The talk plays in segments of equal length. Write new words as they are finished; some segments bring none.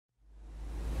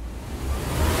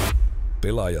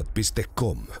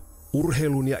Dota-pelaajat.com.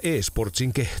 Urheilun ja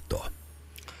e-sportsin kehto.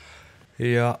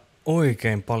 Ja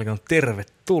oikein paljon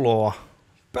tervetuloa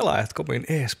Pelaajat.comin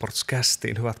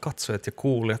EsportsCastiin, hyvät katsojat ja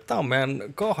kuulijat. Tämä on meidän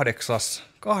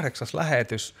kahdeksas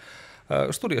lähetys.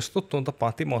 Studiossa tuttuun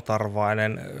tapaan Timo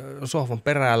Tarvainen sohvan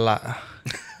perällä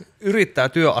yrittää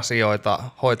työasioita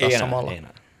hoitaa ei samalla.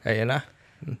 Ei enää.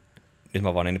 Nyt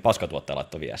mä vaan niin paskatuottaja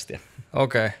laittoi viestiä.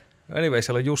 Okei. Anyway,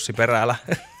 siellä on Jussi perällä.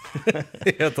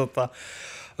 Ja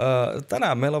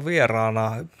tänään meillä on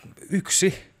vieraana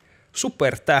yksi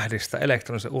supertähdistä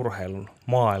elektronisen urheilun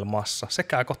maailmassa,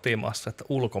 sekä kotimaassa että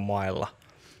ulkomailla.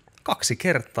 2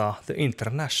 kertaa The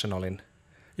Internationalin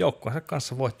joukkueensa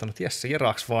kanssa voittanut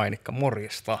JerAx Vainikka.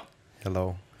 Morjesta.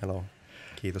 Hello.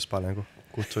 Kiitos paljon, kun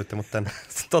kutsuitte mut tänne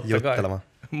Totta juttelemaan.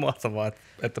 Kai. Mahtavaa,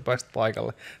 että pääsit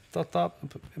paikalle.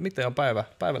 Miten on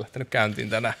päivä lähtenyt käyntiin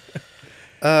tänään?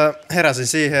 Heräsin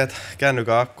siihen, että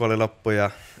kännykän akku oli loppu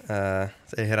ja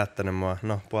se ei herättänyt mua.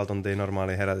 No, puoli tuntia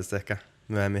normaalia herätystä ehkä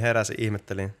myöhemmin heräsin,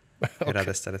 ihmettelin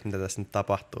herätessä, että mitä tässä nyt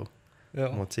tapahtuu.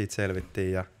 Mutta siitä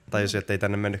selvittiin ja tajusin, että ei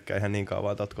tänne mennytkään ihan niin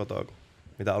kauan tuot kotoa kuin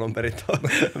mitä alun perin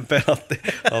pelattiin.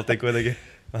 Oltiin kuitenkin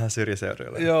vähän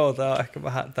syrjäseuduilla. Joo,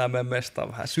 tämä meidän mesta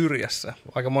on vähän syrjässä.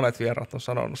 Aika monet vieraat on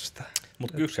sanonut sitä.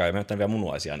 Mutta yksikään ei mennyt vielä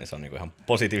munuaisia, niin se on niinku ihan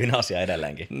positiivinen asia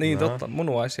edelleenkin. Niin totta,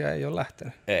 munuaisia ei ole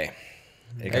lähtenyt. Ei.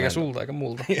 Eikä sulta eikä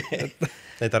multa.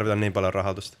 Ei tarvita niin paljon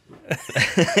rahoitusta.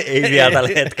 Ei vielä tällä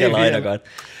hetkellä ainakaan.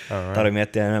 Tarvii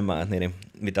miettiä enemmän, että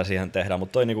mitä siihen tehdään.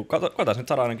 Mutta toi niinku, katsotaan nyt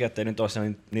Sara ainakin, ettei nyt ole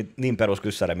niin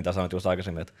peruskyssäreitä, mitä sanoit just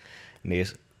aikaisemmin. Että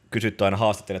niissä kysytty aina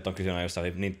haastattelijat on kysynyt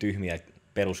jossain niin tyhmiä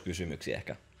peruskysymyksiä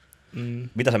ehkä.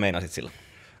 Mitä sä meinasit sillä?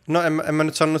 No en mä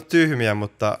nyt sanonut tyhmiä,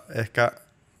 mutta ehkä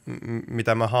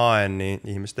mitä mä haen, niin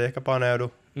ihmiset ei ehkä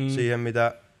paneudu siihen,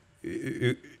 mitä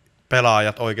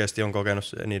pelaajat oikeasti on kokenut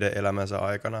niiden elämänsä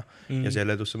aikana. Ja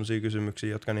siellä ei tule sellaisia kysymyksiä,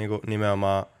 jotka niinku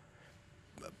nimenomaan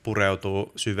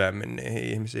pureutuu syvemmin niihin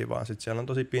ihmisiin, vaan sitten siellä on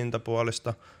tosi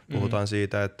pintapuolista. Puhutaan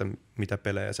siitä, että mitä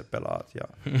pelejä sä pelaat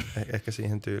ja ehkä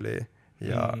siihen tyyliin.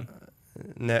 Ja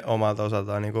ne omalta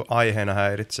osaltaan niinku aiheena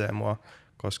häiritsee mua,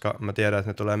 koska mä tiedän, että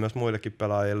ne tulee myös muillekin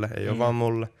pelaajille, ei ole vaan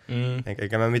mulle.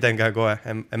 Eikä mä mitenkään koe,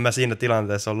 en mä siinä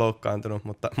tilanteessa ole loukkaantunut,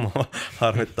 mutta mua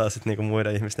harmittaa sitten niinku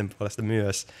muiden ihmisten puolesta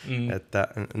myös, että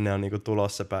ne on niinku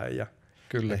tulossa päin. Ja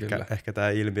kyllä. Ehkä tämä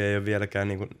ilmiö ei ole vieläkään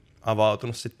niinku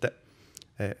avautunut sitten,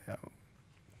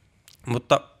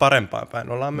 mutta parempaan päin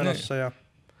ollaan menossa ja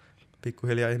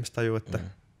pikkuhiljaa ihmiset tajuu, että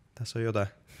tässä on jotain.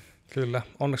 Kyllä.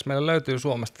 Onneksi meillä löytyy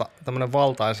Suomesta tämmöinen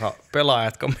valtaisa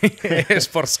Pelaajat.comin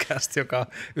EsportsCast, joka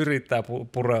yrittää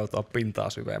pureutua pintaa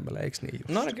syvemmälle, eikö niin just?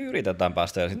 No ainakin yritetään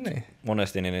päästä ja sitten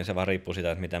monesti niin se vaan riippuu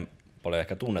siitä, että miten paljon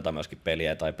ehkä tunnetaan myöskin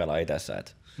peliä tai pelaa itsessä.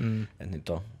 Et nyt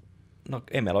on, no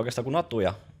ei meillä oikeastaan kuin natu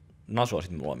ja nasu on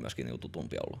sitten mulla on myöskin niin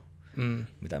tutumpi ollut,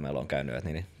 mitä meillä on käynyt.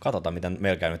 Niin katsotaan, miten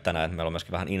meillä on käynyt tänään, että meillä on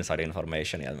myöskin vähän inside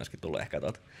informationia myöskin tulee ehkä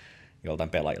joltain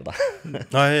pelaajilta.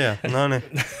 No niin.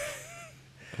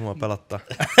 Mua pelottaa.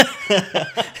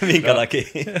 Minkä takia?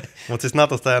 Mutta siis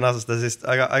Natusta ja Nasusta siis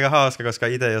aika hauska, koska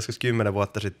itse joskus 10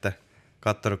 vuotta sitten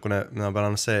katsonut, kun ne on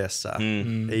pelannut CS:ää.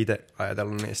 Ei itse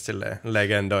ajatellut niistä silleen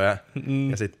legendoja.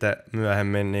 Ja sitten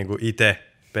myöhemmin niinku itse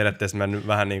periaatteessa mennyt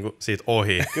vähän niinku siitä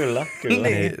ohi. Kyllä.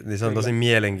 niin se on tosi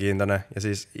mielenkiintoinen. Ja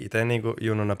siis itse niinku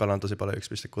junnuna pelaan tosi paljon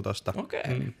 1.6.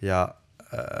 Okay. Ja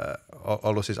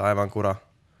ollut siis aivan kura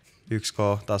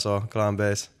 1K-taso, clan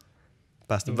base.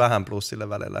 Päästy vähän plussille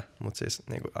välillä, mutta siis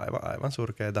niinku aivan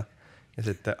surkeita. Ja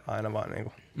sitten aina vaan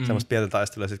niinku semmoista pientä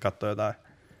taistelua, sitten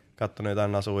kattonut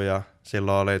jotain nasua ja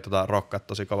silloin oli rokkat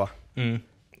tosi kova.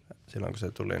 Silloin kun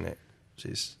se tuli, niin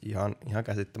siis ihan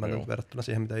käsittämätöntä verrattuna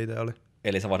siihen, mitä itse oli.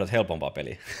 Eli sä vaihdat helpompaa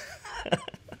peliä.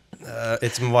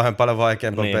 Itse mä vaihdan paljon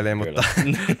vaikeampaa peliä, mutta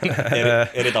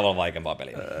eri tavalla vaikeampaa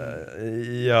peliä.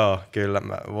 Joo, kyllä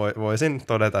mä voisin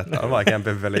todeta, että on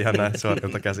vaikeampi peli ihan näin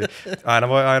suorilta käsin.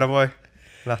 Aina voi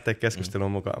lähteä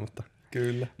keskusteluun mukaan, mutta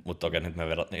kyllä. Mutta toki nyt me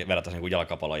verrataan niinku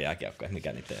jalkapallon jääkiekkoa, että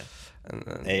mikä niitä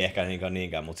ei ehkä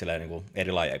niinkään, mutta silleen niinku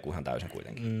eri lajeja kuin ihan täysin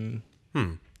kuitenkin.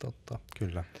 Totta.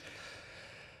 Kyllä.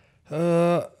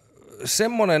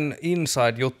 Semmoinen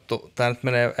inside-juttu, tämä nyt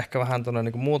menee ehkä vähän tuonne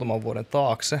niinku muutaman vuoden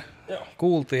taakse. Joo.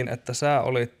 Kuultiin, että sä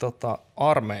olit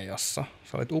armeijassa,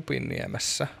 sä olit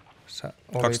Upinniemessä. Sä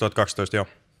olit 2012, joo.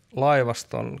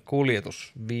 laivaston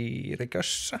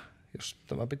kuljetusviirikössä, jos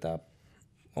tämä pitää,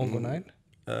 onko näin?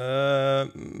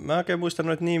 Mä oikein muistan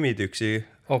noita nimityksiä.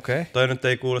 Okei. Toi nyt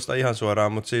ei kuulosta ihan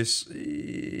suoraan, mutta siis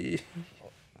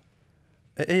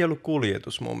ei ollut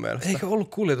kuljetus mun mielestä. Eikö ollut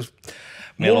kuljetus?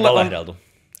 Meillä on valehdeltu.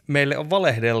 Meille on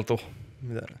valehdeltu.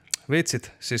 Mitä?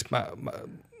 Vitsit, siis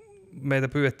meitä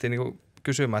pyydettiin niinku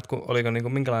kysymään, että oliko niinku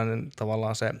minkälainen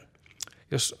tavallaan se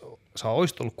jos sä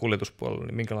olisit ollut kuljetuspuolella,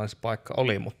 niin minkälainen se paikka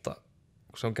oli, mutta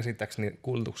se on käsittääkseni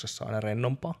kuljetuksessa aina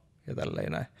rennompaa ja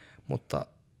tälleen näin. Mutta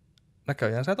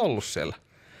näköjään sä et ollut siellä.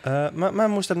 Mä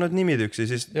en muista noita nimityksiä,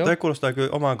 siis toi kuulostaa kyllä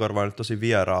omaan korvaan nyt tosi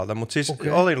vieraalta, mutta siis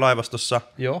olin laivastossa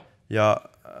ja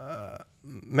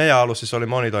meidän alus siis oli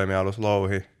monitoimialus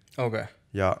Louhi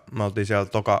ja me oltiin siellä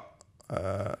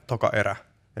toka erä,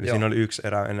 eli siinä oli yksi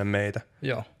erä ennen meitä,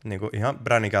 niinku ihan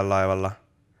bränikän laivalla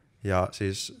ja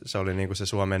siis se oli niinku se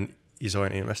Suomen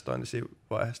isoin investointi siinä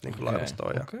vaiheessa niinku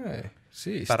laivastoon ja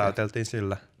päräyteltiin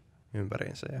sillä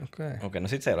ympäriinsä. Okei, no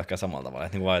sit se ei ole ehkä samalla tavalla,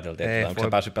 että niin kuin ajateltiin, että onko sä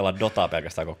päässyt pelaamaan Dotaa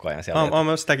pelkästään koko ajan siellä? Olen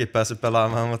myös sitäkin päässyt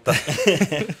pelaamaan, mutta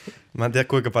mä en tiedä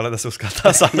kuinka paljon tässä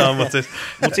uskaltaa sanoa. Mutta siis,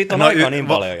 siitä on aikaa niin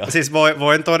paljon jo. Siis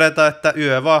voin todeta, että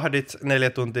yövahdit 4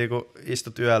 tuntia, kun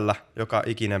istut yöllä joka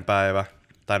ikinen päivä.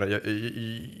 Tai no,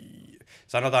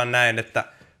 sanotaan näin, että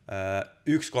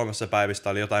 1/3 päivistä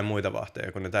oli jotain muita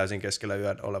vahteja, kun ne täysin keskellä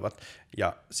yön olevat.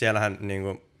 Ja siellähän niin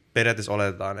kuin, periaatteessa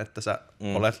oletetaan, että sä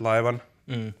olet laivan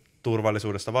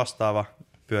turvallisuudesta vastaava,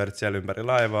 pyörit siellä ympäri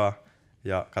laivaa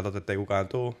ja katsot, ettei kukaan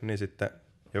tuu, niin sitten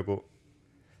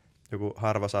joku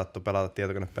harva saattoi pelata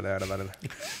tietokonepelejä aina välillä.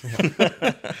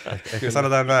 Ehkä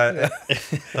sanotaan näin.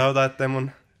 Toivotaan,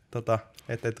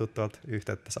 ettei tuu tuolta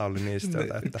yhteyttä Sauli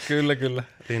Niistöltä. Että Kyllä.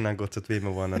 Rinnan kutsut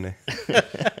viime vuonna, niin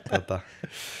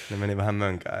ne meni vähän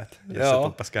mönkään, että jos se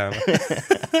tuppas käymään.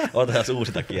 Otetaan se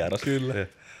uusita kierros. Kyllä.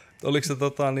 Oliko se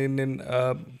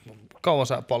kauan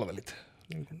sä palvelit?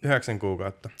 9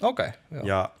 kuukautta. Okei.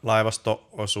 Ja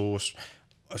laivasto-osuus,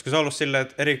 olisiko se ollut silleen,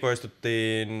 että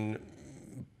erikoistuttiin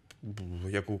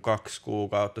joku 2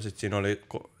 kuukautta, sitten siinä oli,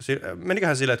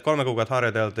 meniköhän silleen, että 3 kuukautta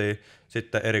harjoiteltiin,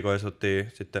 sitten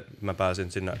erikoistuttiin, sitten mä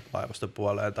pääsin sinne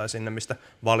laivastopuoleen tai sinne, mistä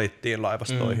valittiin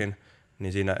laivastoihin,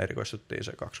 niin siinä erikoistuttiin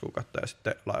se 2 kuukautta ja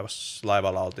sitten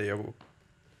laivalla oltiin joku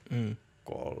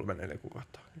 3-4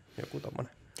 kuukautta, joku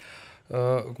tommonen.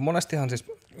 Monestihan siis,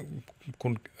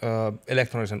 kun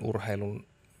elektronisen urheilun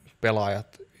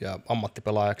pelaajat ja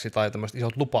ammattipelaajaksi tai tämmöiset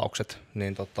isot lupaukset,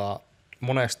 niin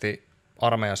monesti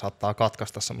armeija saattaa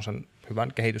katkaista semmoisen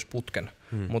hyvän kehitysputken.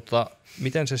 Mutta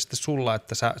miten se sitten sulla,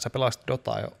 että sä pelasit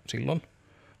Dotaa jo silloin,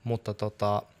 mutta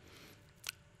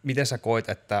miten sä koit,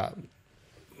 että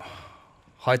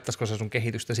haittaisiko se sun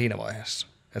kehitystä siinä vaiheessa,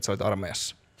 että sä olit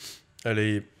armeijassa?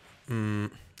 Eli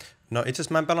no itse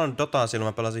asiassa mä en pelannut Dotaa silloin,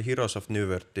 mä pelasin Heroes of New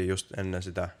Worldia just ennen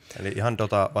sitä. Eli ihan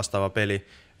Dota vastaava peli.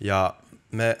 Ja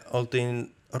me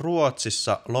oltiin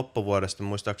Ruotsissa loppuvuodesta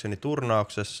muistaakseni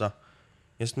turnauksessa.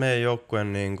 Ja sitten meidän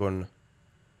joukkueen niin kun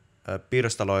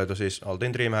pirstaloitu, siis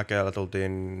oltiin Dreamhackilla,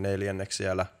 tultiin 4.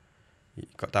 siellä.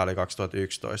 Tää oli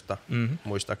 2011,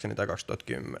 muistaakseni, tai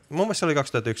 2010. Mun mielestä se oli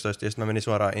 2011, ja sitten mä menin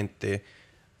suoraan Inttiin.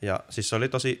 Ja siis se oli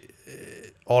tosi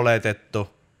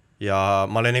oletettu. Ja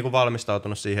mä olin niinku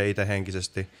valmistautunut siihen itse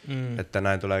henkisesti, että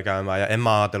näin tulee käymään. Ja en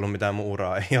mä ajatellut mitään mun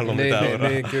uraa, ei ollut mitään uraa.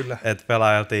 Niin, kyllä. Että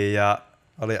pelaajaltiin ja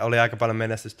oli aika paljon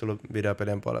menestystä tullut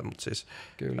videopelien puolelle, mutta siis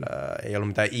ei ollut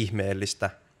mitään ihmeellistä.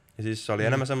 Ja siis se oli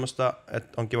enemmän semmoista,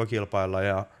 että on kiva kilpailla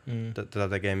ja tätä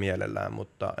tekee mielellään,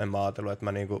 mutta en mä ajatellut, että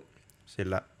mä niinku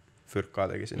sillä fyrkkaa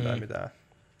tekisin tai mitään.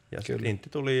 Ja sitten Intti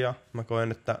tuli ja mä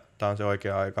koen, että tää on se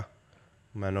oikea aika.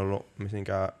 Mä en ollut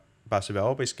mitenkään päässyt vielä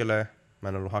opiskelemaan. Mä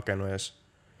en ollut hakenut edes.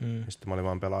 Ja sitten mä olin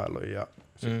vaan pelaillut ja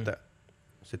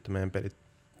sitten meidän pelit,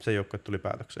 se joukkue tuli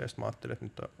päätökseen ja sitten mä ajattelin,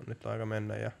 että nyt on aika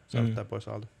mennä ja saada tää pois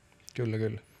alta. Kyllä.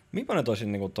 Millainen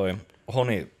toi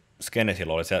Honi skene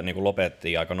silloin oli? Se niinku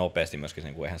lopettiin aika nopeasti myöskin,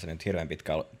 niinku, eihän se nyt hirveän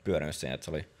pitkään pyörinyt siihen, että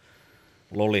se oli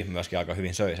Loli myöskin aika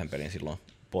hyvin söi sen pelin silloin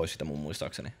pois sitä mun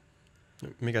muistaakseni.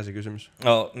 Mikä se kysymys?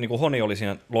 No, niinku Honi oli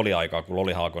siinä Loli-aikaa, kun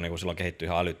Loli alkoi niinku silloin kehittyä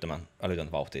ihan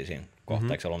älytöntä vauhtia siinä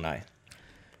kohtaa, eikö se ollut näin?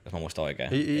 Jos mä muistan oikein.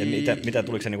 Miten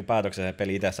tuliko se niinku päätöksen se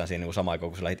peli itsessään siinä niinku samaan aikaan,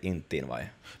 kun sä lähdit Inttiin vai?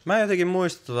 Mä en jotenkin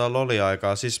muista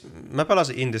Loli-aikaa. Siis mä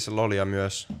pelasin Intissä Lolia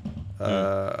myös.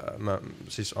 Mä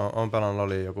siis on pelannut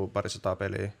Lolia joku 200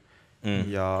 peliä.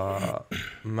 Ja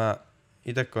mä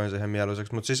itse koin sen ihan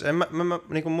mieluiseksi. Mutta siis en mä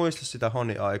niinku muista sitä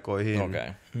Honi-aikoihin.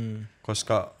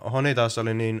 Koska Honi taas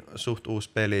oli niin suht uusi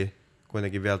peli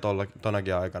kuitenkin vielä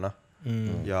tonakin aikana.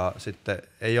 Ja sitten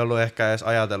ei ollut ehkä edes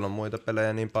ajatellut muita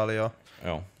pelejä niin paljon.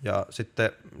 Joo. Ja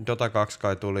sitten Dota 2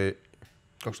 kai tuli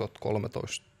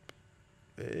 2013.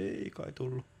 Ei kai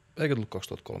tullut. Eikö tullut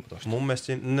 2013? Mun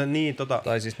mielestä niin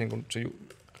Tai siis niinku se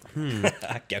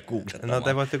äkkiä googlettaa. No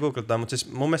te voitte googlettaa, mutta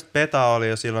siis mun mielestä beta oli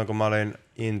jo silloin, kun mä olin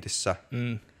Intissä.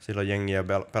 Silloin jengiä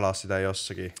pelasi sitä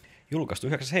jossakin. Julkaistu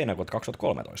 9. heinäkuuta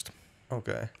 2013.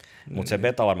 Okei. Mutta se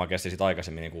beta varmaan kesti sit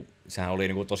aikaisemmin, niinku, sehän oli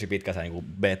niinku tosi pitkä se niinku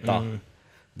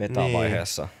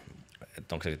beta-vaiheessa.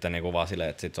 Että onko se sitten niinku vaan silleen,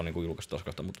 että sit se on niinku julkaistu tuossa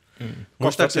kohtaa.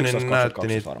 Muistaakseni näytti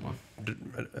niitä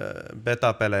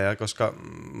beta-pelejä, koska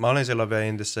mä olin silloin vielä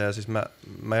Intissä ja siis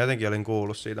mä jotenkin olin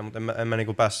kuullut siitä, mutta en mä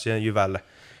niinku päässyt siihen jyvälle,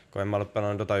 kun en mä ollut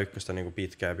pelannut Dota 1 niinku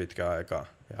pitkään aikaa.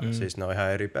 Ja siis ne on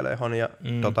ihan eri pelejä, Hon ja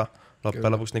Dota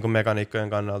loppujen lopuksi niinku mekaniikkojen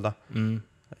kannalta.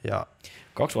 Ja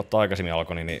 2 vuotta aikaisemmin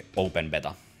alkoi niin Open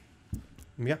Beta.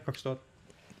 mikä?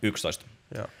 2011?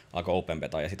 Joo. Alkoi Open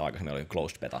Beta ja sitten aikaisemmin oli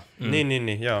Closed Beta.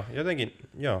 Niin, joo. Jotenkin,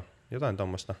 jotain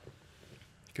tommoista.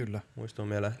 Kyllä. Muistuu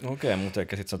mieleen. Okei, mutta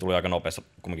ehkä sitten se tuli aika nopeasti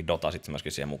kumminkin Dota sitten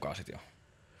myöskin siihen mukaan sitten jo.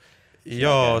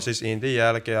 Joo, siis Intin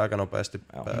jälkeen aika nopeasti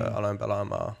aloin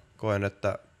pelaamaan. Koen,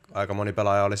 että aika moni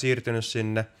pelaaja oli siirtynyt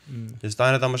sinne. Ja sitten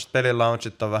aina tämmöiset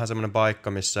pelilaunchit on vähän semmoinen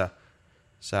paikka, missä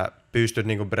sä pystyt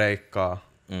niinku breikkaa.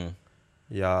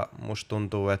 Ja musta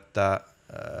tuntuu, että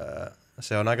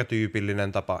se on aika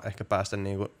tyypillinen tapa ehkä päästä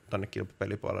niinku tonne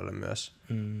kilpapelipuolelle myös.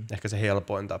 Ehkä se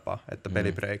helpoin tapa, että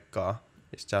peli breikkaa.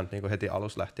 Ja sit sä oot niinku heti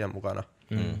alussa lähtien mukana.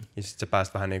 Ja sit sä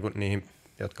pääset vähän niinku niihin,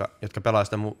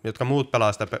 jotka muut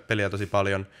pelaa sitä peliä tosi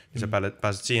paljon, niin sä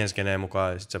pääset siihen skeneen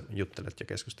mukaan ja sit sä juttelet ja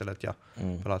keskustelet ja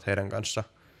pelaat heidän kanssa.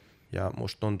 Ja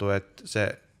musta tuntuu, että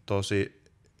se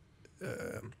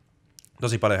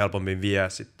tosi paljon helpommin vie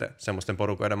sitten semmoisten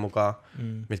porukoiden mukaan,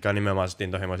 mitkä on nimenomaan sitten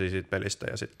intohimoisia siitä pelistä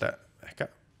ja sitten ehkä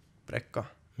brekkaa.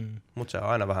 Mutta se on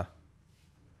aina vähän.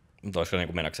 Mutta olisiko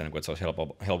niinku mennäkseen, että se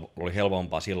oli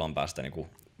helpompaa silloin päästä niinku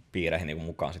piireihin niinku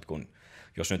mukaan, sit kun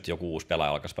jos nyt joku uusi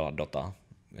pelaaja alkaisi pelata Dotaa.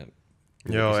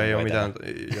 Joo, ei ole mitään.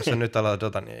 Jos sä nyt aloit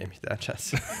Dota, niin ei mitään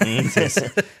chanssia. Siis,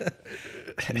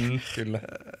 kyllä.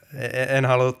 En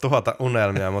halua tuhota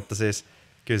unelmia, mutta siis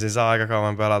kyllä siinä saa aika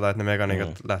kauan pelata, että ne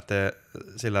mekaniikat lähtee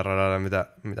sillä radalla,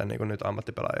 mitä niin kuin nyt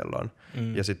ammattipelaajilla on.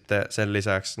 Ja sitten sen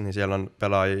lisäksi niin siellä on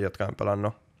pelaajia, jotka on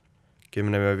pelannut 10-15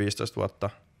 vuotta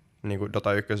niin kuin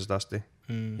Dota 1 asti.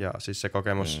 Ja siis se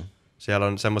kokemus, siellä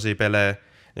on semmosia pelejä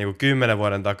niin kuin 10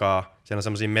 vuoden takaa, siellä on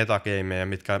semmosia metagameja,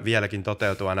 mitkä vieläkin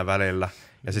toteutuu aina välillä.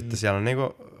 Ja sitten siellä on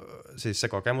niinku, siis se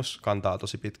kokemus kantaa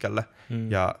tosi pitkälle.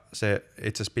 Ja se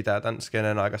itse asiassa pitää tämän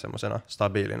skeneen aika semmosena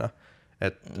stabiilina.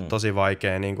 Että tosi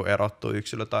vaikea niinku erottua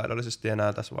yksilötaidollisesti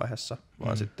enää tässä vaiheessa,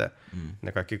 vaan sitten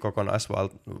ne kaikki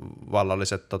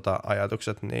kokonaisvallalliset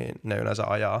ajatukset, niin ne yleensä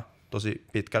ajaa tosi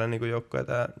pitkälle niinku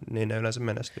joukkueita ja niin ne yleensä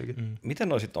menestyykin. Miten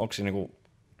noi sitten, onko se niinku,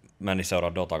 mä en niin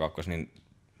seuraa Dota 2, niin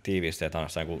tiiviisti, että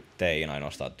ainoastaan niin TIin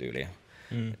ainoastaan tyyliä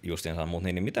justiinsa muut,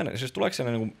 niin miten, siis tuleeko se,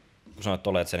 niin kun sanoit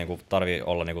tolle, että se niin tarvii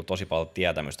olla niin tosi paljon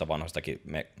tietämystä vanhoistakin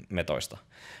metoista,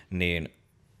 niin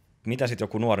mitä sitten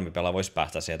joku nuorempi pelaaja voisi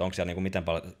päästä siihen, että onko siellä niin miten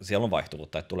paljon, siellä on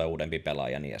vaihtuvuutta, että tulee uudempi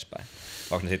pelaaja ja niin edespäin.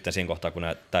 Onko ne sitten siinä kohtaa, kun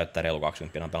ne täyttää reilu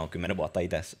 20, on pelannut 10 vuotta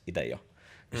itse jo,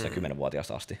 just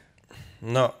 10-vuotiaasta asti?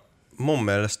 No mun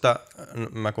mielestä,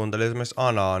 mä kuuntelin esimerkiksi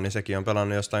Anaa, niin sekin on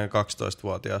pelannut jostain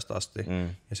 12-vuotiaasta asti.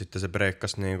 Ja sitten se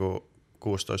breikkasi niinku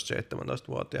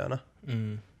 16-17-vuotiaana.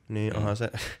 Niin onhan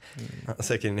se,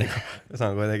 sekin niinku, se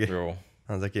on kuitenkin,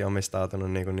 on sekin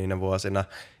omistautunut niinku niinä vuosina.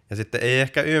 Ja sitten ei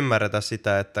ehkä ymmärretä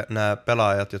sitä, että nämä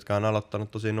pelaajat, jotka on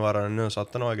aloittanut tosi nuorena, niin ne on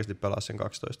saattanut oikeasti pelaa sen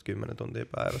 12-10 tuntia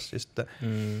päivässä. Ja sitten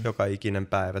joka ikinen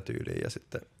päivä tyyliin. Ja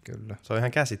sitten se on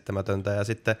ihan käsittämätöntä. Ja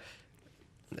sitten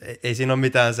ei siinä ole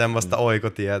mitään semmoista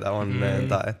oikotietä onneen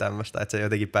tai tämmöistä, että se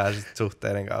jotenkin pääsit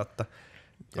suhteiden kautta,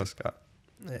 koska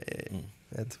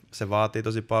se vaatii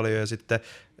tosi paljon. Ja sitten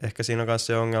ehkä siinä on myös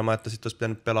se ongelma, että sitten olisi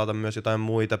pitänyt pelata myös jotain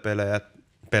muita pelejä.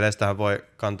 Peleistähän voi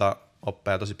kantaa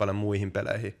oppeja tosi paljon muihin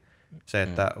peleihin. Se,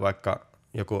 että vaikka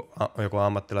joku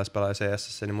ammattilaispelaaja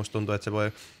CS, niin musta tuntuu, että se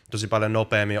voi tosi paljon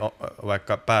nopeammin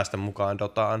vaikka päästä mukaan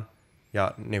Dotaan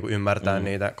ja niin kuin ymmärtää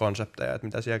niitä konsepteja, että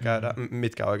mitä siellä käydään,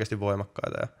 mitkä on oikeasti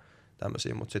voimakkaita ja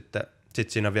tämmöisiä, mutta sitten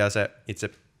siinä on vielä se itse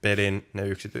pelin ne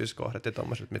yksityiskohdat ja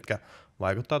tommoset, mitkä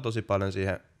vaikuttaa tosi paljon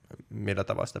siihen, millä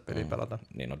tavalla sitä peliä pelataan.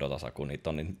 Niin no Dotassa, kun niitä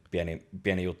on niin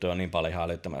pieni juttu on niin paljon ihan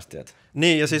älyttömästi. Että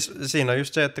niin ja siis siinä on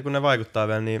just se, että kun ne vaikuttaa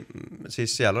vielä, niin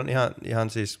siis siellä on ihan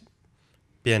siis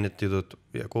pienet jutut,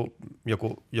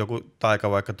 joku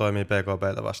taika vaikka toimii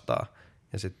PKP:tä vastaan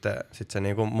ja sitten se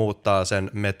niinku muuttaa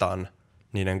sen metan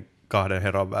niiden kahden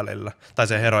heron välillä, tai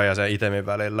se hero ja sen itemin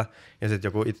välillä, ja sitten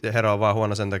joku hero on vaan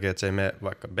huono sen takia, että se ei mene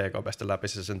vaikka BKBstä läpi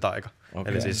sen taika.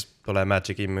 Okay. Eli siis tulee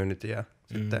magic immunity ja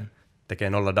sitten tekee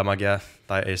 0 damagea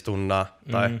tai ei stunnaa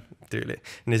tai tyyli.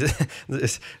 Niin se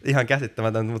siis ihan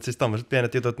käsittämätöntä, mutta siis tommoset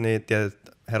pienet jutut, niin tietyt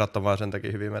herot on vaan sen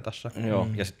takia hyvin metassa. Joo,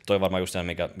 ja sitten toi varmaan just se,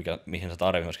 mihin sä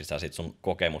tarvitset myöskin sitä sit sun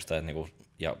kokemusta, että niinku,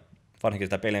 ja varsinkin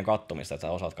sitä pelien kattomista, että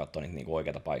sä osaat katsoa niitä niinku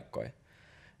oikeita paikkoja.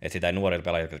 Että sitä ei nuorilla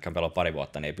pelaajilla, jotka pelaa pari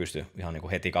vuotta, niin ei pysty ihan niinku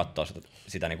heti katsoa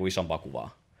sitä niinku isompaa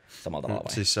kuvaa samalla tavalla.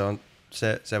 Siis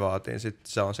se vaatii,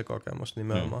 se on se kokemus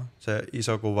nimenomaan. Se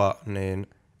iso kuva, niin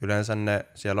yleensä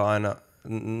siellä on aina,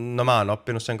 no mä oon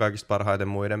oppinut sen kaikista parhaiten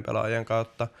muiden pelaajien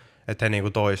kautta, että he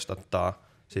niinku toistattaa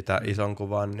sitä ison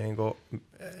kuvan niinku,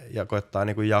 ja koittaa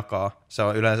niinku jakaa. Se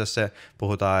on yleensä se,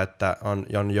 puhutaan, että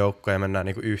on joukko ja mennään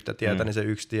niinku yhtä tietä, niin se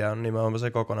yksi tie on nimenomaan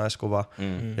se kokonaiskuva.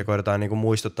 Ja koitetaan niinku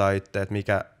muistuttaa itse, että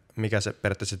mikä se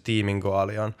periaatteessa tiimin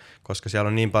goali on, koska siellä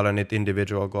on niin paljon niitä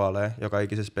individual goaleja joka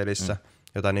ikisessä pelissä,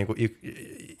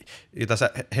 jota sä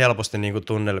helposti niinku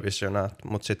tunnel visionaat,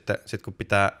 mutta sitten kun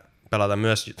pitää pelata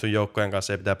myös sun joukkojen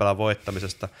kanssa ja pitää pelaa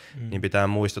voittamisesta, niin pitää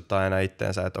muistuttaa aina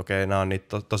itteensä, että okei, nämä on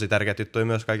niitä tosi tärkeitä juttuja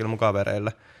myös kaikille mun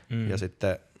kavereille. Ja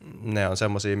sitten ne on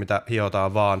semmosia, mitä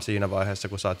hiotaan vaan siinä vaiheessa,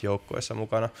 kun sä oot joukkueessa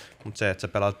mukana. Mutta se, että sä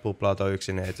pelaat puplautoa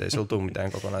yksin, niin ei sulla tule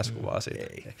mitään kokonaiskuvaa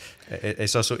siitä. Ei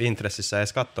se ole sun intressissä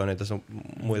edes katsoa niitä sun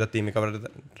muita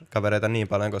tiimikavereita niin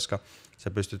paljon, koska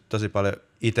sä pystyt tosi paljon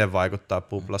itse vaikuttaa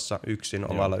puplassa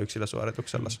yksin omalla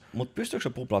yksilösuorituksellasi. Mutta pystyykö se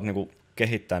puplat niinku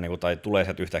kehittämään niinku, tai tulee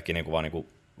sieltä yhtäkkiä niinku vaan niinku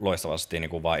loistavasti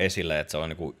niinku vaan esille, että se on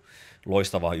niinku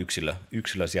loistava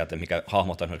yksilö sieltä, mikä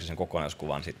hahmottaa sen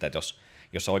kokonaiskuvan sitten, että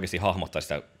jos sä oikeasti hahmottaa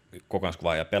sitä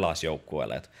kokonaiskuvaa ja pelaisi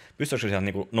joukkueelle, että pystyykö sieltä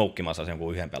niinku noukkimaan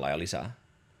jonkun yhden pelaajan lisää?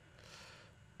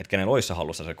 Että kenellä olisi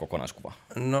hallussa se kokonaiskuva?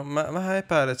 No mä vähän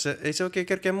epäilen, että ei se oikein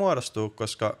kerkeä muodostua,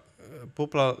 koska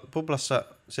puplassa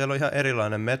siellä on ihan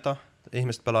erilainen meta,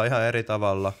 ihmiset pelaa ihan eri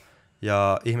tavalla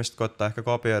ja ihmiset koittaa ehkä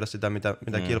kopioida sitä, mitä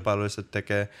kilpailulliset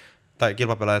tekee tai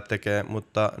kilpapelaajat tekee,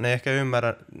 mutta ne ei ehkä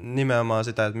ymmärrä nimenomaan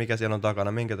sitä, että mikä siellä on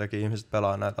takana, minkä takia ihmiset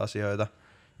pelaa näitä asioita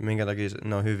ja minkä takia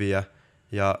ne on hyviä.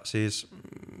 Ja siis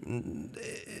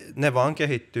ne vaan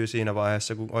kehittyy siinä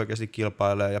vaiheessa, kun oikeasti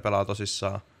kilpailee ja pelaa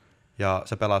tosissaan. Ja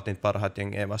sä pelaat niitä parhaita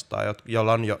jengejä vastaan,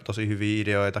 joilla on jo tosi hyviä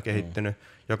ideoita kehittynyt,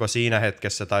 joko siinä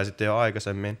hetkessä tai sitten jo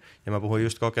aikaisemmin. Ja mä puhun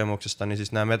just kokemuksesta, niin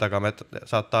siis nämä metagamet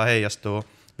saattaa heijastua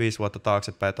 5 vuotta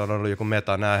taaksepäin, että on ollut joku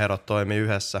meta, nämä herot toimii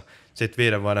yhdessä. Sitten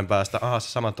 5 vuoden päästä, se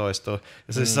sama toistuu.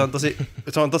 Ja siis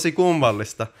se on tosi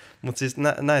kummallista, mutta siis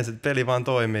näin se peli vaan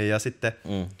toimii. Ja sitten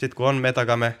kun on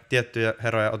metagame, tiettyjä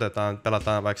heroja otetaan,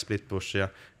 pelataan vaikka split pushia,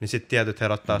 niin sitten tietyt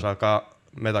herot taas alkaa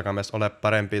metagames ole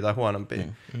parempia tai huonompia.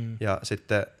 Ja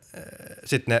sitten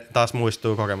ne taas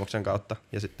muistuu kokemuksen kautta.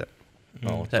 Ja sitten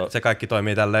se kaikki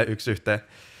toimii tälleen yksi yhteen.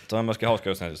 Se on myöskin hauska,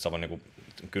 jos sä voit niinku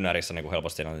kynärissä niinku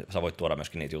helposti, sä voit tuoda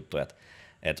myöskin niitä juttuja,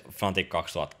 että Fnatic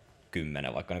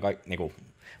 2010, vaikka ne niinku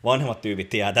vanhemmat tyypit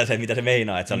tietää sen, mitä se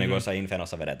meinaa, että se on niinku jossain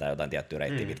Infenossa vedetään jotain tiettyä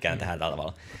reittiä pitkään tähän tällä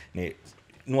tavalla. Niin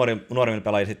nuorimmilla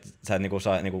pelaajilla sä et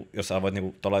niinku, jos sä voit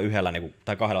niinku tuolla yhdellä niinku,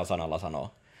 tai 2 sanalla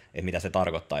sanoa, että mitä se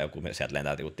tarkoittaa, joku sieltä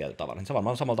lentää tietyllä tavalla, niin se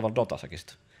varmaan samalla tavalla Dotassakin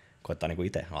sitten koittaa niinku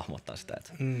itse hahmottaa sitä,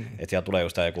 että siellä tulee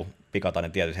just joku pikata ne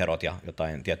tietyt herot ja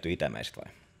jotain tiettyä itemeistä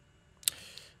vai?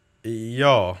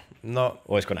 Joo, no...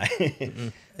 Oisko näin?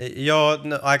 Joo,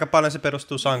 no, aika paljon se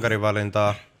perustuu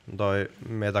sankarivalintaan, toi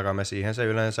metagame siihen se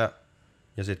yleensä.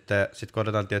 Ja sitten kun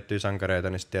otetaan tiettyjä sankareita,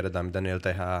 niin sitten tiedetään, mitä niillä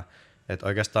tehdään. Että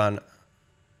oikeastaan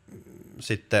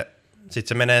sitten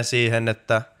se menee siihen,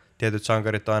 että tietyt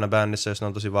sankarit on aina bändissä, jos ne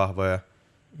on tosi vahvoja.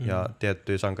 Ja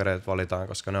tiettyjä sankareita valitaan,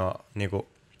 koska ne on niinku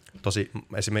tosi,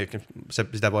 esimerkiksi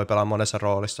sitä voi pelaa monessa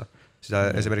roolissa. Sitä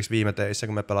esimerkiksi viime teissä,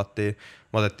 kun me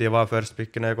otettiin vaan first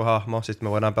pickinä joku hahmo, sitten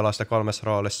me voidaan pelaa sitä 3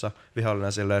 roolissa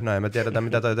vihollinen silleen, että me tiedetä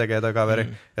mitä toi tekee toi kaveri,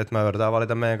 että me yritetään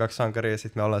valita meidän 2 sankaria, ja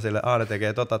sitten me ollaan silleen, ne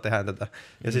tekee tehdään tätä.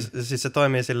 Ja siis se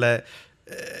toimii silleen,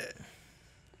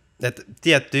 että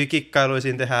tiettyjä kikkailuja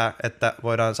siinä tehdään, että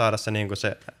voidaan saada se, niinku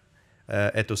se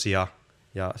etusija,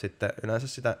 ja sitten yleensä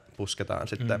sitä pusketaan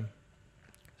sitten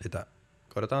sitä.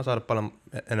 Koitetaan saada paljon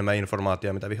enemmän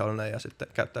informaatiota, mitä vihollinen, ja sitten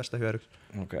käyttää sitä hyödyksi.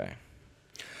 Okei.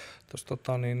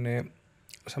 Tuossa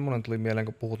semmoinen tuli mieleen,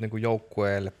 kun puhut niinku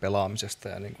joukkueelle pelaamisesta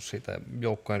ja niinku siitä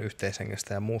joukkueen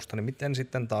yhteishengestä ja muusta, niin miten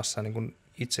sitten taas sä niinku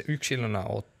itse yksilönä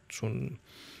oot sun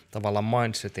tavallaan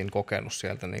mindsetin kokenut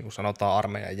sieltä, niin kuin sanotaan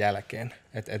armeijan jälkeen,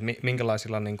 että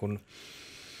minkälaisilla niinku,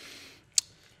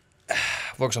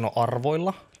 voiko sanoa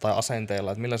arvoilla tai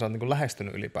asenteilla, että millä sä oot niinku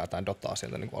lähestynyt ylipäätään Dotaa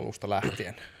sieltä niinku alusta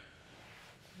lähtien?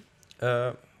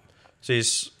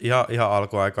 Siis ihan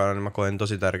alkuaikana niin mä koin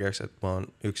tosi tärkeäksi, että mä oon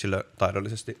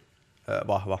yksilötaidollisesti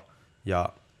vahva ja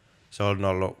se on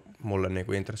ollut mulle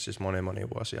niinku intressissä moni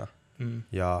vuosia.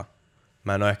 Ja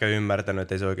mä en ole ehkä ymmärtänyt,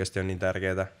 että ei se oikeasti ole niin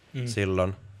tärkeää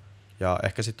silloin. Ja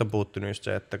ehkä sitten on puuttunut just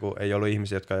se, että kun ei ollut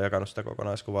ihmisiä, jotka on jakanut sitä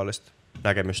kokonaiskuvallista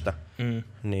näkemystä,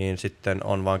 niin sitten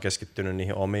on vaan keskittynyt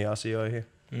niihin omiin asioihin.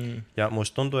 Ja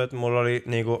musta tuntuu, että mulla oli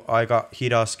niinku aika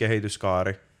hidas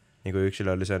kehityskaari niinku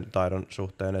yksilöllisen taidon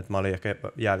suhteen, että mä olin ehkä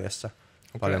jäljessä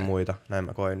paljon muita, näin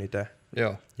mä koen itse.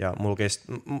 Joo. Ja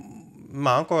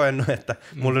mä oon koennut, että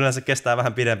mulla yleensä kestää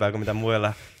vähän pidempään kuin mitä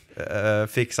muilla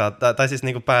fiksaa, tai siis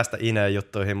niinku päästä ineen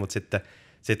juttuihin, mutta sitten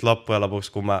loppujen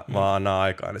lopuksi, kun mä vaan annan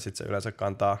aikaa, niin sitten se yleensä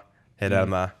kantaa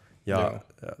hedelmää. Ja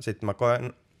sitten mä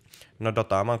koen,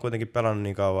 Dotaa mä oon kuitenkin pelannut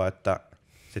niin kauan, että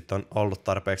sitten on ollut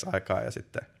tarpeeksi aikaa ja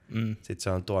sitten se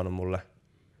on tuonut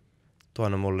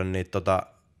mulle niitä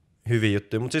hyviä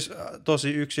juttuja. Mutta siis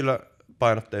tosi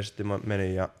yksilöpainotteisesti mä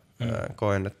menin ja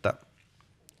koen, että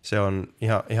se on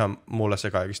ihan mulle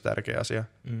se kaikista tärkeä asia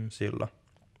silloin.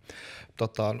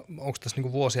 Onko tässä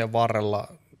niinku vuosien varrella,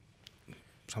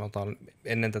 sanotaan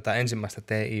ennen tätä ensimmäistä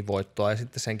TI-voittoa ja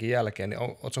sitten senkin jälkeen, niin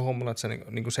ootko huomannut, että se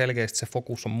niinku selkeästi se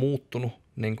fokus on muuttunut,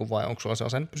 niinku, vai onko sulla se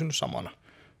asenne pysynyt samana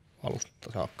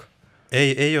alusta saakka?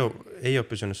 Ei ole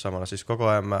pysynyt samana, siis koko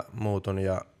ajan mä muutun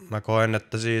ja mä koen,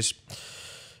 että siis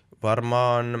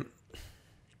varmaan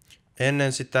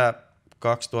ennen sitä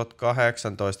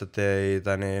 2018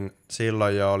 teitä, niin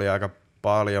silloin jo oli aika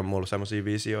paljon mulla semmosia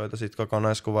visioita sit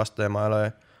kokonaiskuvasta ja mä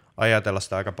aloin ajatella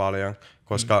sitä aika paljon,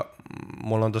 koska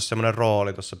mulla on tossa semmoinen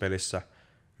rooli tuossa pelissä,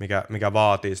 mikä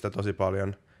vaatii sitä tosi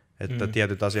paljon, että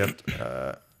tietyt asiat,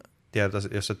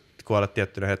 jos sä kuolet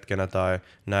tiettynä hetkenä tai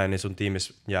näin, niin sun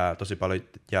tiimissä jää tosi paljon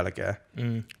jälkeen.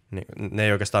 Niin, ne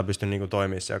ei oikeastaan pysty niinku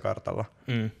toimimaan siellä kartalla.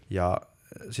 Ja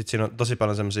sit siinä on tosi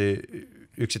paljon semmosia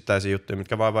yksittäisiä juttuja,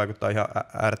 mitkä vaan vaikuttaa ihan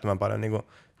äärettömän paljon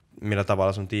niinku millä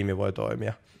tavalla sun tiimi voi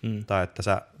toimia. Tai että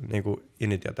sä niinku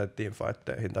initiateet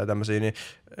teamfighteihin tai tämmösiä, niin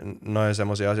noin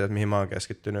semmosia asioita, mihin mä oon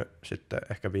keskittynyt sitten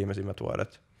ehkä viimeisimmät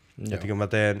vuodet. Että kun mä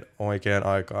teen oikeaan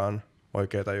aikaan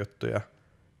oikeita juttuja,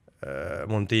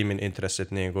 mun tiimin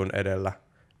intressit niin kuin edellä,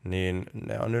 niin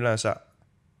ne on yleensä,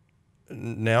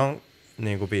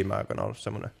 niin kuin viime aikoina ollut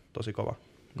semmoinen tosi kova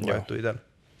juttu itsellä.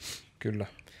 Kyllä.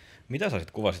 Mitä sä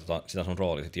sit kuvasit sitä sun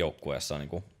roolia sit joukkueessa niin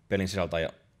kuin pelin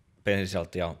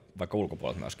sisältä ja vaikka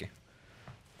ulkopuolelta myöskin?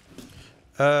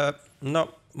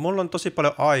 No, mulla on tosi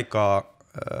paljon aikaa.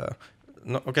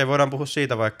 No okei, voidaan puhua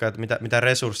siitä vaikka, että mitä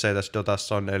resursseja tässä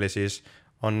Dotassa on. Eli siis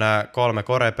on nämä 3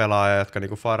 core-pelaajaa, jotka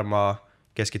niinku farmaa,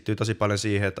 keskittyy tosi paljon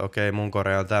siihen, että okei, mun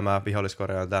core on tämä,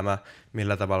 viholliscore on tämä,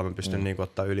 millä tavalla mä pystyn niinku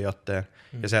ottaa yliotteen.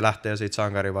 Ja se lähtee siitä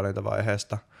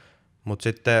sankarivalintavaiheesta. Mutta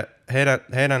sitten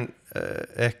heidän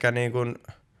ehkä niinku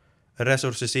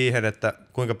resurssi siihen, että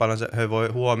kuinka paljon he voi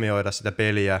huomioida sitä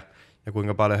peliä ja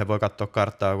kuinka paljon he voi katsoa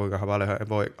karttaa ja kuinka paljon he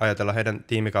voi ajatella heidän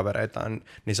tiimikavereitaan,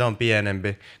 niin se on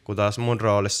pienempi, kun taas mun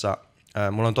roolissa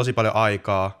mulla on tosi paljon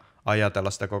aikaa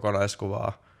ajatella sitä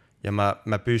kokonaiskuvaa ja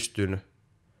mä pystyn,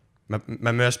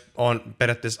 mä myös oon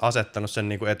periaatteessa asettanut sen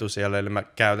niinku etusijalle, eli mä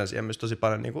käytän siihen myös tosi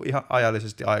paljon niinku ihan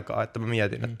ajallisesti aikaa, että mä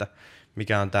mietin, että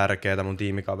mikä on tärkeää mun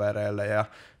tiimikavereille ja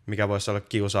mikä voisi olla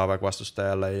kiusaava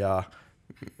vastustajalle ja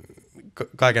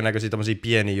kaiken näköisiä tommosia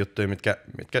pieniä juttuja, mitkä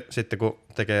sitten kun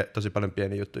tekee tosi paljon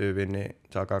pieniä juttuja hyvin, niin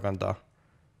se alkaa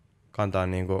kantaa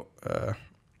niinku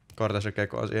kortensa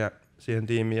kekoon siihen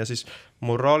tiimiin. Ja siis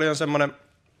mun rooli on semmonen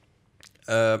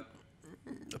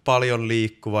paljon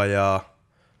liikkuva ja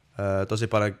tosi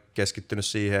paljon keskittynyt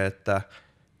siihen, että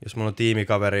jos mulla on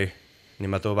tiimikaveri, niin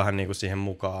mä tuun vähän niinku siihen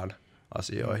mukaan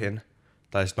asioihin.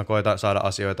 Tai sitten mä koitan saada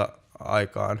asioita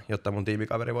aikaan, jotta mun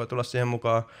tiimikaveri voi tulla siihen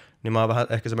mukaan, niin mä oon vähän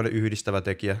ehkä semmoinen yhdistävä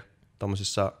tekijä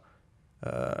tommosissa,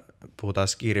 puhutaan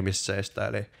skirmisseistä,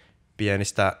 eli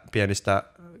pienistä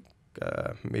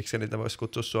miksi niitä voisi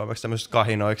kutsua suomeksi, tämmöisistä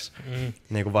kahinoiksi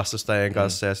niin kuin vastustajien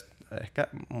kanssa, ja ehkä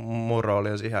mun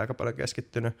rooli on siihen aika paljon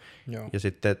keskittynyt. Joo. Ja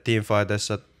sitten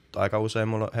teamfighteissa aika usein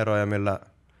mulla on heroja, millä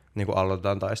niin kuin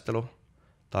aloitetaan taistelu,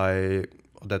 tai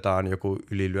otetaan joku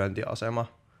ylilyöntiasema,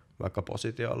 vaikka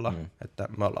positiolla, että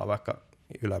me ollaan vaikka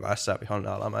ylämäessä,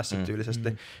 vihollinen alamäessä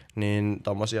tyylisesti, niin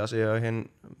tommosia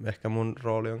asioihin ehkä mun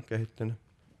rooli on kehittynyt.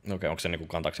 Okei, onko se niinku,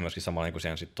 kantaako se myöskin samalla niinku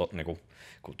siihen sit niinku,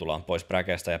 kun tullaan pois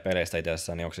bräkeistä ja peleistä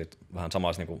itsessään, niin onko se vähän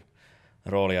samalla niinku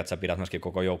roolia, että sä pidät myöskin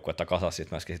koko joukkuetta kasassa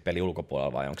sit myöskin sit pelin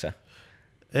ulkopuolella vai onko se?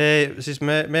 Ei, siis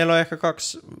meillä on ehkä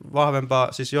 2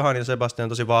 vahvempaa, siis Johan ja Sebastian on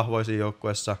tosi vahvoisia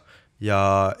joukkueessa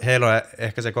ja heillä on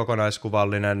ehkä se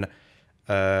kokonaiskuvallinen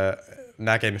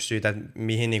näkemys siitä, että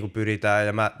mihin niinku pyritään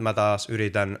ja mä taas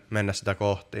yritän mennä sitä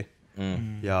kohti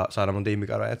ja saada mun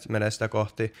tiimikaverit menee sitä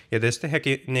kohti. Ja tietysti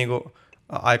hekin niinku,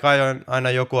 aika ajoin aina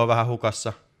joku on vähän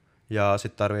hukassa ja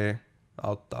sit tarvii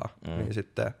auttaa, niin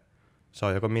sitten se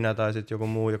on joko minä tai sit joku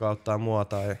muu, joka auttaa mua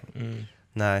tai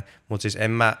näin. Mut siis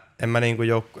en mä niinku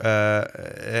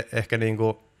ehkä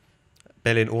niinku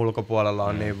pelin ulkopuolella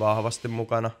on niin vahvasti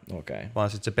mukana, vaan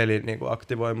sit se peli niinku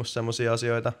aktivoi musta semmosia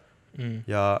asioita.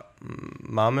 Ja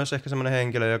mä oon myös ehkä semmoinen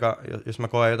henkilö, joka, jos mä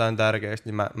koen jotain tärkeäksi,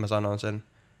 niin mä sanon sen.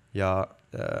 Ja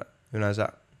yleensä,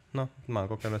 no mä oon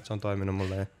kokenut, että se on toiminut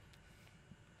mulle.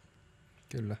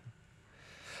 Kyllä.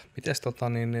 Mites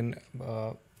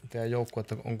teidän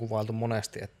joukkuetta on kuvailtu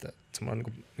monesti, että semmoinen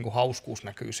niinku hauskuus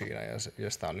näkyy siinä ja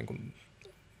sitä on niinku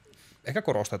ehkä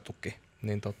korostettukin.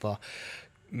 Niin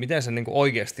miten se niinku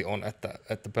oikeasti on,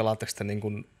 että pelaatteko te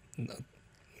niinku,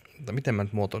 miten mä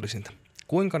nyt muotoilisin,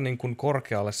 kuinka niin kuin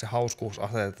korkealle se hauskuus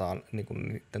asetetaan niin kuin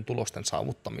niiden tulosten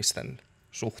saavuttamisten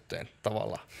suhteen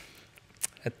tavallaan?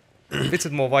 Vitsi,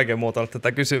 että mua on vaikea muotoilla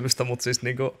tätä kysymystä, mutta siis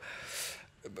niin kuin,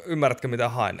 ymmärrätkö mitä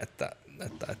haen?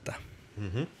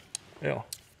 Mm-hmm. Joo.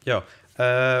 Joo.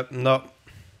 No,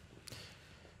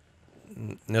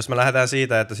 jos me lähdetään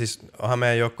siitä, että siis onhan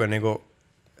meidän joukkueen niinku,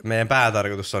 meidän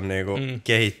päätarkoitus on niinku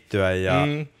kehittyä ja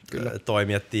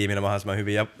toimia tiiminä mahdollisimman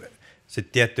hyvin ja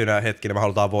sitten tiettyinä hetkinä me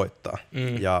halutaan voittaa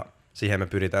ja siihen me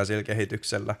pyritään sillä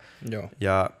kehityksellä. Joo.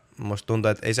 Ja musta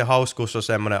tuntuu, että ei se hauskuus ole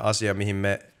semmoinen asia, mihin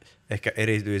me ehkä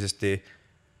erityisesti,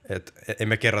 että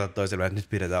emme kerrota toisille, että nyt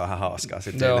pidetään vähän hauskaa.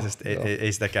 Sitten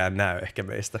ei sitäkään näy ehkä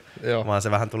meistä, vaan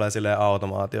se vähän tulee silleen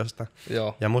automaatiosta.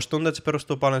 Joo. Ja musta tuntuu, että se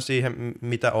perustuu paljon siihen,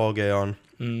 mitä OG on.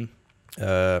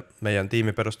 Meidän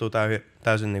tiimi perustuu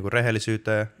täysin niinku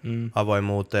rehellisyyteen,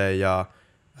 avoimuuteen ja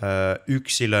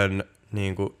yksilön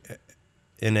niinku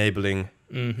enabling.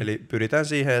 Eli pyritään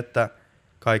siihen, että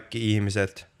kaikki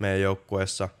ihmiset meidän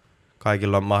joukkueessa,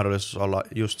 kaikilla on mahdollisuus olla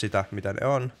just sitä, mitä ne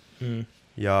on.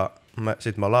 Ja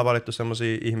sitten me ollaan valittu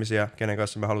semmoisia ihmisiä, kenen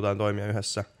kanssa me halutaan toimia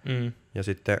yhdessä. Ja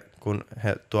sitten kun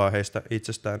he tuo heistä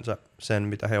itsestäänsä sen,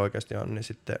 mitä he oikeasti on, niin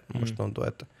sitten musta tuntuu,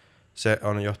 että se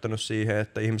on johtanut siihen,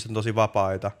 että ihmiset on tosi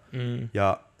vapaita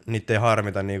ja niitä ei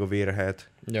harmita niinku virheet.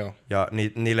 Joo. Ja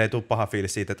niille ei tule paha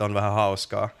fiilis siitä, että on vähän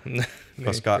hauskaa,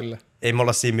 koska kyllä. ei me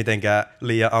olla siinä mitenkään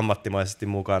liian ammattimaisesti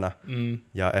mukana.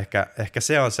 Ja ehkä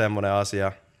se on semmoinen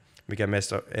asia, mikä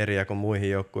meistä on eriä kuin muihin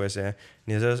joukkueisiin,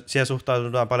 niin siellä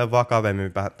suhtaudutaan paljon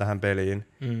vakavemmin tähän peliin.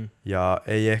 Ja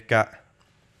ei ehkä,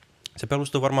 se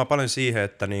perustuu varmaan paljon siihen,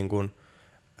 että niin kuin,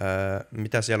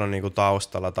 mitä siellä on niin kuin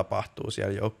taustalla tapahtuu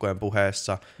siellä joukkueen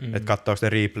puheessa, että katsoako ne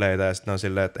replaytä ja sitten on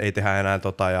silleen, että ei tehdä enää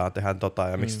ja tehdään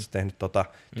ja miksi olet tehnyt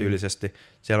tyylisesti.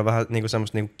 Siellä on vähän niin kuin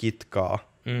semmoista niin kuin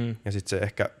kitkaa ja sitten se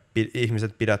ehkä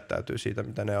ihmiset pidättäytyy siitä,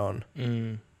 mitä ne on.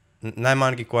 Näin mä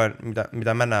ainakin koen,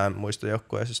 mitä mä näen muista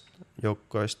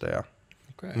joukkoista ja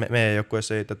meidän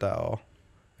joukkueessa ei tätä ole.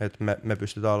 Et me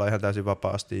pystytään olla ihan täysin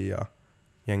vapaasti ja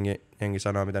jengi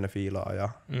sanoo, mitä ne fiilaa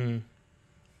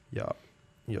ja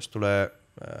jos tulee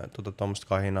tuommoista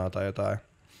kahinaa tai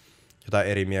jotain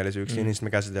erimielisyyksiä, niin sitten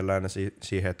me käsitellään ne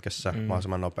siinä hetkessä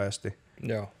mahdollisimman nopeasti.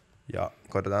 Joo. Ja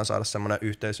koitetaan saada semmoinen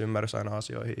yhteisymmärrys aina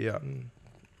asioihin.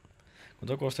 Mutta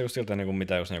tuo kuulostaa just siltä,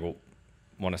 mitä jos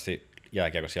monesti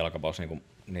jääkiekossa jalkapallossa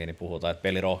niin puhutaan, että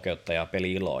pelirohkeutta ja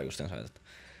peli-iloa just sen, että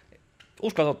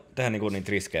uskaltaa tehdä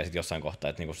niitä riskejä sit jossain kohtaa,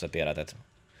 että sä tiedät, että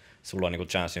sulla on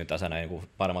chanssi nyt tässä näin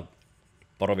paremmat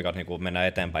porovikat mennä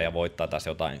eteenpäin ja voittaa taas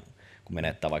jotain, kun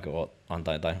menettää vaikka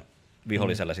antaa jotain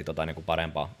viholliselle sit jotain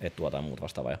parempaa etua tai muut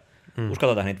vastaavaa.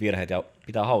 Uskaltaa tehdä niitä virheitä ja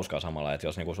pitää hauskaa samalla, että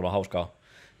jos sulla on hauskaa,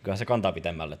 kyllä se kantaa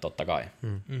pitemmälle totta kai.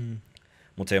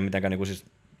 Mutta se ei ole mitenkään, siis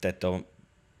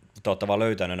te olette vaan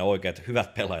löytäneet ne oikeat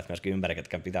hyvät pelaajat myöskin ympäri,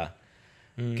 ketkä pitää,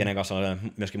 kenen kanssa on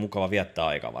myöskin mukava viettää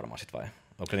aikaa varmaan sit vai?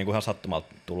 Onko se ihan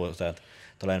sattumalta tullut se, että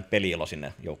tällainen peli-ilo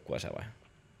sinne joukkueeseen vai?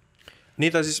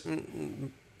 Niitä siis,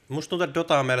 musta tuntuu, että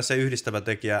Dota on meillä se yhdistävä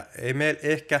tekijä.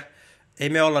 Ei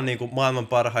me olla niinku maailman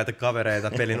parhaita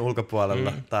kavereita pelin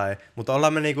ulkopuolella, mutta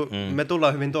ollaan me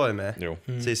tullaan hyvin toimeen.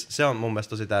 Siis se on mun mielestä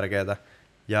tosi tärkeää.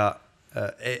 Ja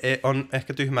on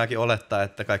ehkä tyhmääkin olettaa,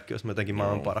 että kaikki olisi jotenkin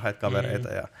maailman parhaita kavereita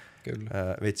ja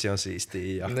vitsi on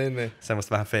siistiä ja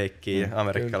semmoista vähän feikkiä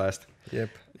amerikkalaista.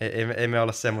 Ei me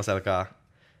olla semmoiselkaan.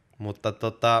 Mutta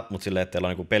silleen, että teillä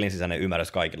on pelin sisäinen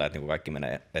ymmärrys kaikilla, että kaikki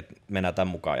menee, että mennään tämän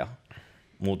mukaan ja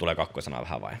muu tulee kakkosena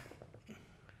vähän vai?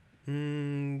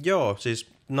 Joo,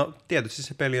 siis no tietysti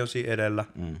se peli on siinä edellä.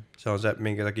 Se on se,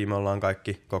 minkä takia me ollaan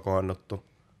kaikki kokoonnuttu.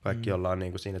 Kaikki ollaan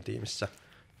niinku siinä tiimissä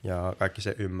ja kaikki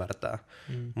se ymmärtää.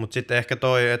 Mutta sitten ehkä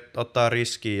toi, että ottaa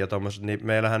riskiä ja tommoset, niin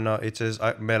meillähän on itse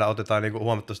asiassa, meillä otetaan niinku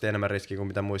huomattavasti enemmän riskiä kuin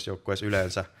mitä muissa joukkueissa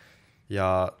yleensä.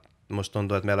 Ja musta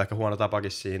tuntuu, että meillä on ehkä huono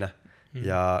tapakin siinä.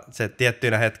 Ja se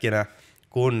tiettyinä hetkinä,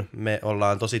 kun me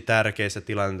ollaan tosi tärkeissä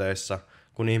tilanteissa,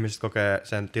 kun ihmiset kokee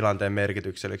sen tilanteen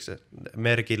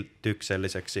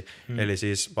merkitykselliseksi, eli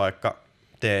siis vaikka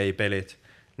TI-pelit,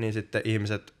 niin sitten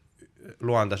ihmiset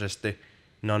luontaisesti,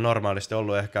 ne on normaalisti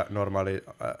ollut ehkä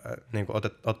niin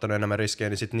ottanut enemmän riskejä,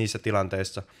 niin sitten niissä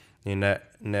tilanteissa niin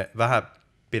ne vähän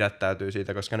pidättäytyy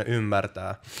siitä, koska ne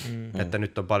ymmärtää, että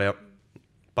nyt on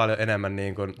paljon enemmän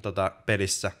niin kuin,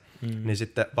 pelissä. Niin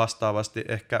sitten vastaavasti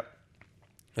ehkä,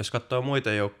 jos katsoo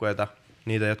muita joukkueita,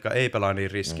 niitä, jotka ei pelaa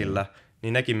niin riskillä,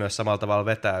 niin nekin myös samalla tavalla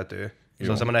vetäytyy.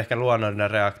 Se on semmoinen ehkä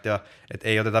luonnollinen reaktio, että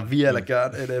ei oteta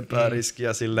vieläkään enempää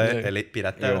riskiä silleen, eli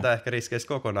pidättäydytään ehkä riskeistä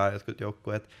kokonaan jotkut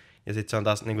joukkueet. Ja sitten se on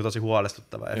taas tosi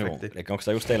huolestuttava efekti. Eli onko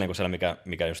tämä just teillä siellä,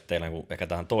 mikä just teillä ehkä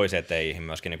tähän toiseen teihin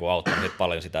myöskin auttanut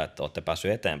paljon sitä, että olette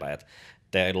päässyt eteenpäin. Et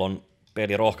teillä on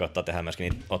pelirohkeutta tehdä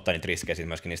myöskin, ottaa niitä riskejä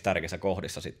myöskin niissä tärkeissä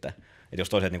kohdissa sitten. Että jos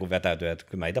toiset niin vetäytyy, että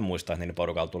kyllä mä itse muistan, että niin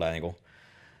porukalla tulee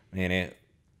niin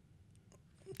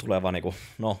tulee vaan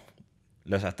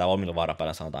lösähtää omilla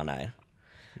vaarapäillä, sanotaan näin.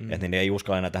 Että niin ei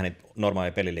uskalla enää tehdä niitä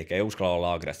normaaleja peliliikkeitä, ei uskalla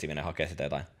olla aggressiivinen, hakea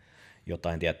sitä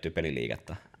jotain tiettyä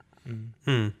peliliikettä.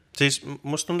 Siis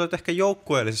musta tuntuu, että ehkä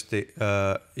joukkueellisesti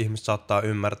ihmiset saattaa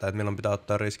ymmärtää, että milloin pitää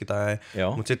ottaa riski tai ei,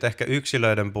 mutta sitten ehkä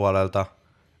yksilöiden puolelta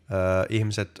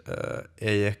ihmiset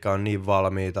ei ehkä ole niin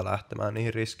valmiita lähtemään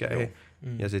niihin riskeihin.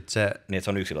 Ja sit se, niin, että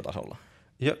se on yksilötasolla.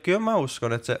 Kyllä mä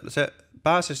uskon, että se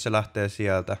pääsisi se lähtee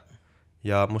sieltä.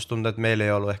 Ja musta tuntuu, että meillä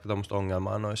ei ollut ehkä tuommoista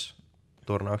ongelmaa noissa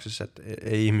turnauksissa, että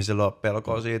ei ihmisillä ole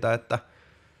pelkoa siitä, että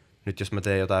nyt jos mä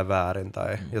teen jotain väärin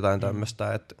tai jotain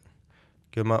tämmöistä.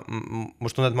 Kyllä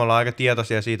musta tuntuu, että me ollaan aika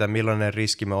tietoisia siitä, millainen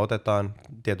riski me otetaan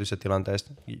tietyissä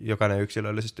tilanteissa. Jokainen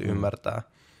yksilöllisesti ymmärtää.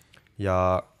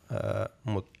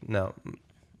 Mutta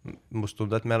musta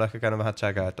tuntuu, että meillä on ehkä käynyt vähän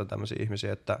tsäkää, että on tämmöisiä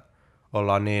ihmisiä, että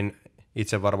ollaan niin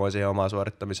itsevarmoisia omaa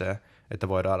suorittamiseen, että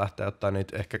voidaan lähteä ottaa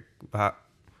niitä ehkä vähän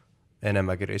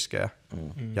enemmänkin riskejä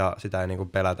ja sitä ei niinku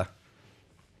pelätä.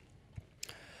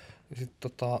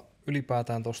 Sitten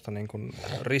ylipäätään tuosta niin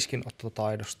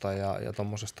riskinotto-taidosta ja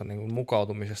tuommoisesta niin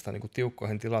mukautumisesta niin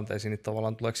tiukkoihin tilanteisiin, niin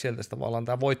tavallaan tuleeko sieltä tavallaan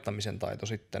tämä voittamisen taito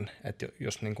sitten, että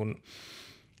jos niin kuin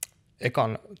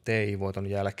ekan TI-voiton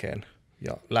jälkeen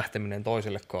ja lähteminen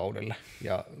toiselle kaudelle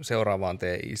ja seuraavaan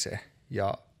TIC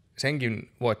ja senkin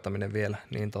voittaminen vielä,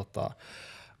 niin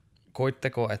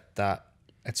koitteko, että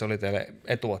se oli teille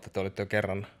etu, että te olitte jo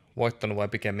kerran voittanut vai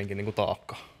pikemminkin niin kuin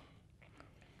taakka?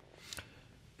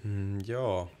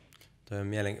 Joo, toi on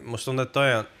musta tuntuu,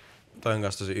 että toi on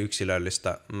kanssa tosi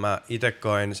yksilöllistä. Mä itse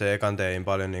koin se ekan tein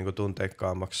paljon niin kuin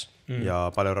tunteikkaammaksi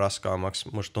ja paljon raskaammaksi.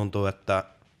 Musta tuntuu, että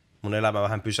mun elämä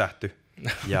vähän pysähtyi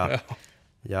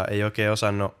ja ei oikein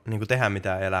osannut niin kuin tehdä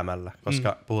mitään elämällä,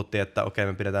 koska puhuttiin, että okei,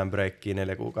 me pidetään breikkiä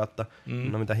 4 kuukautta.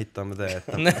 No mitä hittoa mä teen?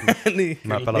 Että niin,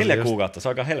 4 kuukautta, se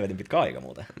on aika helvetin pitkä aika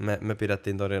muuten. Me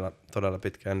pidettiin todella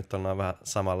pitkään, nyt ollaan vähän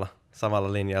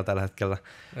samalla linjalla tällä hetkellä.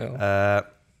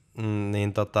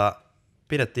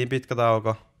 Pidettiin pitkä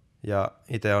tauko ja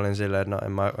itse olin silleen, että no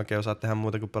en mä oikein osaa tehdä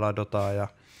muuta kuin pelaa Dotaa ja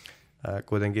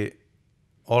kuitenkin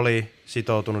oli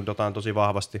sitoutunut Dotaan tosi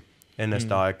vahvasti ennen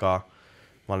sitä aikaa.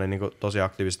 Mä olin niinku tosi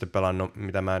aktiivisesti pelannut,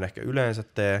 mitä mä en ehkä yleensä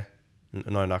tee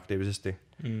noin aktiivisesti,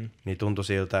 niin tuntui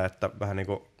siltä, että vähän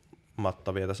niinku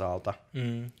matta vietäisi alta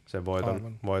sen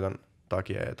voiton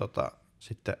takia. Ja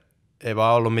sitten ei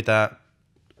vaan ollut mitään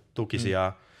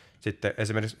tukisia. Sitten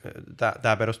esimerkiksi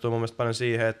tämä perustuu mun mielestä paljon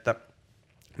siihen, että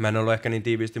mä en ollut ehkä niin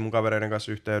tiiviisti mun kavereiden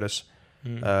kanssa yhteydessä.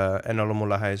 En ollut mun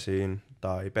läheisiin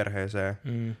tai perheeseen.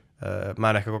 Mä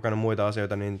en ehkä kokenut muita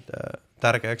asioita niin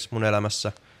tärkeäksi mun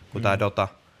elämässä kuin tää Dota.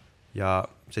 Ja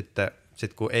sitten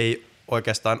kun ei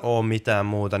oikeastaan ole mitään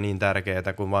muuta niin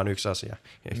tärkeää kuin vain yksi asia,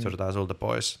 ja se otetaan sulta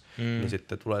pois, niin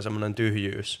sitten tulee semmoinen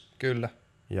tyhjyys. Kyllä.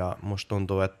 Ja musta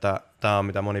tuntuu, että tää on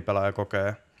mitä moni pelaaja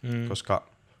kokee, koska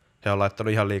he on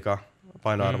laittanut ihan liikaa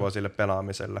painoarvoa sille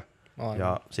pelaamiselle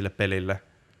ja sille pelille.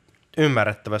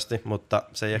 Ymmärrettävästi, mutta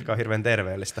se ei ehkä ole hirveän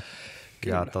terveellistä.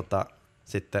 Kyllä. Ja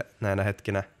sitten näinä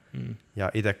hetkinä,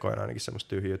 ja itse koen ainakin semmoista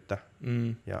tyhjyyttä.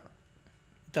 Ja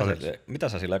mitä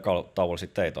sä sillä tauolla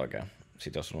sitten teit oikein,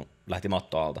 sit jos sun lähti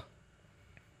matto alta?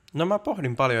 No mä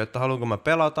pohdin paljon, että haluanko mä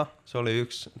pelata. Se oli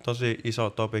yksi tosi iso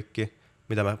topikki,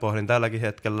 mitä mä pohdin tälläkin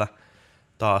hetkellä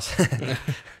taas.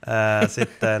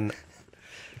 Sitten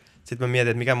mä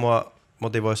mietin, että mikä mua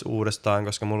motivoisi uudestaan,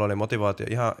 koska mulla oli motivaatio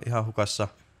ihan hukassa.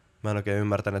 Mä en oikein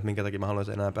ymmärtänyt, että minkä takia mä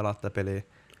haluaisin enää pelaa tätä peliä.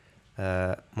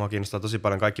 Mua kiinnostaa tosi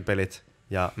paljon kaikki pelit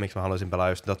ja miksi mä haluaisin pelaa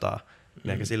just Dotaa.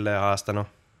 Ehkä silleen haastanut.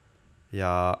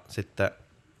 Ja sitten,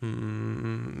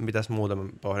 mitäs muuta mä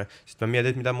pohdin. Sitten mä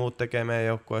mietin, mitä muut tekee meidän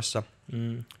joukkueessa.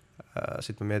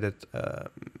 Sitten mä mietin, että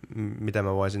miten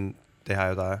mä voisin tehdä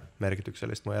jotain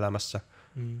merkityksellistä mun elämässä.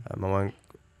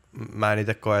 Mä en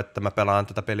itse koe, että mä pelaan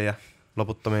tätä peliä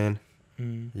loputtomiin.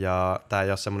 Ja tää ei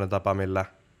ole semmoinen tapa,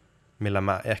 millä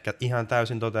mä ehkä ihan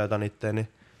täysin toteutan itteeni.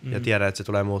 Ja tiedän, että se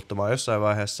tulee muuttumaan jossain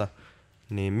vaiheessa.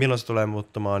 Niin milloin se tulee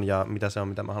muuttumaan ja mitä se on,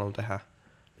 mitä mä haluan tehdä.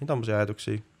 Niin tommosia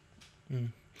ajatuksia.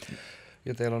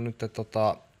 Ja teillä on nyt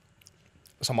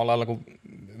samalla lailla kuin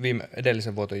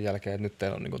edellisen voiton jälkeen, että nyt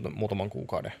teillä on niin muutaman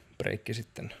kuukauden breikki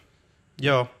sitten.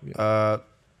 Joo,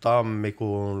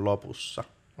 tammikuun lopussa.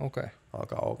 Okei.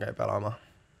 Alkaa pelaamaan.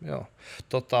 Joo.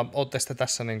 Ootte sitten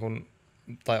tässä,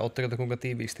 tai ootteko te kuinka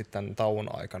tiiviisti tämän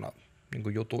tauon aikana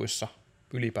jutuissa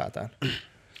ylipäätään?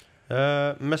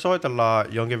 Me soitellaan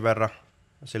jonkin verran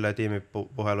silleen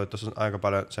tiimipuheluita. Tuossa on aika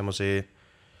paljon semmosia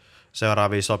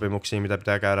seuraavia sopimuksia, mitä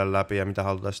pitää käydä läpi ja mitä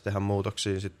halutaan tehdä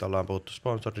muutoksia. Sitten ollaan puhuttu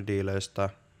sponsoridiileistä.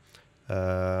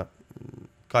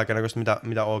 kaikennäköistä,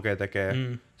 mitä OG tekee.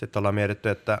 Sitten ollaan mietitty,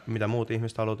 että mitä muut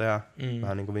ihmiset haluaa tehdä,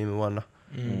 vähän niin kuin viime vuonna.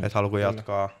 Että haluuko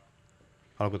jatkaa,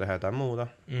 haluuko tehdä jotain muuta,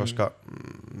 koska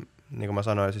niin kuin mä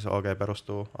sanoin, siis OG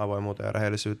perustuu avoimuuteen ja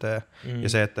rehellisyyteen. Ja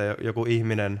se, että joku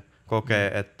ihminen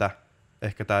kokee, että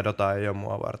ehkä tää Dota ei ole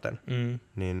mua varten,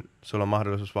 niin sulla on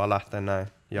mahdollisuus vaan lähteä näin.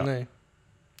 Ja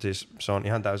siis se on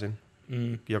ihan täysin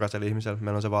jokaisella ihmisellä.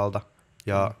 Meillä on se valta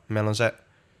ja meillä on se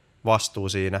vastuu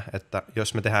siinä, että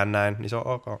jos me tehdään näin, niin se on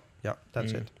ok. Ja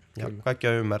that's it. Ja kaikki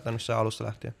on ymmärtänyt sen alusta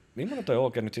lähtien. Millainen toi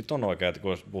OG nyt sitten on oikein, että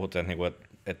kun puhut,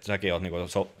 että säkin oot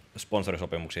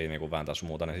sponsorisopimuksia vääntää sun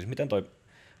muuta, niin siis miten toi,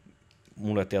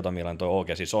 mulle ei tietoa millainen toi OG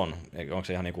siis on? Onko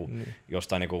se ihan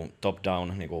jostain top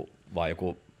down vai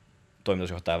joku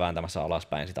toimitusjohtaja vääntämässä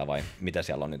alaspäin sitä vai mitä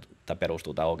siellä on nyt, tämä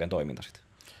perustuu tämä OGn toiminta sitten?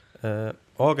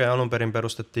 OG alun perin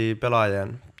perustettiin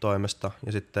pelaajien toimesta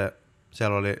ja sitten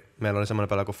meillä oli semmoinen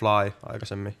pelaaja kuin Fly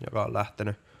aikaisemmin, joka on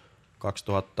lähtenyt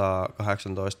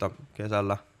 2018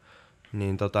 kesällä.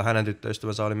 Niin hänen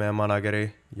tyttöystävänsä oli meidän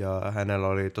manageri ja hänellä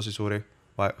oli tosi suuri,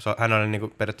 hän oli niinku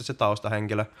periaatteessa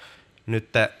taustahenkilö. Nyt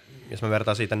jos mä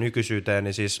vertaan siitä nykyisyyteen,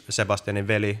 niin siis Sebastianin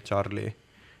veli Charlie,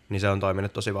 niin se on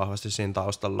toiminut tosi vahvasti siinä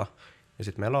taustalla. Ja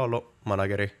sitten meillä on ollut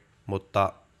manageri,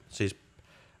 mutta siis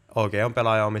OG on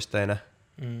pelaajaomisteinen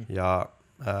ja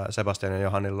Sebastian ja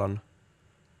Johannilla on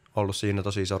ollut siinä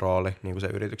tosi iso rooli niin kuin se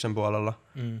yrityksen puolella.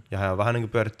 Ja hän on vähän niin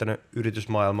kuin pyörittänyt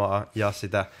yritysmaailmaa ja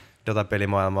sitä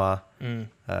Dota-pelimaailmaa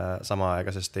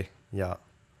samanaikaisesti. Ja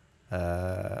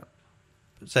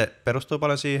se perustuu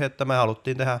paljon siihen, että me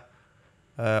haluttiin tehdä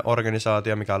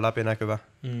organisaatio, mikä on läpinäkyvä.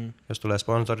 Jos tulee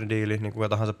sponsoridiili, niin kuka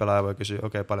tahansa pelaaja voi kysyä,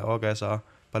 okei, paljon OG saa,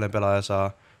 paljon pelaaja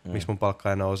saa, miksi mun palkka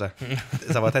ei nouse.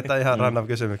 Sä voit heittää ihan random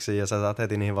kysymyksiä ja sä saat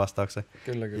heti niihin vastauksen.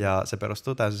 Kyllä. Ja se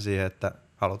perustuu täysin siihen, että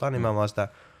halutaan nimenomaan sitä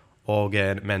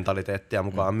OG-mentaliteettia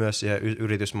mukaan myös siihen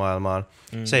yritysmaailmaan.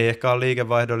 Se ei ehkä ole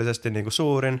liikevaihdollisesti niin kuin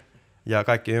suurin ja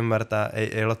kaikki ymmärtää,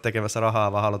 ei ole tekemässä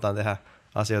rahaa, vaan halutaan tehdä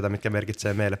asioita, mitkä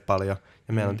merkitsee meille paljon.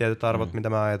 Ja meillä on tietyt arvot, mitä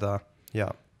me ajetaan ja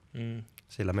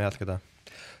sillä me jatketaan.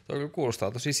 Tuo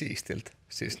kuulostaa tosi siistiltä.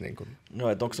 Siis niin kuin. No,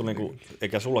 että onko sulla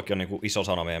eikä sullakin ole iso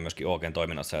sanomia myöskin OGn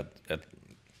toiminnassa, että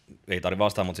ei tarvitse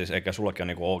vastaa, mutta siis eikä sullakin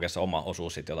ole OGssa oma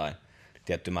osuus sitten jotain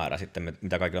tietty määrä sitten,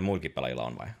 mitä kaikilla muillakin pelaajilla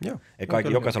on vai? Joo. Ei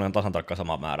kaikki, jokaisella on tasan tarkkaan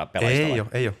sama määrä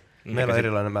pelaajista ei ole. Meillä on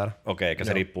erilainen määrä. Okei, eikä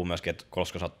se riippuu myöskin, että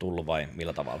koska sä oot tullut vai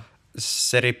millä tavalla?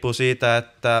 Se riippuu siitä,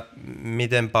 että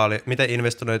miten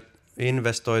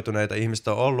investoituneita ihmiset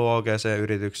on ollut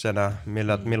OGC-yrityksenä,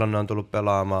 milloin ne on tullut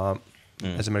pelaamaan.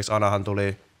 Esimerkiksi Anahan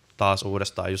tuli taas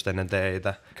uudestaan just ennen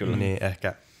teitä. Kyllä. Niin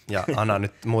ehkä, ja Ana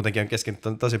nyt muutenkin on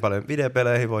keskittynyt tosi paljon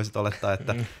videopeleihin, voisit olettaa,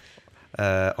 että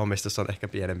omistus on ehkä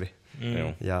pienempi.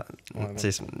 Ja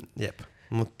siis, jep.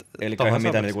 Eli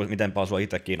miten paljon sua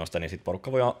itse kiinnostaa, niin sit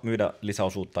porukka voi myydä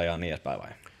lisäosuutta ja niin edespäin vai?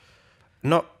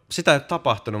 No, sitä ei ole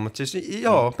tapahtunut, mutta siis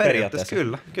joo, periaatteessa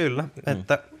kyllä.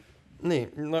 Että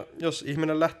niin, no jos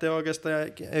ihminen lähtee oikeastaan ja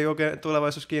ei oikein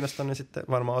tulevaisuus kiinnosta, niin sitten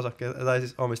varmaan osakkeet, tai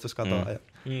siis omistus katoaa.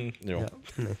 Niin,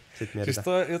 sit mietitään. Siis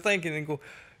toi jotenkin niinku,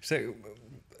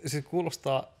 se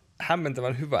kuulostaa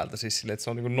hämmentävän hyvältä siis sille, että se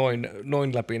on niinku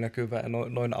noin läpinäkyvää ja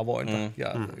noin avointa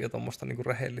ja tommoista niinku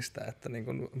rehellistä, että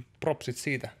niinku propsit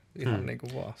siitä ihan niinku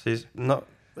vaan. Siis no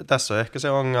tässä on ehkä se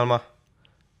ongelma,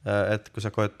 että kun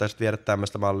sä koettaisit viedä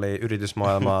tämmöistä mallia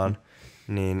yritysmaailmaan,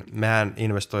 niin mehän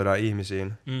investoidaan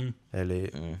ihmisiin,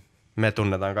 eli me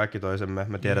tunnetaan kaikki toisemme,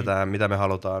 me tiedetään mitä me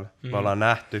halutaan, me ollaan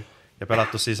nähty ja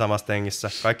pelattu siinä samassa hengissä.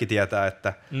 Kaikki tietää,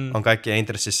 että on kaikkien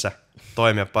intressissä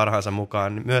toimia parhaansa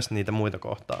mukaan myös niitä muita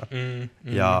kohtaan.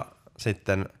 Ja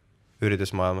sitten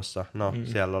yritysmaailmassa, no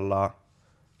siellä ollaan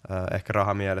ehkä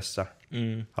rahamielessä,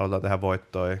 halutaan tehdä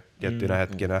voittoja tiettyinä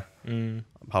hetkinä,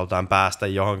 halutaan päästä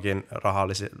johonkin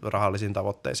rahallisiin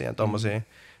tavoitteisiin ja tommosiin,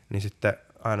 niin sitten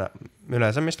aina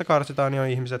yleensä mistä karsitaan, niin on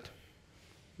ihmiset,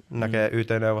 näkee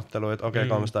YT-neuvotteluja, että okei,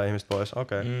 300 ihmistä pois,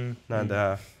 näin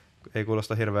tehdään. Ei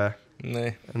kuulosta hirveän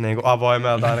niin kuin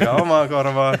avoimelta ainakaan omaan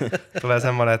korvaan. Tulee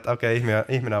semmoinen, että okei,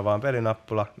 ihminen on vaan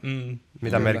pelinappula.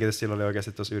 Mitä merkitys sillä oli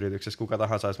oikeasti tuossa yrityksessä? Kuka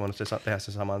tahansa olisi voinut tehdä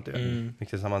sen saman työn.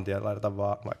 Miksi se saman tien laitetaan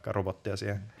vaan vaikka robottia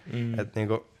siihen? Et niin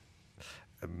kuin,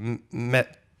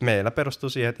 meillä perustuu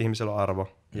siihen, että ihmisellä on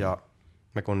arvo ja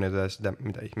me kunnioitetaan sitä,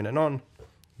 mitä ihminen on.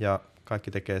 Ja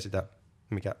kaikki tekee sitä,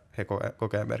 mikä he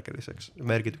kokee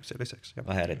merkitykselliseksi.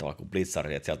 Vähän eri tavalla kuin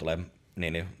Blitzari, että siellä tulee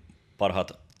niin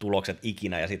parhaat tulokset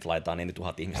ikinä ja sitten laitetaan niin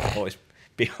 1000 ihmistä pois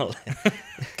pihalle.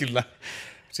 Kyllä.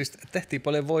 Siis tehtiin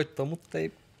paljon voittoa, mutta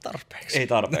ei tarpeeksi. Ei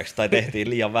tarpeeksi, tai tehtiin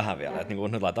liian vähän vielä. Että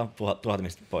niin nyt laitetaan 1000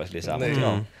 ihmistä pois lisää.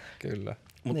 Kyllä.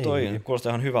 Mutta toi kuulostaa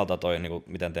ihan hyvältä toi, niin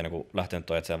miten te niin lähtenyt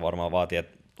toi, että se varmaan vaatii,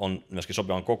 että on myöskin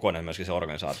sopivan kokoinen myöskin se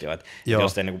organisaatio. Et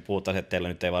jos te niin puhuttaisiin, että teillä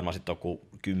nyt ei varmaan sitten ole kuin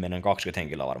 10-20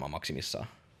 henkilöä varmaan maksimissaan.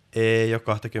 Ei ole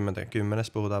 20, 10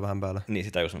 puhutaan vähän päällä. Niin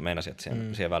sitä just meinasin, että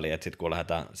siihen väliin, että sitten kun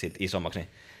lähdetään sit isommaksi, niin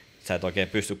sä et oikein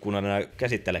pysty kunnolla enää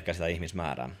käsittelemään sitä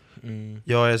ihmismäärää.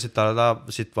 Joo, ja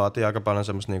sitten vaatii aika paljon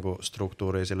semmoista niinku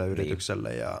struktuuria sille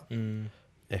yritykselle ja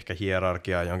ehkä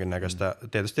hierarkiaa jonkinnäköistä,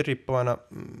 tietysti riippuu aina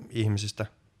ihmisistä.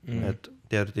 Et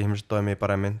tietyt ihmiset toimii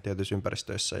paremmin tietyissä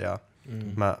ympäristöissä ja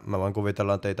mä voin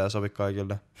kuvitella, että ei tää sovi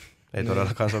kaikille. Ei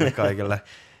todellakaan sovi kaikille.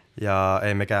 Ja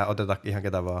ei mekään oteta ihan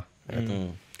ketä vaan.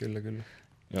 Kyllä.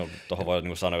 Joo, tuohon voi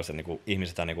niinku sanoa, että niinku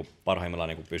ihmisethän niinku parhaimmillaan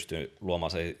niinku pystyy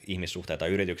luomaan se ihmissuhteita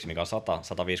yrityksiä, mikä on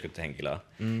 100-150 henkilöä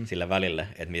sille välille,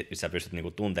 että missä pystyt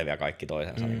niinku tuntevia kaikki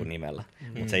toisensa niinku nimellä.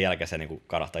 Mutta sen jälkeen se niinku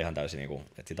karahtaa ihan täysin, niinku,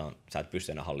 että sä et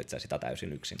pysty enää hallitsemaan sitä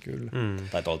täysin yksin. Kyllä.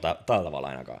 Tai tällä tavalla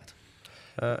ainakaan.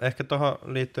 Ehkä tuohon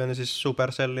liittyen, niin siis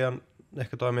Supercell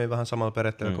ehkä toimii vähän samalla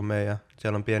periaatteella kuin meidän.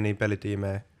 Siellä on pieniä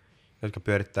pelitiimejä, jotka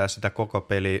pyörittää sitä koko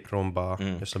pelirumpaa,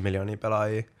 jossa on miljoonia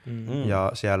pelaajia.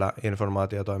 Ja siellä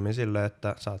informaatio toimii silleen,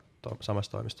 että sä oot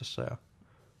samassa toimistossa ja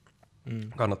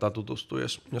kannattaa tutustua,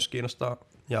 jos kiinnostaa.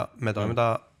 Ja me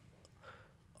toimitaan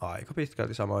aika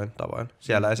pitkälti samoin tavoin.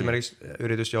 Siellä esimerkiksi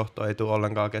yritysjohto ei tule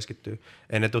ollenkaan keskittyä.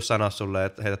 Ei ne tule sanoa sulle,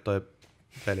 että heitä toi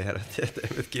pelihelvetti,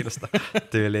 ettei nyt kiinnosta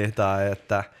tyyliin, tai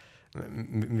että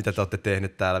mitä te olette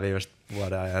tehneet täällä viimeiset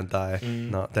vuoden ajan, tai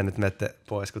no te nyt menette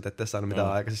pois, kun te ette saanut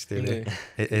mitään aikaisiksi tyyliin.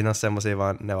 Ei ne ole semmosia,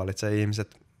 vaan ne valitsee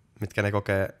ihmiset, mitkä ne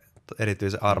kokee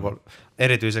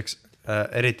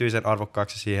erityisen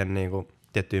arvokkaaksi siihen niin kuin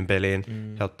tiettyyn peliin.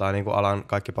 He ottaa niin kuin alan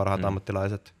kaikki parhaat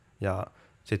ammattilaiset, ja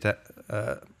sitten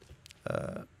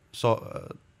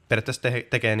periaatteessa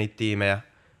tekee niitä tiimejä,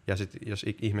 ja sitten jos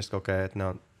ihmiset kokee, että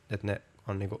ne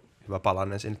on niinku hyvä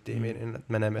palanen sinne tiimiin, niin ne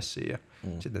menee messiin ja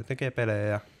sitten ne tekee pelejä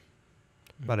ja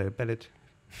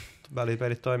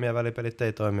välipelit toimii ja välipelit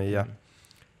ei toimi ja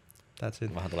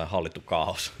vähän tulee hallittu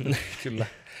kaos. Kyllä.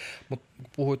 Mutta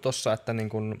puhuit tuossa,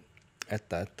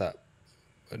 että, että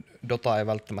Dota ei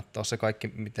välttämättä ole se kaikki,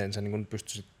 miten sä niin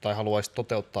pystyisit tai haluaisit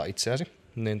toteuttaa itseäsi,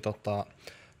 niin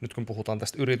nyt kun puhutaan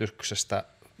tästä yrityksestä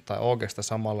tai OGsta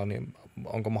samalla, niin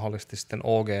onko mahdollisesti sitten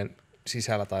OGn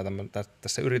sisällä tai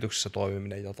tässä yrityksessä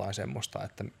toimiminen jotain semmoista,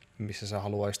 että missä sä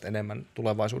haluaisit enemmän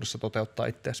tulevaisuudessa toteuttaa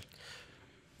itseäsi?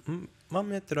 Mä oon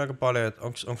miettinyt aika paljon, että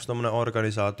onko tommonen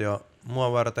organisaatio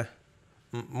mua varten.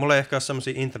 Mulla ei ehkä ole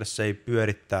semmosia intressejä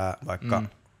pyörittää vaikka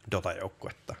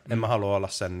Dota-joukkuetta. En mä halua olla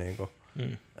sen niinku.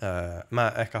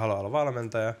 Mä ehkä haluan olla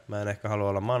valmentaja, mä en ehkä halua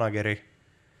olla manageri,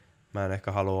 mä en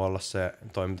ehkä halua olla se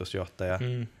toimitusjohtaja.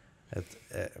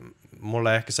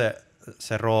 Mulle ehkä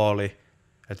se rooli,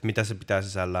 että mitä se pitää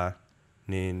sisällään,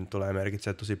 niin tulee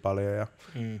merkitsee tosi paljon. Ja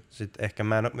sitten ehkä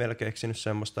mä en ole vielä keksinyt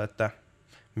semmoista, että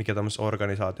mikä tämmöisessä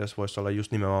organisaatiossa voisi olla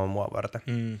just nimenomaan mua varten.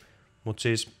 Mutta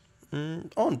siis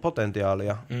on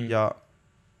potentiaalia. Ja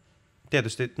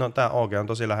tietysti tää OG on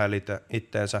tosi lähellä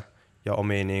itteensä ja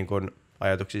omia niin kun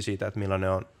ajatuksia siitä, että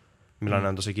millainen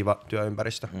on tosi kiva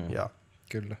työympäristö.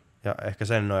 Kyllä. Ja ehkä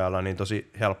sen nojalla niin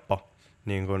tosi helppo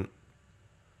niin kun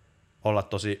olla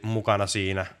tosi mukana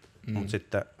siinä. Mutta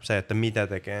sitten se, että mitä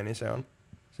tekee, niin se on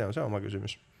se oma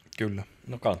kysymys. Kyllä.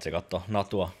 No kansi katsoa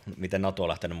Natua, miten Natu on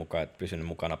lähtenyt mukaan, että pysynyt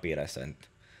mukana piireissä.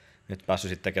 Nyt päässyt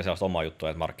sitten tekemään sellaista omaa juttua,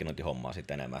 että markkinointihommaa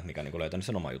sitten enemmän, että mikä on niin löytänyt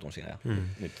sen oman jutun siinä. Ja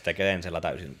nyt tekee ensellä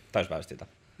täyspäiväisesti sitä.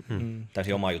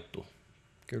 Täysin omaa juttua.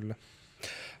 Kyllä.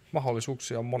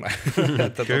 Mahdollisuuksia on monen.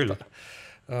 Kyllä.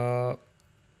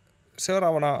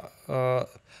 Seuraavana,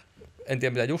 en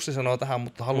tiedä mitä Jussi sanoo tähän,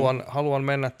 mutta haluan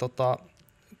mennä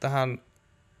tähän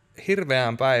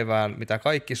hirveään päivään, mitä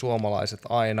kaikki suomalaiset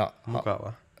aina...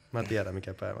 Mukavaa. Mä tiedän,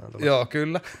 mikä päivä on tullut. Joo,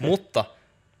 kyllä. Mutta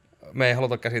me ei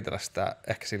haluta käsitellä sitä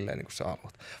ehkä silleen, niin kuin sä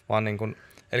haluat. Vaan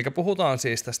eli puhutaan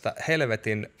siis tästä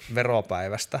helvetin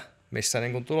veropäivästä, missä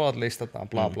niin kuin tulot listataan,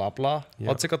 bla bla bla.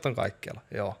 Otsikot on kaikkialla.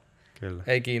 Joo. Kyllä.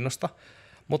 Ei kiinnosta.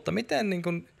 Mutta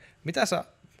mitä sä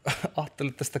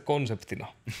ajattelet tästä konseptina,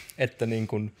 että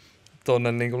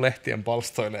tuonne lehtien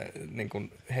palstoille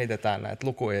heitetään näitä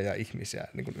lukuja ja ihmisiä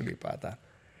ylipäätään?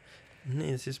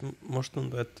 Niin, siis musta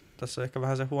tuntuu, että tässä on ehkä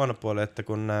vähän se huono puoli, että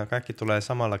kun nämä kaikki tulee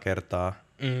samalla kertaa,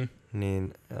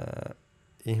 niin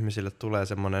ihmisille tulee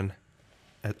semmoinen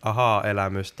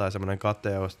ahaa-elämys tai semmoinen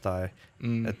kateus tai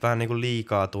että vähän niin kuin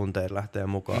liikaa tunteet lähtee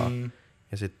mukaan.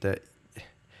 Ja sitten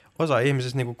osa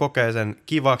ihmisistä niin kuin kokee sen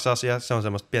kivaksi asiaa, se on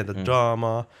semmoista pientä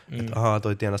draamaa, että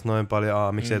toi tienasi noin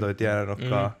paljon, miksei toi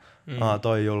tienannutkaan,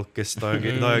 toi julkis, toi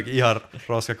onkin ihan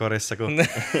roskakorissa, kun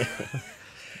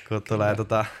tulee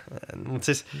Mutta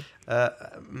siis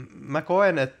mä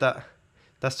koen, että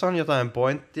tässä on jotain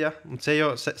pointtia, mutta se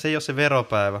ei ole se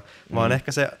veropäivä, vaan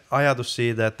ehkä se ajatus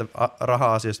siitä, että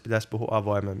raha-asioista pitäisi puhua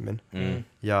avoimemmin.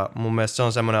 Ja mun mielestä se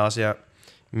on semmoinen asia,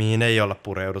 mihin ei olla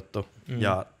pureuduttu.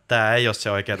 Ja tää ei ole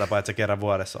se oikea tapa, että sä kerran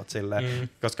vuodessa oot silleen.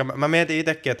 Koska mä mietin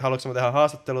itsekin, että haluatko mä tehdä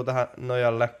haastattelua tähän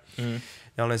nojalle.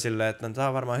 Ja olin silleen, että tää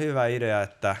on varmaan hyvä idea,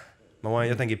 että mä voin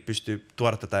jotenkin pystyä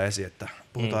tuoda tätä esiin, että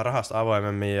puhutaan rahasta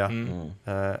avoimemmin. Ja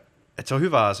että se on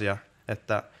hyvä asia,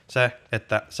 että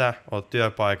että sä oot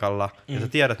työpaikalla ja sä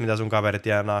tiedät, mitä sun kaveri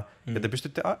tienaa, ja te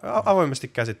pystytte avoimesti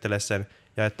käsittelemään sen,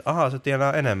 ja että se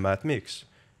tienaa enemmän, että miksi.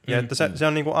 Ja että se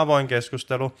on niinku avoin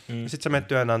keskustelu, ja sit sä menet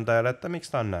työnantajalle, että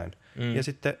miksi tää on näin. Ja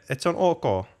sitten, että se on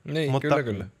ok. Niin,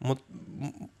 kyllä.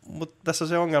 Mutta tässä on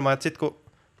se ongelma, että sit kun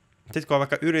on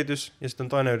vaikka yritys, ja sitten on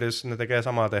toinen yritys, ne tekee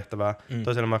samaa tehtävää,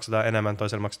 toiselle maksetaan enemmän,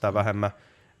 toiselle maksetaan vähemmän,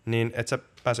 niin et sä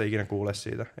pääse ikinä kuulee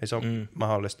siitä. Ei se ole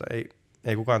mahdollista.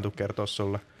 Ei kukaan tule kertoa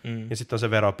sulle. Ja sitten on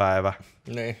se veropäivä.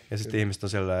 Niin, ja sitten ihmiset on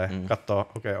silleen,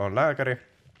 katsoo, okei, on lääkäri.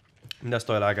 Mitäs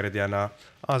toi lääkäri tienaa?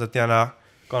 Se tienaa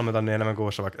 3 tonnia enemmän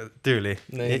kuussa vaikka tyyliin.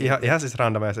 Niin, ihan siis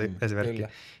random esimerkki. Kyllä.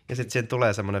 Ja sitten siihen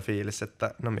tulee semmoinen fiilis,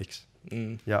 että no miksi?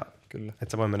 Ja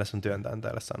että sä voi mennä sun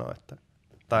työntäjälle sanoa, että...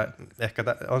 Tai ehkä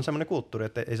on semmoinen kulttuuri,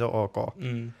 että ei se ole ok.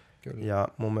 Kyllä. Ja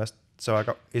mun mielestä se on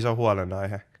aika iso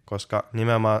huolenaihe, koska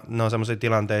nimenomaan ne on semmoisia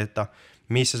tilanteita,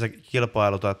 missä sä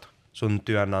kilpailutat sun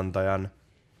työnantajan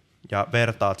ja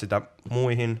vertaat sitä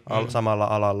muihin samalla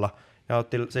alalla ja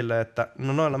oot silleen, että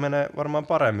no noilla menee varmaan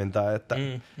paremmin tai että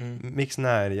miksi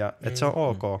näin ja että se on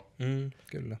ok.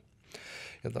 Kyllä.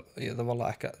 Ja tavallaan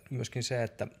ehkä myöskin se,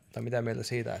 että tai mitä mieltä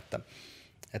siitä, että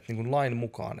niin kuin lain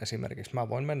mukaan esimerkiksi mä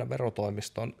voin mennä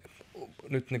verotoimistoon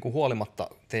nyt niin kuin huolimatta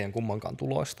teidän kummankaan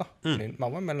tuloista, niin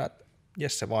mä voin mennä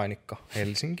Jesse Vainikka,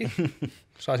 Helsinki.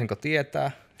 Saisinko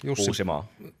tietää? Jussi...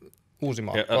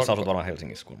 Uusimaa. Sä asut varmaan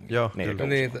Helsingissä. Joo,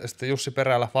 niin, sitten Jussi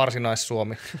Perälä,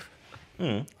 Varsinais-Suomi.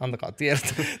 Antakaa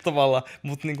tiedot tavallaan.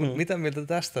 Mutta niin mitä mieltä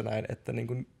tästä näin, että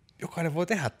niin jokainen voi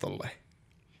tehdä tolleen?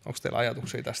 Onko teillä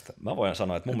ajatuksia tästä? Mä voin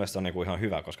sanoa, että mun mielestä on ihan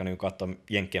hyvä, koska katsoo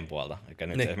Jenkkien puolta. Eli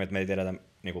nyt esimerkiksi me ei tiedetä,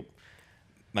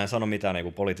 mä en sano mitään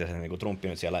poliittisesti, Trumpi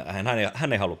nyt siellä,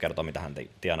 hän ei halua kertoa, mitä hän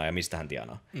tienaa ja mistä hän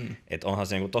tienaa. Että onhan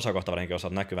se tuossa kohtaa, jos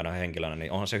olet näkyvänä henkilönä,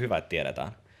 niin onhan se hyvä, että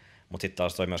tiedetään. Mutta sitten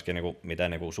taas toi myöskin,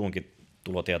 miten suunkin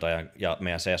tulotietoja ja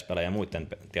meidän CS-pelejä ja muiden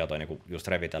tietoja just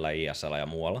revitellään ISL ja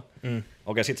muualla.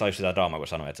 Okei, sit saa just sitä draamaa, kun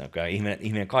sanoin, että kyllä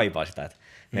ihminen kaipaa sitä. Että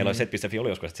meillä oli set.fi oli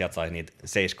joskus, että sieltä sai niitä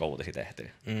seiskouutisia tehtyä.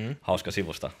 Hauska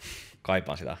sivusta,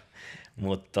 kaipaan sitä.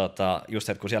 Mutta just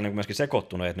että kun siellä myöskin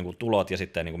sekoittunut, että tulot ja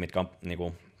sitten mitkä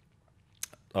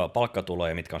on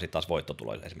palkkatuloja ja mitkä on sitten taas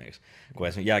voittotuloja esimerkiksi. Kun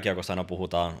esimerkiksi jääkiekossa aina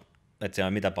puhutaan, että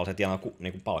siellä mitä paljon se tienaa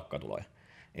palkkatuloja.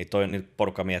 Niin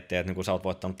porukka miettii, että kun sä oot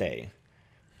voittanut tein,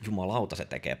 jumalauta se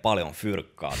tekee paljon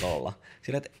fyrkkaa tolla.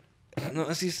 Sillä, että,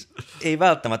 no siis ei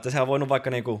välttämättä, sehän on voinut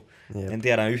vaikka, en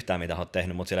tiedä yhtään mitä oot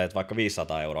tehnyt, mutta sillä, että vaikka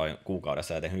 500 €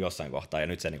 kuukaudessa ja tehnyt jossain kohtaa ja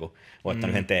nyt se voittanut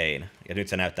yhden tein. Ja nyt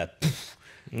se näyttää, että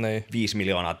 5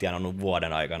 miljoonaa tienannut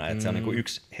vuoden aikana, että se on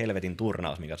yksi helvetin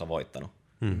turnaus, mikä sä on voittanut.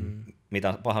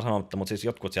 Mitä paha sanomatta, mutta siis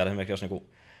jotkut siellä esimerkiksi, jos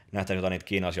nähtäisi jotain niitä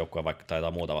kiinalaisjoukkoja vaikka tai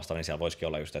jotain muuta vastaan, niin siellä voisikin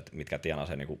olla just, että mitkä tienaa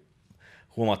se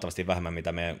huomattavasti vähemmän,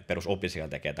 mitä meidän perusopiskelija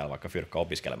tekee täällä vaikka fyrkka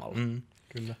opiskelemalla.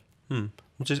 Kyllä.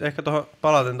 Mutta siis ehkä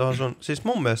palaten tuohon sun, siis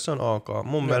mun mielestä se on ok.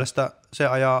 Mun mielestä se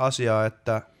ajaa asiaa,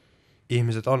 että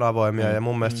ihmiset on avoimia ja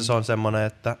mun mielestä se on semmoinen,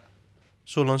 että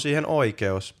sulla on siihen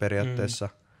oikeus periaatteessa.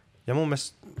 Ja mun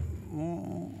mielestä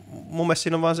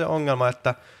siinä on vaan se ongelma,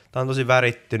 että tää on tosi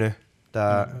värittynyt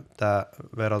tää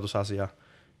verotusasia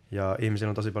ja ihmisillä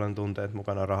on tosi paljon tunteet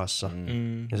mukana rahassa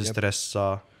ja se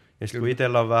stressaa. Ja sitten kun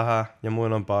itsellä on vähän ja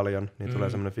muilla on paljon, niin tulee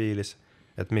semmoinen fiilis,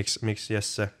 että miksi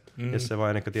Jesse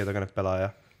Vainikka tietokonepelaaja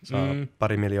saa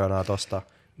 2 miljoonaa tosta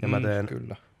ja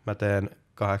mä teen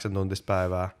 8 tuntista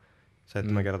päivää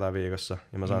 7 kertaa viikossa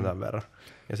ja mä saan tämän verran.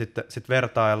 Ja sitten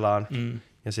vertaillaan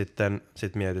ja sitten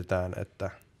mietitään, että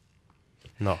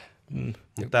no.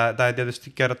 Mutta tää ei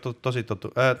tietysti kerro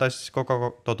tai siis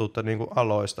koko totuutta niin kuin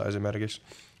aloista esimerkiksi.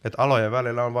 Että alojen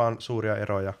välillä on vaan suuria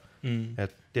eroja.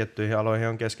 Että tiettyihin aloihin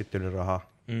on keskittynyt raha.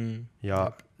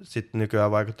 Ja sitten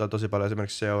nykyään vaikuttaa tosi paljon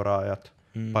esimerkiksi seuraajat.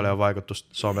 Paljon vaikutusta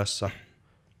somessa.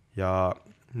 Ja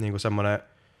niinku semmoinen,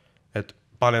 että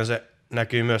paljon se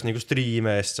näkyy myös niinku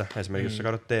striimeissä. Esimerkiksi jos sä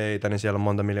katsot teitä, niin siellä on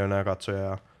monta miljoonaa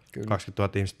katsojaa ja 20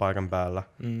 000 ihmistä paikan päällä.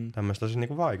 Tämmöistä siis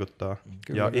niinku vaikuttaa.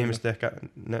 Ja ihmiset ehkä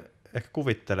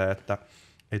kuvittelee, että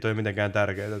ei toi mitenkään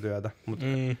tärkeää työtä.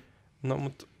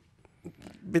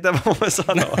 mitä mä voin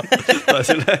sanoa? Tai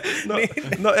silleen,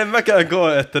 no en mäkään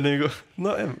koe, että niinku,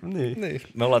 niin.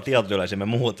 Me ollaan tietotyöläisiä, me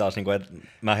muut taas, niinku, että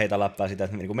mä heitän läppää sitä,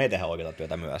 että niinku, me ei tehdä oikeata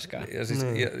työtä myöskään. Ja siis,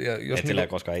 ja jos et silleen,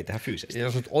 koska ei tehdä fyysisesti. Ja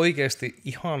jos nyt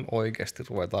ihan oikeasti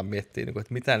ruvetaan miettimään, niinku,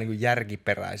 että mitä niinku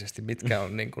järkiperäisesti, mitkä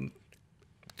on niinku,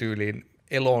 tyyliin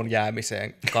eloon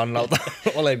jäämiseen kannalta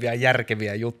olevia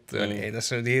järkeviä juttuja, niin ei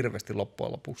tässä nyt hirveästi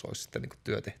loppujen lopuksi olisi sitten niinku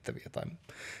työtehtäviä. Tai,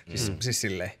 siis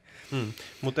silleen.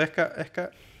 Mutta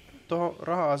ehkä tuohon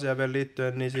raha-asiaan vielä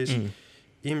liittyen, niin siis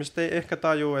ihmiset ei ehkä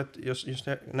tajua, että jos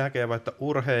ne näkee vaikka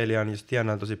urheilijan, niin se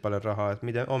tienaa tosi paljon rahaa, että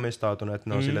miten omistautuneet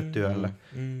ne on sille työlle.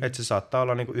 Että se saattaa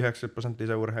olla niinku 90%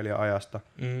 se urheilijan ajasta,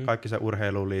 kaikki se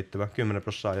urheiluun liittyvä,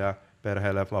 10% jää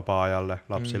perheelle, vapaa-ajalle,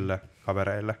 lapsille,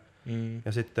 kavereille.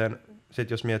 Ja sitten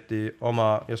jos miettii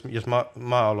omaa, jos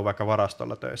mä oon ollut vaikka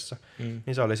varastolla töissä,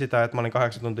 niin se oli sitä, että mä olin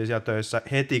 8 tuntia siellä töissä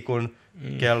heti kun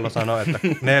kello sanoi, että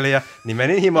 4, niin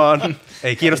menin himaan,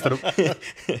 ei kiinnostanut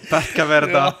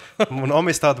pätkävertaa, mun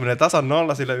omistautuminen tasan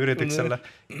 0 sille yritykselle.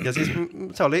 Ja siis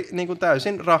se oli niin kuin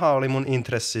täysin, raha oli mun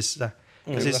intressissä.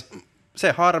 Ja siis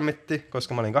se harmitti,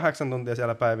 koska mä olin 8 tuntia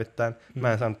siellä päivittäin.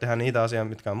 Mä en saanut tehdä niitä asioita,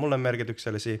 mitkä on mulle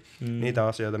merkityksellisiä, niitä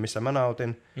asioita, missä mä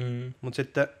nautin. Mutta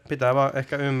sitten pitää vaan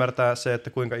ehkä ymmärtää se, että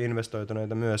kuinka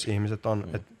investoituneita myös ihmiset on.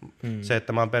 Se,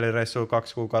 että mä oon pelireissuilla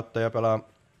 2 kuukautta ja pelaan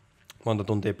monta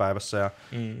tuntia päivässä. Ja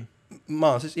mä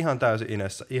oon siis ihan täysin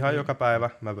inessä. Ihan joka päivä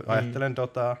mä ajattelen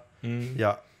Dotaa.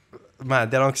 Ja mä en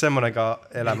tiedä, onko semmoinenkaan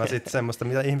elämä sitten semmoista,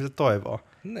 mitä ihmiset toivoo.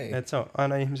 Niin. Et se on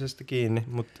aina ihmisestä kiinni,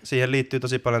 mutta siihen liittyy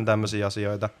tosi paljon tämmöisiä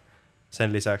asioita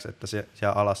sen lisäksi, että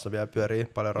siellä alassa vielä pyörii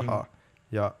paljon rahaa.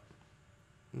 Ja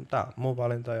tää on mun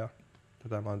valinta ja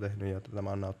tätä mä oon tehnyt ja tätä mä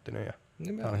oon nauttinut ja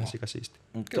tää on ihan sikasiisti.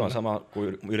 Mutta on sama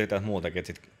kuin yrität muutenkin,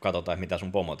 että sit katsotaan, mitä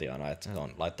sun pomo tienaa. Että se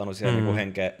on laittanut siihen niinku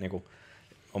henkeä, niinku,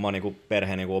 oma niinku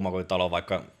perheen niinku omakotitalo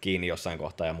vaikka kiinni jossain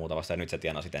kohtaa ja muuta vasta, ja nyt se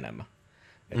tienaa sit enemmän.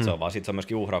 Et se on vaan sit se on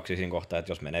myöskin uhrauksia siinä kohtaa,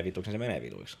 että jos menee vituiksi, niin se menee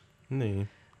vituiksi. Niin,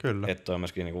 kyllä. Että on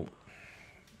myöskin niinku,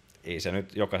 ei se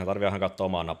nyt, jokaisen tarvii ihan katsoa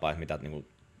omaa napaa, että mitä, niinku,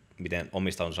 miten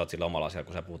omistautunut sä oot sillä omalla asialla,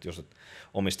 kun sä puhut just, että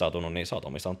omistautunut, niin sä oot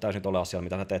omistautunut täysin tolle asialle,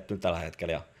 mitä sä teet nyt tällä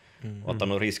hetkellä, ja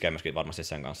ottanut riskejä myöskin varmasti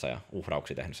sen kanssa, ja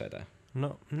uhrauksia tehnyt se eteen.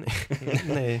 No,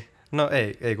 niin. No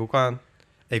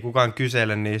ei kukaan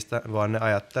kysele niistä, vaan ne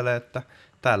ajattelee, että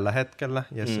tällä hetkellä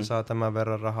Jesse saa tämän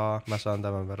verran rahaa, mä saan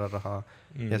tämän verran rahaa.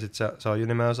 Ja sitten se on jo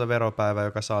nimenomaan se veropäivä,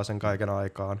 joka saa sen kaiken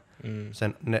aikaan.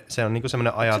 Se on niinku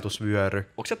semmoinen ajatusvyöry.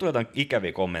 Onko se jotain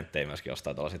ikäviä kommentteja myöskin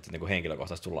jostain tällaiset niinku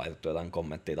henkilökohtaisesti sun laitettu jotain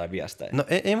kommenttia tai viestejä? No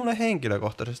ei mulle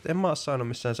henkilökohtaisesti, en mä oo saanut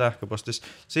missään sähköpostissa.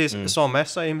 Siis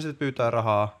somessa ihmiset pyytää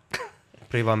rahaa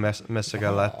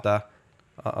priva-messäkällä, että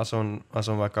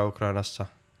asun vaikka Ukrainassa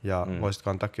ja voisitko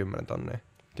antaa 10 tonnia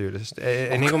tyylisesti.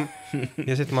 Ei niinku,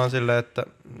 ja sit mä oon silleen, että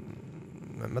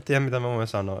en mä tiedä mitä mä voin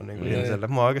sanoa niinku ihmiselle.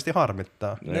 Mua oikeesti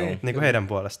harmittaa niinku heidän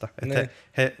puolesta. Että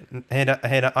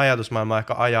heidän ajatusmaailma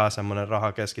ehkä ajaa semmonen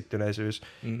rahakeskittyneisyys.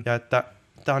 Ja että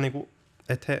tää on niinku,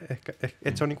 että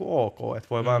se on niinku ok, että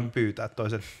voi vaan pyytää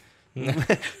toiset.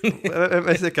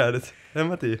 Ei sekään nyt, en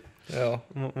mä tiedä. Joo.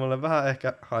 Mulle vähän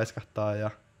ehkä haiskahtaa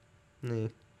ja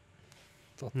niin.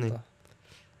 Totta. Niin.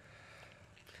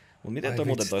 Mutta miten toi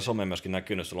muuten toi some myöskin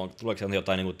näkynyt? Tuleeko sieltä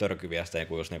jotain niinku törkyviestejä,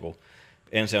 kun jos niinku,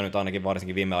 ensin on nyt ainakin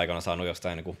varsinkin viime aikana saanut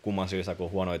jostain niinku kumman syystä,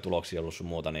 kun huonoja tuloksia ollut sun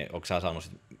muuta, niin onko sä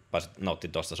saanut pääsit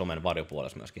nauttimaan tuosta somen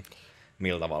varjopuolesta myöskin?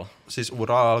 Millä tavalla? Siis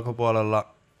ura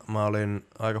alkupuolella mä olin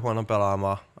aika huono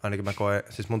pelaamaan, ainakin mä koin,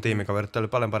 siis mun tiimikaverit oli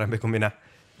paljon parempi kuin minä,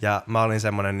 ja mä olin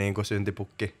semmonen niinku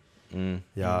syntipukki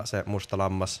ja se musta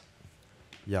lammas.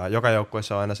 Ja joka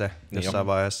joukkueessa on aina se jossain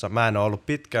vaiheessa. Mä en ole ollut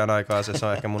pitkään aikaa, se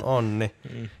on ehkä mun onni.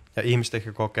 Ja ihmiset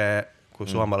ehkä kokee, kun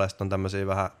suomalaiset on tämmöisiä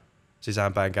vähän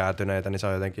sisäänpäin kääntyneitä, niin se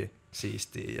on jotenkin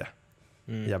siistiä.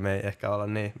 Ja me ei ehkä olla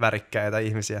niin värikkäitä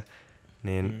ihmisiä.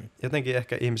 Niin jotenkin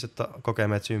ehkä ihmiset kokee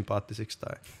meitä sympaattisiksi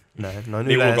tai näin. Noin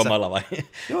niin yleensä. ulkomailla vai?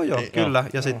 Joo, kyllä.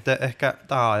 Ja sitten ehkä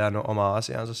tää on ajanut omaa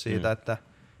asiansa siitä, että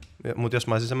mut jos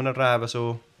mä olisin semmoinen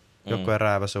rääväsuu, joukkueen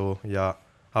rääväsuu ja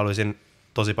haluaisin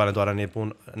tosi paljon tuoda niitä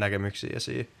mun näkemyksiä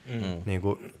esiin niin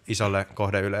kuin isolle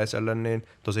kohdeyleisölle, niin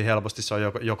tosi helposti se on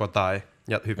joko tai.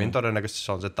 Ja hyvin todennäköisesti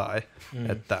se on se tai.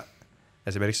 Että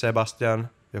esimerkiksi Sebastian,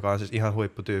 joka on siis ihan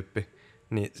huipputyyppi,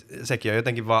 niin sekin on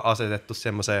jotenkin vaan asetettu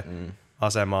semmoiseen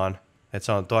asemaan, että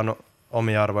se on tuonut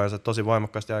omia arvojansa tosi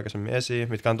voimakkaasti aikaisemmin esiin,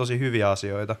 mitkä on tosi hyviä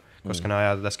asioita, koska ne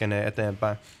ajaa tätä skeneen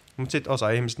eteenpäin. Mutta sitten osa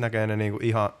ihmisistä näkee ne niinku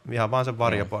ihan vaan sen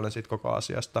varjopuolen siitä koko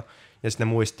asiasta. Ja sitten ne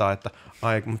muistaa, että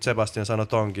mutta Sebastian sanoi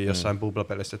tonkin jossain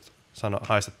bublapelissä, että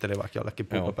haistatteli vaikka jollekin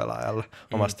bublapelaajalle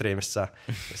omassa striimissään.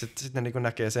 Ja sitten ne niinku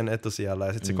näkee sen etusijalla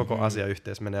ja sitten se koko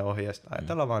asiayhteys menee ohi ja sitten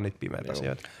ajatellaan vaan niitä pimeitä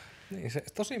asioita. Niin, se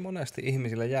tosi monesti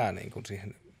ihmisillä jää niinku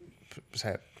siihen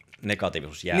se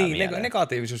negatiivisuus jää niin, mieleen.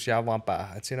 negatiivisuus jää vaan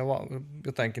päähän. Et siinä vaan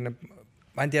jotenkin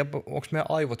mä en tiedä, onko meidän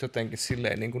aivot jotenkin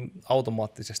silleen niin kuin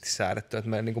automaattisesti säädetty, että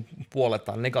me niin kuin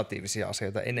puoletaan negatiivisia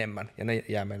asioita enemmän, ja ne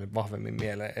jää meille vahvemmin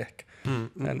mieleen ehkä.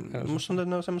 Musta on, että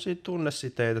ne on semmosia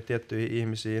tunnesiteitä tiettyihin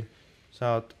ihmisiin.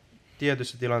 Sä oot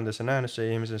tietyssä tilanteessa nähnyt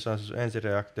sen ihmisen, se on se sun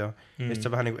ensireaktio, ja sit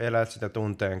sä vähän niin kuin elät sitä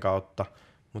tunteen kautta,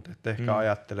 mutta et ehkä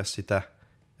ajattele sitä,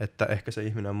 että ehkä se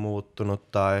ihminen on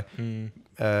muuttunut, tai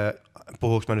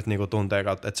puhuuko mä nyt niinku tunteen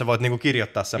kautta, että sä voit niinku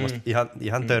kirjoittaa semmoista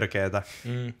ihan törkeetä,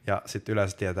 ja sitten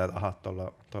yleensä tietää, että aha,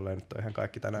 tolleen nyt on ihan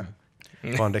kaikki tänään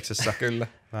kondeksessa. Kyllä.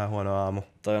 Vähän huono aamu.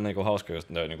 Toi on niinku hauska just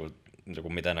niinku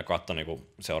miten ne katsoi niinku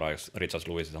seuraavaksi Richard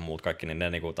Lewisit ja muut kaikki, niin ne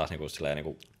niinku taas niinku silleen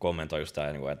niinku kommentoi just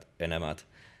tää niinku, et enemmän, että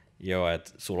joo,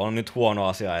 että sulla on nyt huono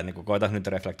asia, että niinku koita nyt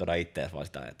reflektoida ittees vaan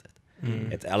sitä, että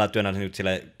et älä työnnä nyt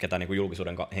sille, ketä niinku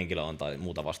julkisuuden henkilö on tai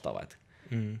muuta vastaavaa. Et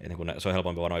niinku se on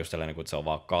helpompi vaan just silleen, niinku, että se on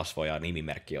vaan kasvo ja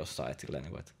nimimerkki jossain, että silleen,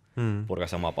 niinku, et purkaa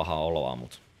samaa pahaa oloa.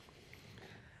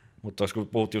 Mutta kun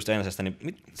puhut just ensisestä,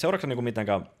 niin seuraatko niinku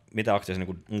mitä aktiivisia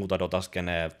niinku muuta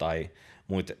Dota-skenejä tai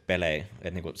muita pelejä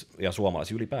niinku, ja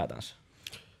suomalaisia ylipäätänsä?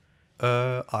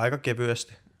 Aika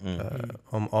kevyesti.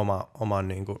 Oma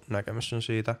niinku näkemys on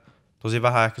siitä. Tosi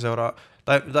vähän ehkä seuraa,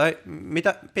 tai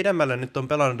mitä pidemmälle nyt on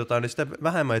pelannut Dotaa, niin sitä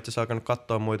vähemmän itse asiassa alkanut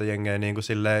katsoa muita jengejä niin kuin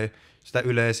silleen, sitä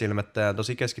yleisilmettä ja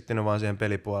tosi keskittynyt vaan siihen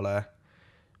pelipuoleen.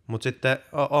 Mutta sitten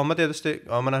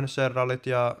oon mä nähnyt serrallit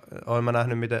ja oon mä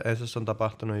nähnyt, miten ensin on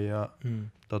tapahtunut ja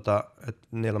että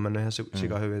niillä on mennyt ihan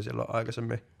sika hyvin silloin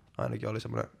aikaisemmin. Ainakin oli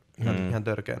semmoinen ihan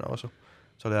törkeä nousu.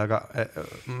 Se oli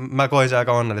mä koin sen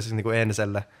aika onnelliseksi niin kuin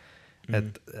enselle.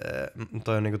 Että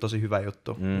toi on niinku tosi hyvä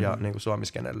juttu ja niinku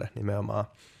suomiskenelle nimenomaan.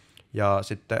 Ja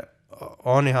sitten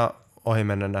on ihan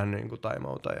ohimennen nähnyt niinku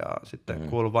Taimouta ja sitten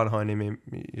kuullut vanhoja nimiä,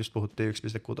 just puhuttiin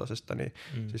 1.6, niin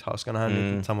siis hauska nähdä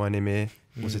niitä samoja nimiä,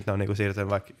 mutta sitten ne on niinku siirtynyt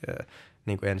vaikka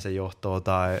niinku ensin johtoon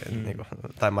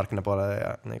tai markkinapuolelle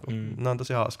ja niinku, ne on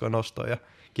tosi hauskoja nostoja ja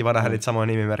kiva nähdä niitä samoja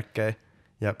nimimerkkejä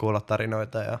ja kuulla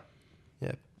tarinoita ja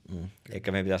jep.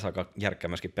 Eikä meidän pitäisi alkaa järkkää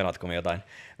myöskin pelatko jotain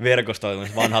verkostoa,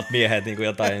 vanhat miehet niin kuin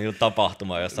jotain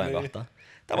tapahtumaa jossain kohtaa.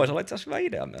 Tämä voisi olla itse asiassa hyvä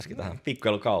idea myöskin tähän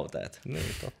pikkujoulukauteen.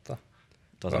 Niin, totta.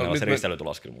 Tuossa meillä on se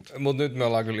risteilytulos kyllä. Mutta nyt me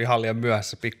ollaan kyllä ihan liian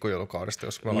myöhässä pikkujoulukaudesta.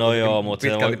 Jos me no joo, mutta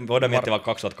voidaan miettiä vaikka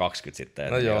 2020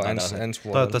 sitten. No joo, ensi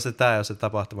vuonna. Toivottavasti tämä ei ole se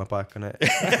tapahtumapaikka.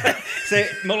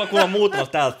 Me ollaan kuulemma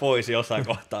muuttamassa täältä pois jossain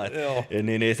kohtaa.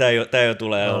 Niin tämä ei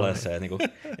tule olemaan se. Niin kuin,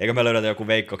 eikä me löydetä joku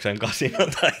Veikkoksen kasino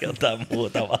tai jotain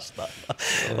muuta vastaavaa.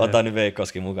 Otan nyt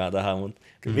Veikkoskin mukaan tähän.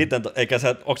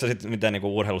 Onko se sitten mitään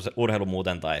niinku urheilu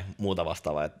muuten tai muuta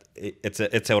vastaavaa?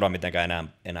 Et seuraa mitenkään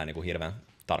enää niinku hirveän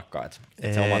tarkkaan, että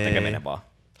se oma tekeminen vaan.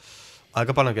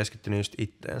 Aika paljon keskittynyt just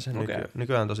itteensä.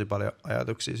 Nykyään on tosi paljon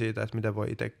ajatuksia siitä, että miten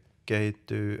voi itse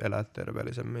kehittyä, elää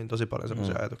terveellisemmin. Tosi paljon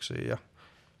semmoisia ajatuksia.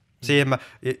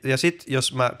 Ja sit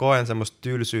jos mä koen semmoista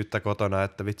tylsyyttä kotona,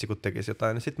 että vitsi kun tekisi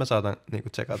jotain, niin sit mä saatan niinku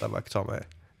tsekata vaikka somea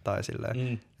tai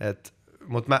silleen.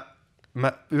 Mutta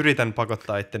mä yritän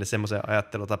pakottaa itteni semmoiseen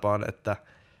ajattelutapaan, että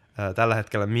tällä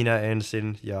hetkellä minä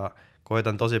ensin ja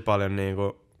koitan tosi paljon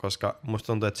niinku, koska musta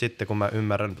tuntuu, että sitten kun mä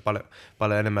ymmärrän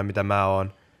paljon enemmän mitä mä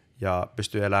oon ja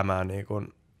pystyy elämään niin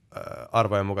kuin,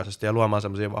 arvojen mukaisesti ja luomaan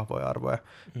semmoisia vahvoja arvoja,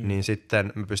 niin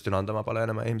sitten mä pystyn antamaan paljon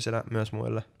enemmän ihmisenä myös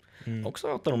muille. Onko se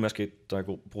ottanut myöskin,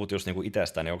 kun puhut just niinku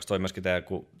itsestä, niin onko toi myöskin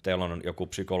teillä on joku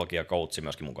psykologi ja coachi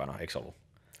myöskin mukana, eikö ollut?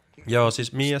 Joo,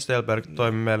 siis Mia Stelberg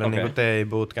toimi meille niinku TI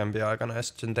bootcampin aikana ja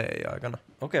sitten sen TI-aikana.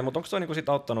 Okei, mutta onko toi niinku sit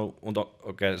auttanut,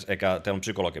 eikä teillä on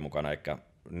psykologi mukana, eikä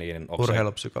niin...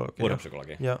 Urheilupsykologi.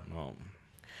 Urheilupsykologi. Joo. No.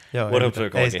 Joo,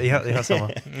 urheilupsykologi. Ihan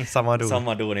sama duuni.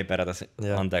 Sama duuni periaatteessa,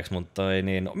 anteeksi, mutta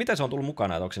niin, miten se on tullut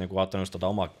mukana, että onko se niinku auttanut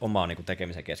omaa niinku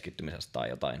tekemisen keskittymisestä tai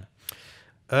jotain?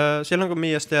 Silloin kun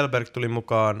Mia Stelberg tuli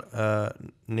mukaan,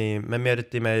 niin me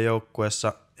mietittiin meidän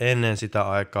joukkueessa ennen sitä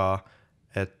aikaa,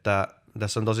 että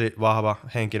tässä on tosi vahva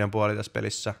henkinen puoli tässä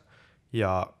pelissä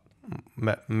ja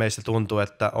meistä tuntuu,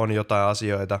 että on jotain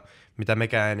asioita, mitä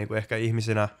mekään ei niinku ehkä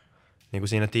ihmisinä niinku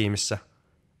siinä tiimissä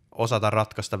osata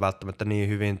ratkaista välttämättä niin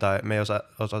hyvin tai me ei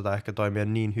osata ehkä toimia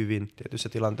niin hyvin tietyissä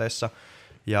tilanteissa.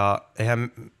 Ja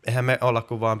eihän me olla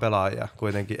kuin vaan pelaajia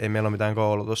kuitenkin, ei meillä ole mitään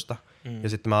koulutusta. Ja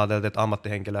sitten mä ajattelin, että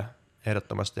ammattihenkilö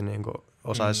ehdottomasti niinku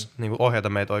osaisi niinku ohjata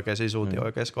meitä oikeisiin suuntiin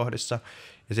oikeissa kohdissa.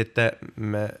 Ja sitten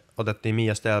me otettiin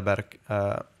Mia Stelberg.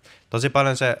 Tosi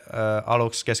paljon se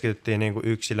aluksi keskityttiin niinku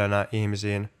yksilönä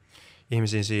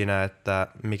ihmisiin siinä, että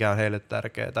mikä on heille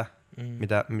tärkeää,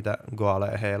 mitä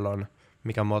goaleja heillä on,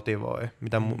 mikä motivoi,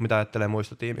 mitä ajattelee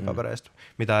muista tiimikavereista,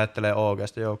 mitä ajattelee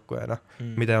OG:sta joukkueena,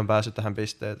 miten on päässyt tähän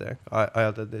pisteeseen.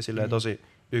 Ajateltiin silleen tosi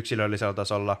yksilöllisellä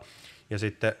tasolla. Ja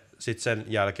sitten sen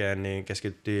jälkeen niin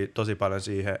keskityttiin tosi paljon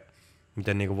siihen,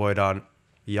 miten niin kuin voidaan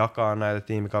jakaa näitä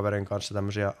tiimikaverin kanssa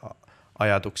tämmöisiä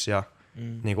ajatuksia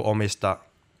niin kuin omista,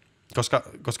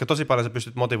 koska tosi paljon sä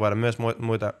pystyt motivoida myös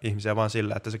muita ihmisiä vaan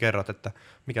sillä, että sä kerrot, että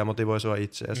mikä motivoi sua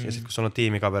itseäsi. Ja sitten kun sulla on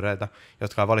tiimikavereita,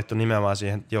 jotka on valittu nimenomaan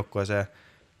siihen joukkueeseen,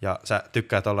 ja sä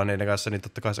tykkäät olla niiden kanssa, niin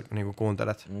totta kai sä niin kuin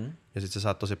kuuntelet. Ja sitten sä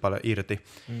saat tosi paljon irti.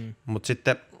 Mutta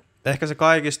sitten ehkä se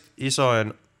kaikista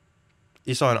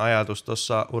isoin ajatus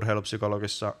tuossa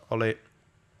urheilupsykologissa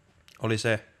oli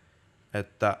se,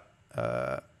 että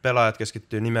pelaajat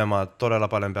keskittyy nimenomaan todella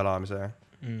paljon pelaamiseen.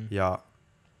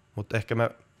 Mutta ehkä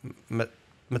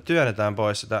me työnnetään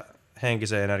pois sitä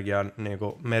henkisen energian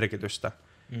niinku merkitystä.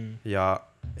 Ja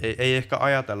ei ehkä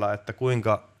ajatella, että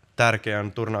kuinka tärkeää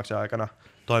on turnauksen aikana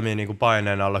toimii niinku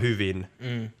paineen alla hyvin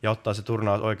ja ottaa se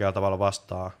turnaus oikealla tavalla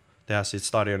vastaan. Tehdä siitä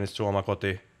stadionista sun oma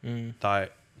koti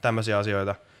tai tämmöisiä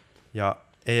asioita. Ja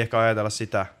ei ehkä ajatella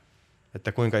sitä,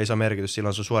 että kuinka iso merkitys sillä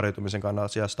on sun suoriutumisen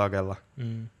kannalta siellä stagella.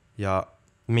 Ja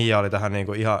Mia oli tähän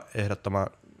niinku ihan ehdottoman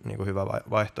niinku hyvä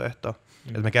vaihtoehto.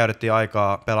 Että me käytettiin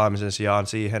aikaa pelaamisen sijaan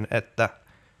siihen, että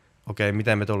okei,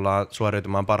 miten me tullaan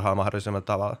suoriutumaan parhaalla mahdollisella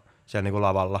tavalla siellä niinku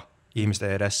lavalla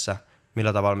ihmisten edessä.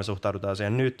 Millä tavalla me suhtaudutaan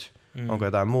siihen nyt. Onko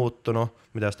jotain muuttunut,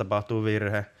 mitä jos tapahtuu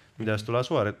virhe, mitä jos tullaan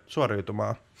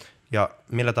suoriutumaan. Ja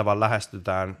millä tavalla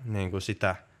lähestytään niinku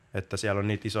sitä, että siellä on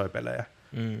niitä isoja pelejä.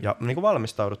 Ja niin kuin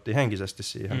valmistauduttiin henkisesti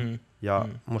siihen. Ja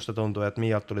musta tuntuu, että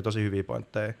Mia tuli tosi hyviä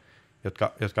pointteja,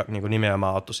 jotka niin kuin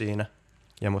nimenomaan auttoi siinä.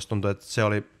 Ja musta tuntuu, että se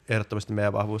oli ehdottomasti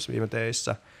meidän vahvuus viime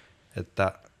teissä,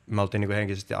 että me oltiin niin kuin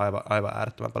henkisesti aivan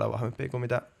äärettömän paljon vahvempia kuin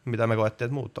mitä me koettiin,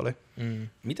 että muut oli.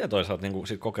 Miten toisaalta niin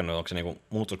sit kokenut, onko se, niin kuin,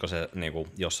 muuttuiko se niin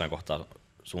kuin jossain kohtaa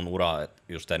sun uraa, että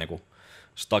just se niin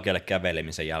stagelle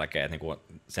kävelemisen jälkeen, että niin kuin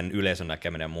sen yleisön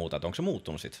näkeminen ja muuta, että onko se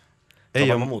muuttunut sitten?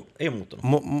 Ei ole muuttunut.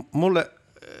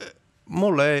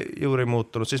 Mulle ei juuri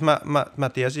muuttunut. Siis mä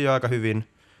tiesin jo aika hyvin,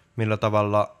 millä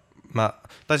tavalla mä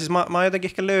oon jotenkin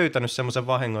ehkä löytänyt semmoisen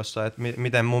vahingossa, että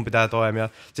miten mun pitää toimia.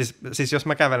 Siis jos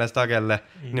mä kävelen stagelle,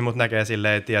 niin mut näkee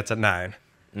silleen, tiedätkö, näin.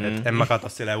 Et en mä katso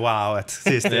silleen, wow, että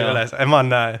siistiä yleensä. En mä oon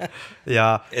näin.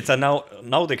 Et sä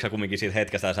nautitko sä kumminkin siitä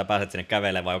hetkestä, ja sä pääset sinne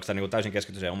kävelemään, vai onko sä niinku täysin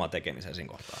keskittynyt siihen omaan tekemiseen siinä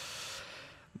kohtaa?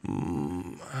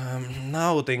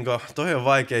 Nautinko? Toi on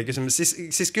vaikea kysymys.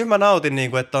 Siis kyllä mä nautin,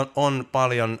 niinku, että on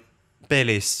paljon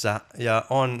pelissä ja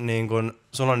on niinku,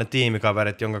 sulla on ne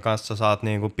tiimikaverit, jonka kanssa sä oot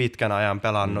niinku pitkän ajan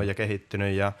pelannut ja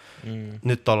kehittynyt ja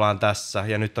nyt ollaan tässä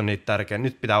ja nyt on niitä tärkeä.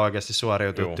 Nyt pitää oikeasti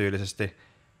suoriutua tyylisesti.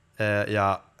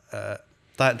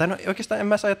 Tai no, oikeastaan en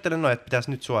mä ajattele noin, että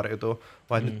pitäisi nyt suoriutua,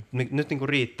 vaan nyt niinku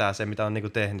riittää se, mitä on niinku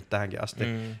tehnyt tähänkin asti.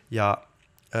 Ja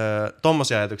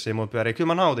tommosia ajatuksia mun pyörii. Kyllä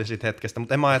mä nautin siitä hetkestä,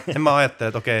 mutta en mä ajattele,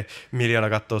 että okei, 1 miljoona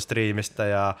kattoo striimistä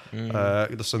ja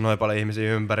tuossa on noin paljon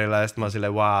ihmisiä ympärillä ja sitten mä oon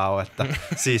silleen wow, että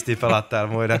siistiä pelaa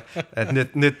täällä muiden. Että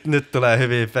nyt tulee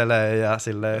hyviä pelejä ja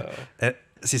silleen.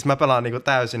 Siis mä pelaan niinku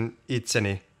täysin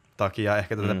itseni takia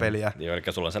ehkä tätä peliä. Joo, eli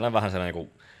sulla on sellainen vähän sellainen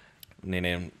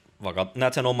niin vaikka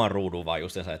näet sen oman ruudun vaan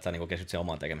justiinsa, että sä niinku keskityt sen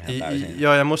omaan tekemiseen täysin.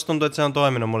 Joo, ja musta tuntuu, että se on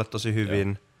toiminut mulle tosi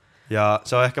hyvin. Joo. Ja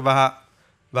se on ehkä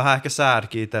vähän ehkä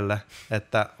säädkin itselle,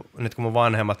 että nyt kun mun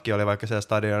vanhemmatkin oli vaikka siellä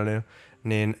stadionilla,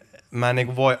 niin mä en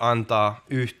niinku voi antaa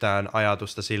yhtään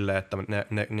ajatusta sille, että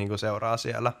ne niinku seuraa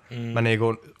siellä. Mä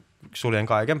niinku suljen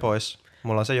kaiken pois.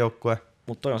 Mulla on se joukkue.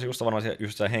 Mutta toi on just varmaan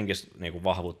just se henkistä niinku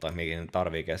vahvuutta, että mihin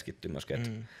tarvii keskittyä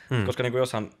myöskin. Koska niinku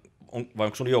jossain, vai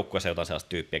onko sun joukkueessa jotain sellaista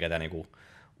tyyppiä, ketä niinku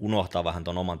unohtaa vähän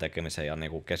ton oman tekemisen ja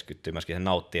niinku keskittyy myöskin sen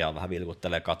nauttia, vähän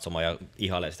vilkuttelee katsomaan ja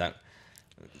ihailee sitä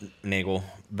niinku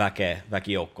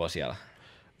väkijoukkoa siellä?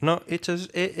 No itse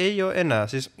asiassa ei ole enää.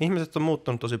 Siis ihmiset on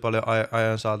muuttunut tosi paljon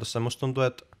ajan saatossa. Musta tuntuu,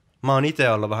 että mä oon itse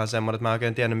ollut vähän semmoinen, että mä en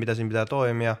oikein tiennyt, mitä siinä pitää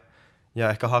toimia. Ja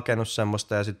ehkä hakenut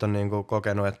semmoista ja sitten on niinku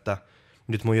kokenut, että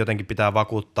nyt mun jotenkin pitää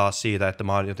vakuuttaa siitä, että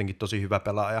mä oon jotenkin tosi hyvä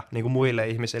pelaaja niinku muille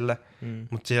ihmisille.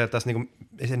 Mutta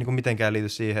ei se niinku mitenkään liity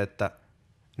siihen, että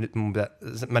nyt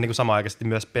mä niinku samanaikaisesti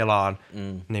myös pelaan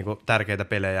niinku tärkeitä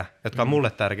pelejä, jotka on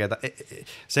mulle tärkeitä.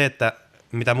 Se, että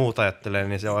mitä muut ajattelee,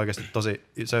 niin se on oikeasti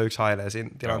se on yksi hailee siinä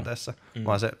tilanteessa,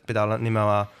 vaan se pitää olla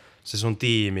nimenomaan se sun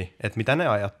tiimi, että mitä ne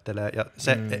ajattelee ja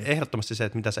se ehdottomasti se,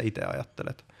 että mitä sä itse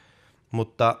ajattelet.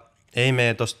 Mutta ei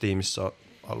meidän tossa tiimissä ole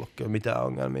ollut kyllä mitään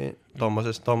ongelmia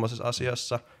tommosessa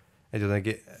asiassa, että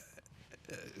jotenkin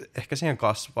ehkä siihen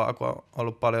kasvaa, kun on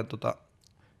ollut paljon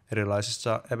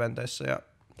erilaisissa eventeissä ja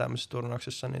tämmöisissä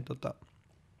turnauksissa, niin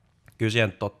kyllä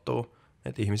siihen tottuu,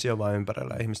 että ihmisiä on vaan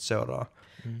ympärillä ja ihmiset seuraa.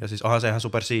 Ja siis onhan se ihan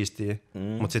super siistiä,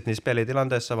 mutta sitten niissä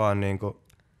pelitilanteissa vaan niinku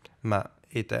mä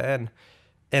itse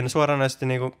en suoranaisesti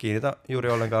niinku kiinnitä juuri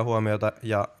ollenkaan huomiota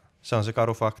ja se on se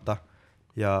karu fakta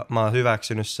ja mä oon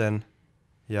hyväksynyt sen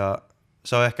ja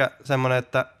se on ehkä semmoinen,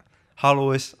 että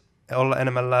haluaisi olla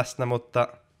enemmän läsnä, mutta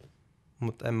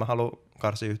en mä halua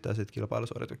karsia yhtään siitä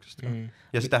kilpailusuorituksesta.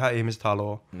 Ja sitähän ihmiset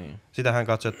haluaa. Niin. Sitähän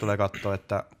katsojat tulee katsoa,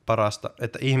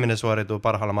 että ihminen suorituu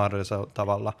parhaalla mahdollisella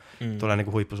tavalla. Tulee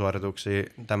niinku huippusuorituksia,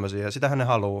 tämmöisiä. Ja sitähän ne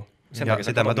haluaa. Sen takia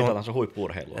sitä mitataan sun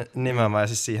huippu-urheilua. Nimenomaan, ja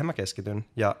siis siihen mä keskityn.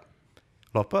 Ja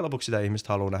loppujen lopuksi sitä ihmiset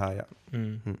haluaa nähdä. Ja,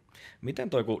 Miten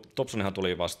toi, kun Topsonihan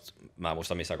tuli vasta, mä en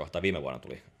muista missä kohtaa, viime vuonna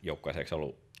tuli joukkueeseen, eikö se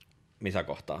ollut missä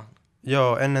kohtaa?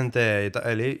 Joo, ennen teitä,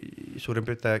 eli suurin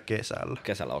piirtein kesällä.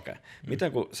 Kesällä, okei.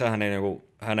 Miten kun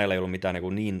hänellä ei ollut mitään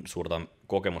niin suurta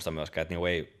kokemusta myöskään, että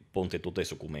ei puntti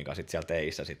tutissu kumminkaan sit siellä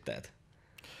teissä sitten, että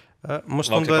onko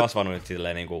se kasvanut nyt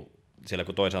silleen siellä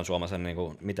kun toisen suomalaisen,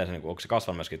 miten se, onko se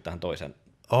kasvanut myöskin tähän toiseen?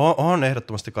 On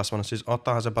ehdottomasti kasvanut, siis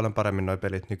ottaahan se paljon paremmin noi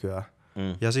pelit nykyään.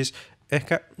 Ja siis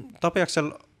ehkä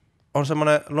Tapiaksella on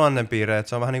semmoinen luonnonpiirre, että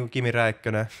se on vähän niin kuin Kimi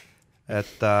Räikkönen,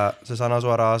 että se sanoo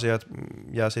suoraan asioita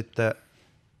ja sitten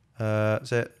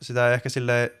sitä ei ehkä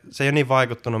silleen, se ei ole niin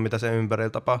vaikuttunut, mitä se ympärillä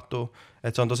tapahtuu,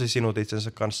 että se on tosi sinut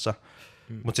itsensä kanssa.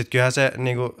 Mutta sitten kyllähän se,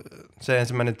 niinku, se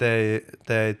ensimmäinen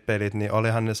pelit, niin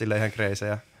olihan ne sille ihan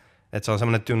kreisejä. Että se on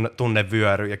semmoinen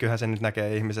tunnevyöry ja kyllähän se nyt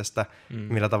näkee ihmisestä,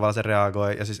 millä tavalla se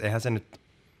reagoi. Ja siis eihän se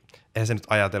nyt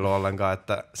ajatellut ollenkaan,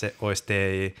 että se olisi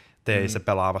TI:ssä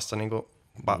pelaamassa niinku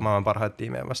maailman parhaita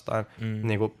tiimejä vastaan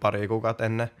niinku pari kuukautta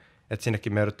ennen. Että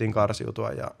sinnekin me jouduttiin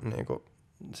karsiutua ja niinku,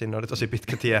 sinne oli tosi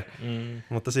pitkä tie.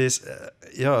 Mutta siis,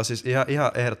 joo, siis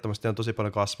ihan ehdottomasti on tosi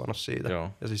paljon kasvanut siitä.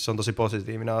 Joo. Ja siis se on tosi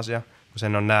positiivinen asia, kun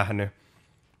sen on nähnyt.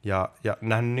 Ja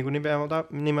nähnyt niinku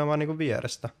nimenomaan niinku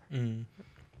vierestä.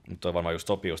 Mutta toi varmaan just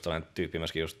sopii just tällainen tyyppi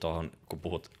myöskin just tuohon, kun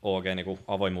puhut OG niinku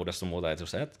avoimuudesta ja muuta, että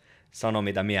just se, että sano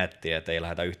mitä miettii, että ei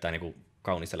lähdetä yhtään niinku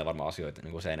kaunistelemaan varmaan asioita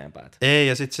niinku se enempää. Ei,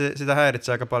 ja sitten sitä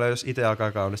häiritsee aika paljon, jos itse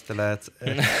alkaa kaunistelemaan.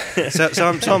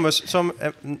 Se on myös,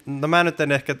 no mä nyt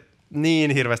en ehkä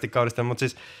niin hirveästi kaunistella, mutta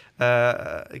siis,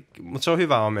 mut se on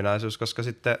hyvä ominaisuus, koska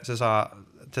sitten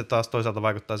se taas toisaalta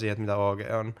vaikuttaa siihen, että mitä OG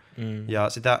on. Ja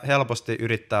sitä helposti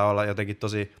yrittää olla jotenkin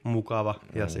tosi mukava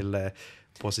ja silleen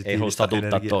positiivista. Ei halua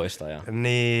satuttaa toista. Ja.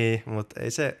 Niin, mutta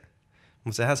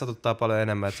sehän satuttaa paljon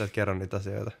enemmän, että sä et kerro niitä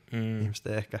asioita. Ihmiset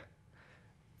ei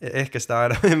ehkä sitä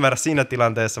aina ymmärrä siinä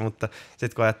tilanteessa, mutta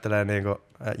sitten kun ajattelee niinku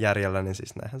järjellä, niin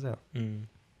siis näinhän se on.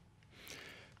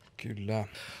 Kyllä.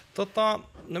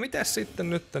 No mitäs sitten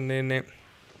nyt, niin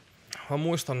mä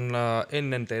muistan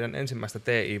ennen teidän ensimmäistä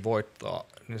TI-voittoa,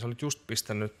 niin sä olit just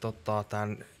pistänyt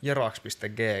tämän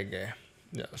JerAx.gg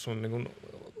ja sun niin kun,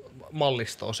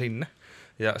 mallistoa sinne.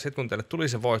 Ja sitten kun teille tuli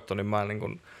se voitto, niin mä niin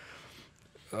kun,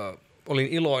 olin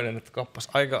iloinen, että kappas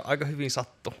aika hyvin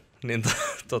sattu. Niin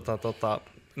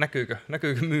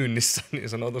näkyykö myynnissä niin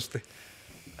sanotusti?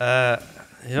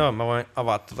 Joo, mä voin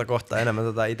avata kohtaa enemmän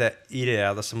itse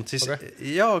ideaa tässä, mutta siis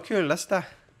joo, kyllä sitä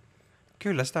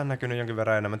on näkynyt jonkin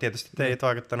verran enemmän. Tietysti teit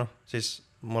vaikuttanut, siis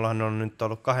mullahan on nyt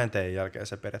ollut 2 tein jälkeen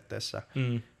se periaatteessa.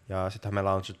 Ja sittenhän me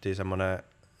launchattiin semmonen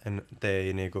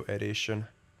TI niinku edition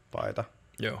paita.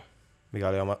 Joo. Mikä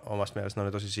oli omasta mielestä, ne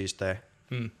oli tosi siistejä.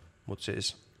 Mut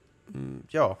siis,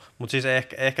 joo. Mut siis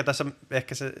ehkä tässä,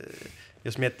 se,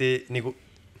 jos miettii niinku,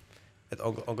 että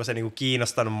onko se niinku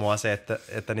kiinnostanut mua se,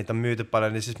 että niitä on myyty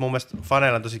paljon, niin siis mun mielestä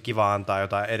faneilla on tosi kiva antaa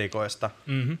jotain erikoista,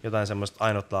 jotain semmoista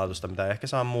ainutlaatuista, mitä ehkä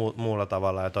saa muulla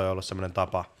tavalla, ja toi on ollut semmoinen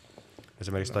tapa.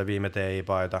 Esimerkiksi toi viime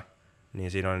TI-paita,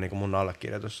 niin siinä oli niinku mun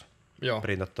allekirjoitus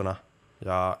printattuna,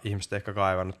 ja ihmiset ehkä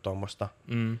kaivannut tuommoista.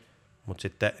 Mutta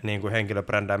sitten niinku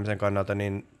henkilöbrändäämisen kannalta,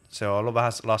 niin se on ollut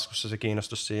vähän laskussa se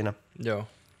kiinnostus siinä. Joo.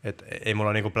 Et ei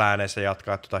mulla niinku plääneissä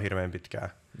jatkaa hirveän pitkään.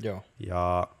 Joo.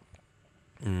 Ja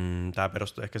tää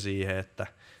perustuu ehkä siihen, että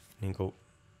niinku,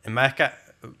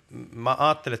 mä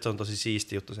ajattelin, että se on tosi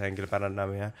siisti juttu se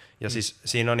henkilöbrändääminen. Ja siis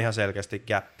siinä on ihan selkeästi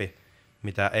gappi,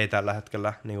 mitä ei tällä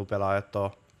hetkellä niinku pelaajat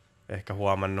ole ehkä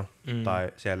huomannut.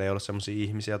 Tai siellä ei ole semmosia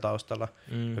ihmisiä taustalla,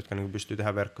 jotka niinku pystyy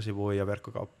tehdä verkkosivuja ja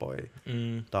verkkokauppoja.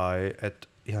 Tai että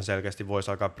ihan selkeästi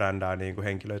voisi alkaa brändää niinku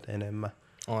henkilöitä enemmän.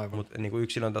 Mutta niinku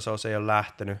yksilön tasolla se ei ole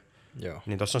lähtenyt. Joo.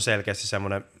 Niin tossa on selkeästi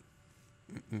semmoinen,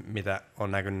 mitä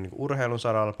on näkynyt niinku urheilun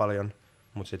saralla paljon,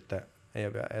 mutta sitten ei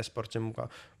ole vielä esportsin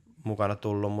mukana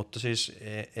tullut, mutta siis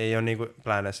ei ole niinku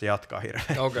plääneessä jatkaa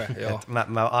hirveän. Okay,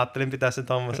 mä ajattelin pitää sen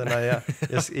tommosena, ja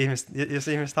jos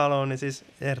ihmiset haluaa, niin siis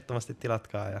ehdottomasti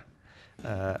tilatkaa. Ja,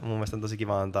 mun mielestä on tosi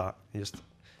kiva antaa just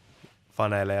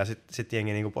faneille, ja sit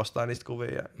jengi niinku postaa niistä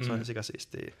kuvia, ja se on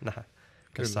sikasiistiä nähdä.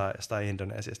 Jos saa jostain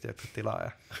Indonesiasta jotkut tilaa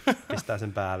ja pistää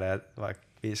sen päälle, ja vaikka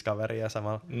 5 kaveria ja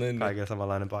kaikilla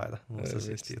samanlainen paita. Musta se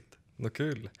siisti juttu. No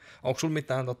kyllä. Onko sulla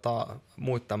mitään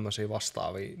muita tämmöisiä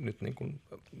vastaavia nyt niin kuin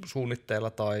suunnitteilla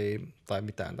tai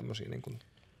mitään tämmöisiä niin kuin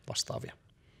vastaavia?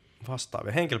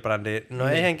 vastaavia. Henkilöbrändiä, no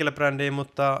ei henkilöbrändiä,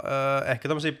 mutta ehkä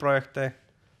tommosia projekteja.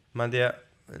 Mä en tiedä,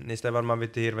 niistä ei varmaan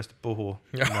vitti hirveästi puhua.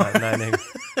 Näin niinku.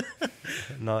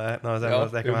 No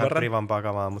semmoista ehkä vähän privampaa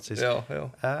kamaa, mutta siis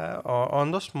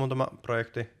on tossa muutama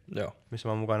projekti, missä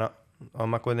mä oon mukana. Oon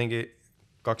mä kuitenkin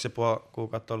 2,5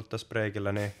 kuukautta ollut tässä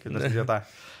breikillä, niin kyllä tästä jotain,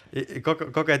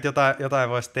 kokeet jotain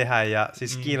voisi tehdä ja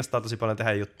siis kiinnostaa tosi paljon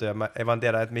tehdä juttuja. Mä en vaan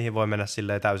tiedä, että mihin voi mennä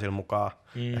silleen täysin mukaan.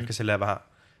 Ehkä silleen vähän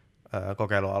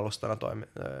kokeilualustana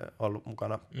ollut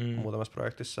mukana muutamassa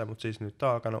projektissa, mutta siis nyt on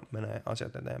alkanut menee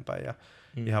asiat eteenpäin ja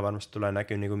ihan varmasti tulee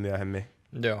näkyä niin kuin myöhemmin.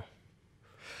 Joo.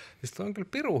 Siis on kyllä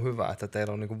pirun hyvä, että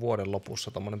teillä on niin kuin vuoden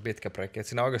lopussa tommonen pitkä breikki, että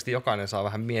siinä oikeasti jokainen saa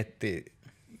vähän miettiä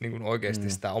niin kuin oikeasti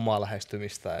sitä omaa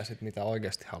lähestymistä ja sit mitä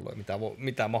oikeasti haluaa,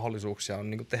 mitä mahdollisuuksia on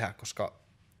niin kuin tehdä, koska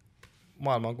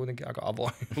maailma on kuitenkin aika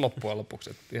avoin loppujen lopuksi,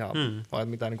 että ihan vaan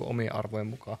mitä niin kuin omien arvojen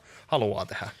mukaan haluaa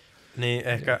tehdä. Niin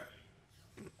ehkä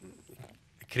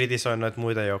kritisoin noita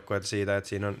muita joukkoja siitä, että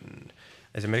siinä on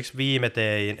esimerkiksi viime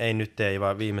TI, ei nyt TI,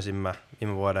 vaan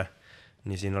viime vuoden,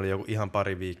 niin siinä oli joku ihan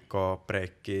pari viikkoa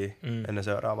breikkiä ennen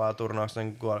seuraavaa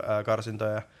turnauksen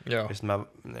karsintoja. Ja sitten mä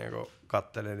niinku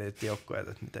kattelin niitä joukkoja,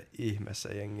 että mitä ihmeessä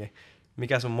jengi.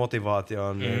 Mikä sun motivaatio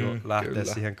on niinku lähteä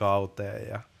siihen kauteen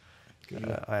ja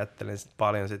ajattelin sit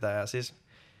paljon sitä. Ja siis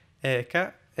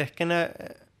ehkä ne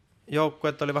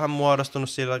joukkueet oli vähän muodostunut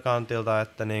sillä kantilta,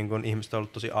 että niin kun ihmiset on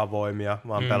ollut tosi avoimia,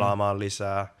 vaan pelaamaan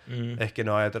lisää. Ehkä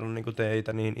ne on ajatellut niin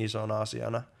teitä niin isona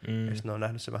asiana. Ja sitten ne on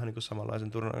nähnyt se vähän niin kuin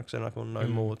samanlaisen turnauksena kuin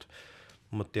noin muut.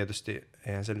 Mutta tietysti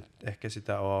eihän se nyt ehkä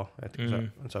sitä ole. Että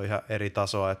se on ihan eri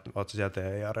tasoa, että oot sä siellä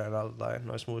TI-areenalla tai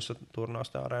noissa muissa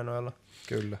turnausten areenoilla.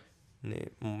 Kyllä.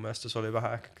 Niin mun mielestä se oli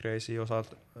vähän ehkä crazy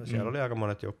osalta. Siellä oli aika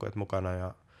monet joukkueet mukana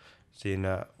ja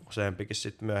siinä useampikin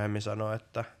sitten myöhemmin sanoi,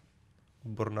 että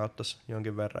burnauttaisi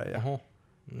jonkin verran.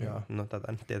 Ja no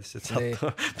tätä nyt tietysti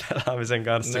sattuu pelaamisen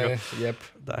kanssa.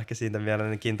 Tämä ehkä siitä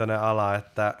mielenkiintoinen ala,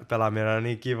 että pelaaminen on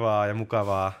niin kivaa ja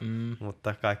mukavaa,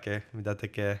 mutta kaikkea mitä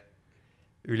tekee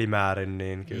ylimäärin,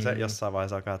 niin kyllä se jossain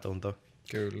vaiheessa alkaa tuntua.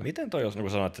 Kyllä. Miten toi, jos niin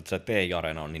sanoit, että se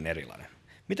TI-areena on niin erilainen?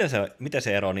 Miten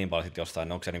se eroaa niin paljon sitten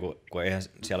jostain? Onko se, niin kuin, kun eihän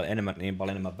siellä ole niin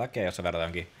paljon enemmän väkeä, jos sä verrataan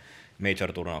jonkin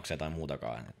major-turnaukseen tai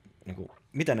muutakaan? Niin kuin,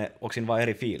 onko siinä vaan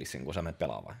eri fiilis, kun sä menet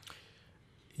pelaamaan?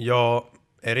 Joo,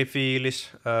 eri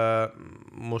fiilis.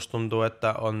 Musta tuntuu,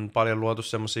 että on paljon luotu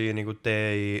semmosia niinku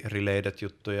TI-related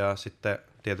juttuja. Sitten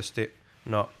tietysti,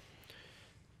 no,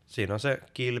 siinä on se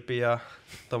kilpi ja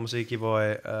tommosia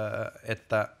kivoja,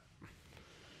 että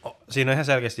siinä on ihan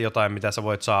selkeästi jotain, mitä sä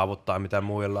voit saavuttaa, mitä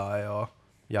muilla ei ole.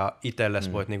 Ja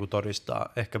itsellesi voit niinku todistaa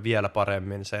ehkä vielä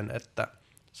paremmin sen, että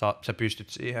sä pystyt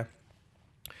siihen.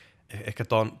 Ehkä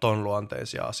ton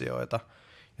luonteisia asioita.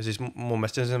 Ja siis mun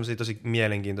mielestä se on sellaisia tosi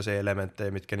mielenkiintoisia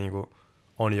elementtejä, mitkä niinku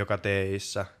on joka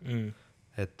TI:ssä.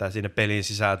 Että siinä pelin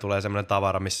sisään tulee semmoinen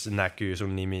tavara, missä näkyy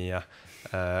sun nimi ja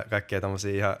kaikkea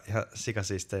tommosia ihan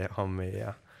sikasiistejä hommia.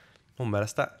 Ja mun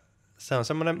mielestä se on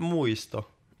semmoinen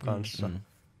muisto kanssa.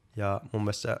 Ja mun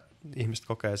mielestä ihmiset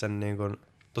kokee sen niinku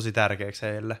tosi tärkeäksi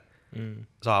heille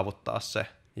saavuttaa se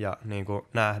ja niinku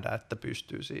nähdä, että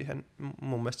pystyy siihen.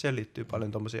 Mun mielestä siihen liittyy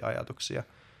paljon tommosia ajatuksia.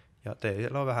 Ja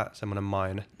teillä on vähän semmoinen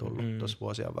maine tullut tuossa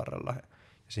vuosien varrella. Ja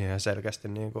siihen selkeästi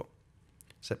niinku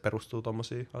se perustuu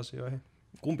tommosiin asioihin.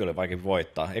 Kumpi oli vaikea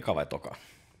voittaa, eka vai toka?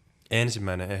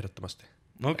 Ensimmäinen ehdottomasti.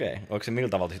 Okei. Oliko se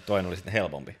miltä tavalla toinen oli sitten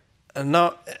helpompi?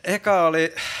 No eka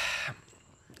oli,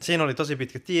 siinä oli tosi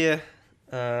pitkä tie.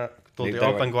 Tultiin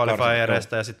Open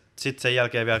Qualifierista ja sit sen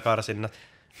jälkeen vielä karsinnat.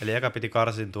 Eli eka piti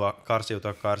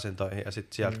karsiutua karsintoihin ja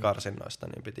sitten sieltä karsinnoista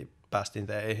niin päästiin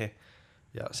teihin.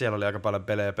 Ja siellä oli aika paljon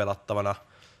pelejä pelattavana.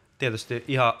 Tietysti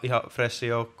ihan freshi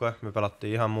joukkue. Me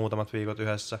pelattiin ihan muutamat viikot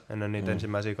yhdessä ennen niitä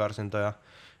ensimmäisiä karsintoja.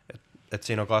 Et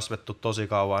siinä on kasvettu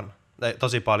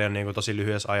tosi paljon niin kuin tosi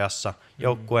lyhyessä ajassa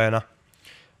joukkueena.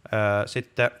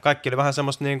 Sitten kaikki oli vähän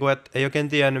semmoista, niin kuin, että ei oikein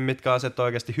tiennyt, mitkä asiat on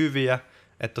oikeasti hyviä.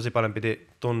 Että tosi paljon piti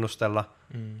tunnustella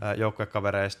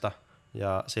joukkuekavereista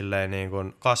ja silleen niin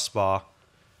kuin kasvaa.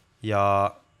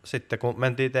 Ja sitten kun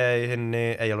mentiin teihin,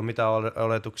 niin ei ollut mitään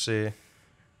oletuksia,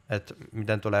 että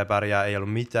miten tulee pärjää, ei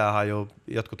ollut mitään hajua.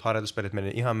 Jotkut harjoituspelit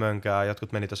meni ihan mönkään,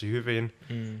 jotkut meni tosi hyvin.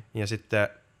 Ja sitten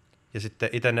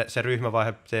itse se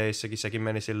ryhmävaihe teissäkin, sekin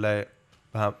meni silleen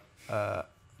vähän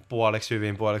puoliksi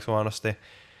hyvin, puoliksi huonosti.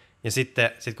 Ja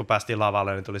sitten kun päästiin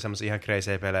lavalle, niin tuli semmoisia ihan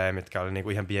crazy pelejä, mitkä oli niinku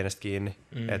ihan pienestä kiinni,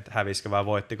 että hävisikö vai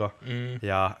voittiko.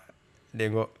 Ja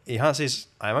niinku ihan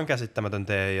siis aivan käsittämätön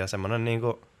tee ja semmoinen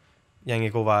niinku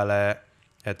jengi kuvailee,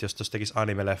 että jos tuossa tekisi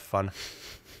anime-leffan,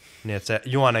 niin että se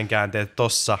juonenkäänteet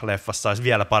tossa leffassa olisi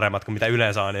vielä paremmat kuin mitä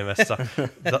yleensä animessa.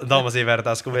 Tommosia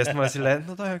vertauskuvia. Sitten mä olin silleen,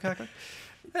 no toi on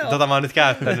mä oon nyt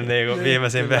käyttänyt niinku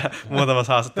viimeisimpiä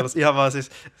muutamassa haastattelussa. Ihan vaan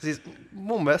siis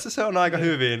mun mielestä se on aika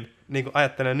hyvin, niinku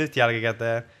ajattelen nyt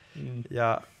jälkikäteen.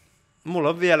 Ja mulla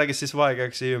on vieläkin siis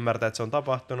vaikeuksia ymmärtää, että se on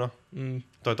tapahtunut.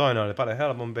 Toi toinen oli paljon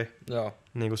helpompi. Joo.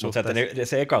 Niinku mutta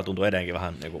se eka tuntuu edenkin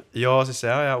vähän niinku... Joo, siis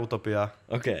se on ihan utopiaa.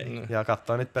 Okei. Ja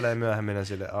katsoo niitä pelejä myöhemmin ja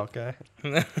silleen,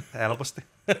 helposti.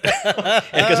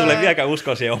 Ehkä sulle ei vieläkään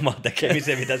usko siihen omaan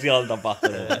tekemiseen, mitä siellä on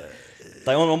tapahtunut.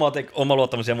 Tai on oma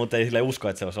luottamus, mutta ei sille usko,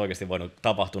 että se olisi oikeasti voinut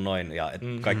tapahtua noin ja että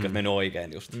kaikki olisi mennyt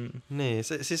oikein just. Niin,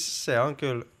 siis se on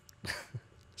kyllä,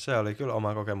 se oli kyllä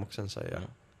oma kokemuksensa ja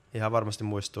ihan varmasti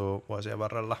muistuu vuosien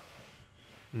varrella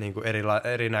niin kuin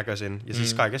erinäköisin. Ja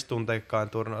siis kaikesta tunteikkaan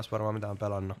turnaus varmaan mitä on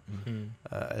pelannut.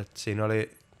 Et siinä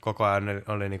oli koko ajan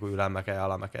oli niin kuin ylämäkeä,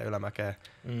 alamäkeä.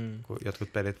 Kun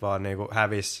jotkut pelit vaan niin kuin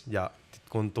hävis ja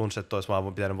kun tunsi, että olisi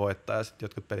vaan pitänyt voittaa ja sitten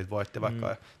jotkut pelit voitti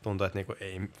vaikka tuntui, että niin kuin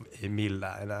ei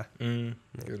millään enää.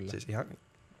 Kyllä. Siis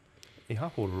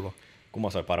ihan hullu.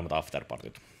 Kummassa oli paremmat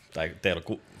afterpartyt? Tai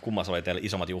kummassa oli teillä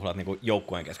isommat juhlat niin kuin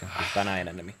joukkueen kesken? Pystytään näin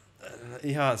ennemmin.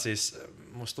 Ihan siis,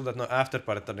 musta tuntuu, että nuo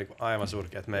afterpartit on niinku aivan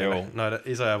surkeat meille. Noiden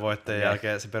isoja voittajien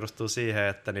jälkeen se perustuu siihen,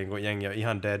 että niinku jengi on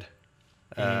ihan dead.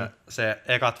 Se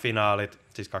ekat finaalit,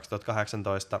 siis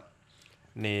 2018,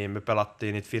 niin me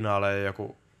pelattiin niitä finaaleja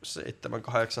joku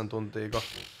 7-8 tuntia.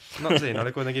 No siinä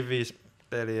oli kuitenkin 5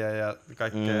 peliä ja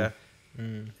kaikkea.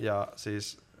 Ja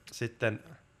siis sitten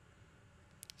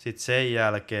sen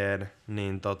jälkeen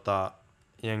niin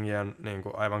jengi on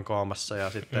niinku aivan koomassa ja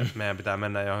sitten meidän pitää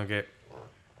mennä johonkin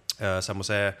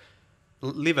semmoiseen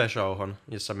live-showhon,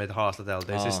 jossa meitä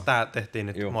haastateltiin. Siis tää tehtiin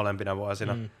nyt molempina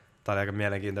vuosina. Tää oli aika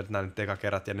mielenkiintoinen, että nämä nyt eka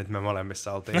kerrat ja nyt me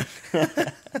molemmissa oltiin.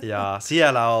 Ja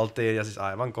siellä oltiin ja siis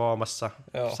aivan koomassa.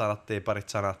 Sanottiin parit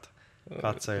sanat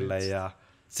katsojille ja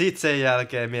sit sen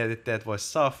jälkeen mietittiin, että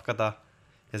vois safkata.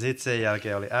 Ja sit sen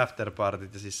jälkeen oli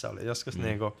afterpartit ja siis se oli joskus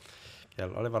niinku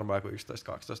kello oli varmaan joku 11-12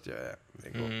 jo ja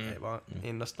niinku ei vaan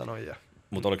innostanut ja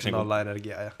nolla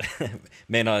energiaa. Ja...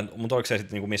 mutta oliko se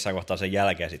sitten niinku missään kohtaa sen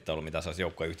jälkeen sitten ollut mitään sellaisia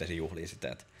joukkojen yhteisiä juhlia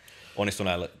sitten, että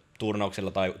onnistuneella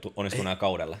turnauksella tai onnistuneella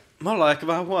kaudella? Me ollaan ehkä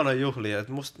vähän huonoja juhlia,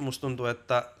 että musta tuntuu,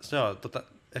 että se on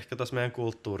ehkä tuossa meidän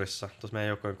kulttuurissa, tuossa meidän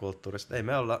joukkojen kulttuurissa, ei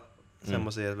me olla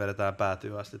semmosia, että vedetään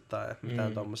päätyä asti tai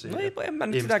mitään tommosia. No en mä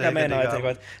nyt sitäkään meinaa, että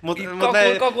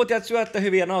kakut ja syötte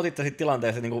hyvin ja nautitte sit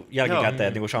tilanteesta niin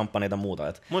jälkikäteen, niin champagneita ja muuta.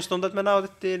 Et. Musta tuntuu, että me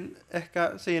nautittiin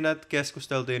ehkä siinä, että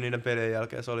keskusteltiin niiden pelien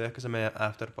jälkeen, se oli ehkä se meidän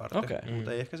afterparty,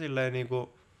 mutta ei ehkä silleen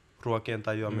niinku ruokien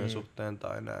tai juomien suhteen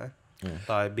tai näin.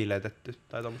 Tai biletetty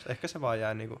tai tommoista. Ehkä se vaan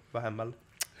jää niinku vähemmälle.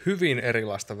 Hyvin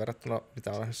erilaista verrattuna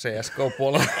mitä on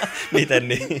CSGO-puolella. Miten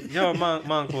niin? Joo, mä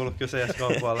oon kuullut kyllä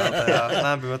CSGO-puolelta ja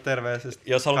lämpimät terveiset.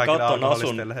 Jos haluat katsoa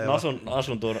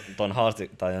Nasun ton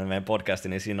tai meidän podcastin,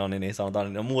 niin siinä on niin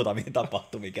sanotaan niin muutamia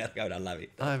tapahtumia, käydään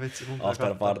läpi. Ai vitsi, mun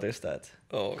afterpartysta.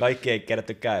 Kaikki ei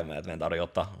kerätty käymään, että meidän tarvitse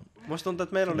ottaa. Musta tuntuu,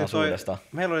 että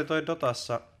meillä oli toi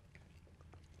Dotassa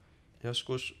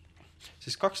joskus,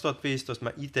 siis 2015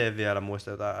 mä ite vielä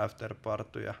muistan jotain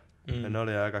afterpartyja. Ja ne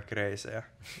oli aika kreisejä.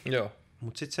 Joo.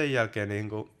 Mut sit sen jälkeen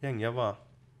niinku jengi on vaan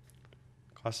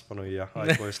kasvanut ja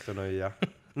aikuistunut ja...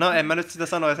 No en mä nyt sitä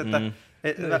sanoisi, että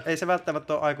ei se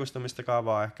välttämättä ole aikuistumistakaan,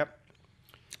 vaan ehkä...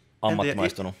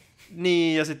 Ammattimaistunut.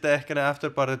 Niin, ja sitten ehkä ne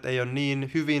afterpartit ei ole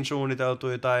niin hyvin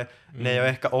suunniteltuja tai ne ei ole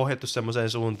ehkä ohjattu semmoiseen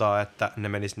suuntaan, että ne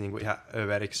menis niinku ihan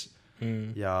överiksi.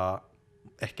 Ja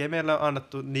ehkä ei meillä ole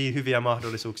annettu niin hyviä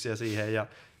mahdollisuuksia siihen ja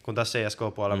kun taas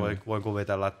CSGO-puolella voin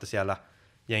kuvitella, että siellä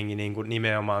jengi niinku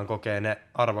nimenomaan kokee ne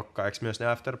arvokkaiksi myös ne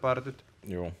afterpartyt.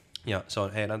 Joo. Ja se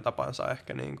on heidän tapansa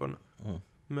ehkä niinku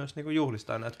myös niinku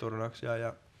juhlistaa näitä turnauksia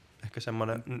ja ehkä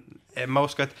semmoinen, en mä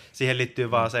usko, että siihen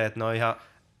liittyy vaan se, että ne on ihan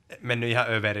mennyt ihan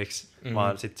överiksi,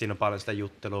 vaan sit siinä on paljon sitä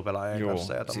juttelua pelaajien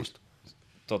kanssa ja tommoista.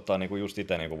 Niinku just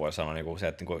itse niinku voi sanoa niinku se,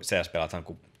 että niinku CS-pelathan,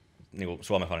 kun niinku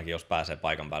Suomen fanikin jos pääsee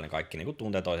paikan päälle, niin kaikki niinku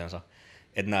tuntee toisensa.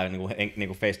 Että näe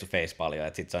niinku face to face paljon,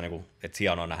 että sit se on niinku, että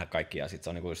hienoa nähdä kaikkia ja sit se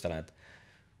on niinku just tällainen, että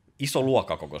iso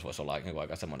luokkakokous voisi olla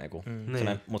aika semmoinen,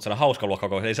 mutta sellainen hauska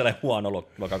luokkakokous, ei sellainen huono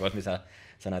luokkakokous, missä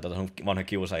sä näet sun vanhoja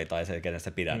kiusaajia tai se,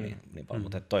 kenestä pidä niin paljon.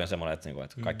 Mutta toi on semmoinen,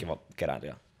 että kaikki vaan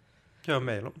kerääntyy. Joo,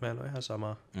 meillä on ihan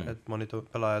sama. Että moni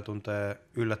pelaaja tuntee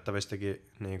yllättävistäkin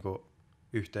niinku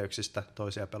yhteyksistä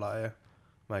toisia pelaajia.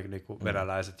 Vaikka niinku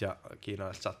venäläiset ja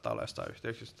kiinalaiset saattaa olla jostain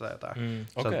yhteyksistä tai jotain.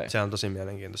 Se on tosi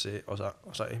mielenkiintoisia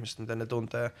osa ihmistä, miten ne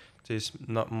tuntee. Siis,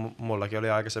 no, mullakin oli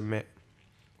aikaisemmin,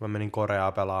 kun mä menin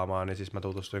Koreaa pelaamaan, niin siis mä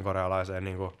tutustuin korealaiseen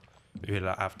niinku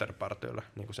yhdellä afterpartylla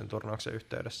niinku sen turnauksen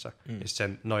yhteydessä. Ja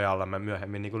sen nojalla mä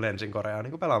myöhemmin niinku lensin Koreaan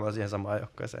niinku pelaamaan siihen samaan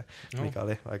joukkueeseen, mikä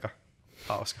oli aika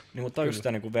hauska. Niin, mutta on just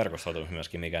sitä niinku verkostoitumista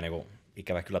myöskin, mikä niinku,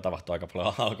 ikävä kyllä tapahtuu aika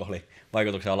paljon alkoholin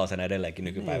vaikutuksen alaisena edelleenkin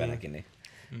nykypäivänäkin. Niin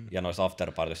Ja noissa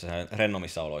afterpartissa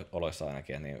rennomissa oloissa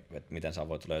ainakin, niin että miten sä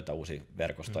voit löytää uusia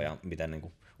verkostoja ja miten niin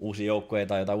kuin, uusia joukkoja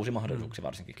tai jotain uusia mahdollisuuksia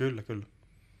varsinkin. Kyllä.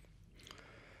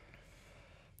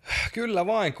 Kyllä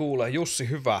vain kuule, Jussi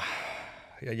hyvä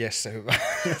ja Jesse hyvä.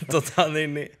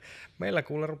 niin, meillä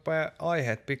kuule rupeaa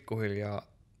aiheet pikkuhiljaa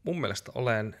mun mielestä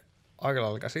olen aika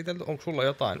lailla käsitelty. Onko sulla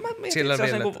jotain?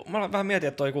 Mä vähän mietin,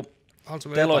 että toi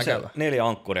teillä oli se 4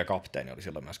 ankkuria kapteeni oli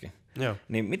silloin myöskin. Joo.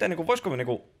 Niin miten, voisiko me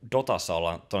Dotassa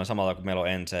olla tuonne samalla kuin meillä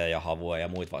on NC ja Havue ja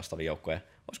muita vastaavia joukkoja?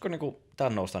 Voisiko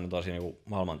tämän nousta nyt tosi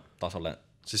maailman tasolle?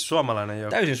 Siis suomalainen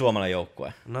joukkue? Täysin suomalainen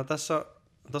joukkue. No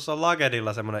tuossa on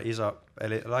Lagedilla semmoinen iso,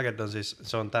 eli Laged on siis,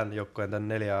 se on tämän joukkueen tämän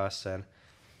 4 ASC:n,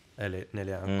 eli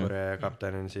 4 ankkuria ja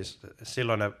kapteenin siis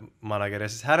silloinen manageri.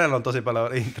 Siis hänellä on tosi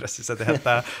paljon intressissä tehdä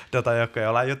tämä Dota-joukkue.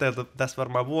 Ollaan juteltu tässä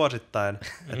varmaan vuosittain,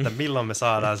 että milloin me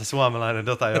saadaan se suomalainen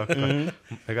Dota-joukkue,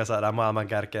 joka saadaan maailman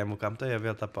kärkeen mukaan, mutta ei ole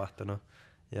vielä tapahtunut.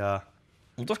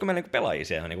 Mutta olisiko meillä pelaajia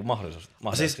siihen mahdollisuus?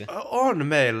 Siis on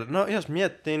meillä. No jos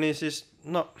miettii, niin siis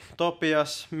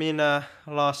Topias, minä,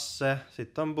 Lasse,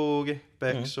 sitten on Buugi,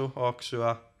 Peksu,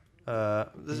 Oksua.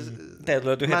 Teiltä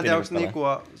löytyy heti. Mä en tiedä, onko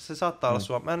Nikua, se saattaa olla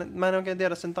Suomi. Mä en oikein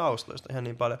tiedä sen taustoista ihan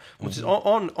niin paljon. Mutta siis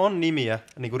on nimiä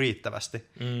niinku riittävästi,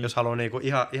 jos haluaa niinku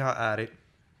ihan ääri.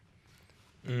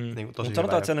 Niinku tosi. Mutta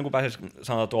sanotaan, että se pääsisi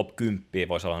sanotaan top 10,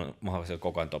 voisi olla mahdollisesti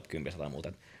koko ajan top 10 tai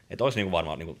muuta. Että olisi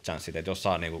varmaan chanssit, että jos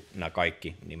saa nämä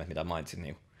kaikki nimet, mitä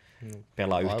mainitsit,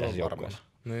 pelaa yhteisessä joukkueessa.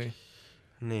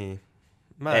 Niin.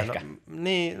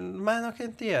 Mä en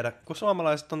oikein tiedä, kun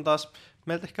suomalaiset on taas,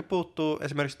 meiltä ehkä puuttuu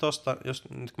esimerkiksi tosta, jos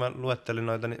nyt kun mä luettelin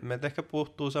noita, niin meiltä ehkä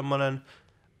puuttuu semmoinen,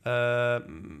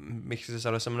 miksi se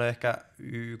olisi semmoinen ehkä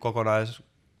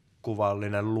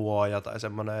kokonaiskuvallinen luoja tai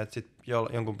semmoinen, että sit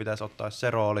jonkun pitäisi ottaa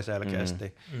se rooli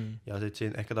selkeästi ja sitten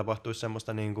siinä ehkä tapahtuisi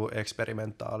semmoista niinku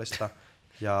eksperimentaalista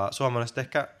ja suomalaiset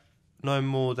ehkä noin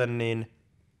muuten niin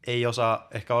ei osaa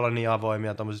ehkä olla niin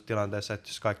avoimia tommosissa tilanteissa, että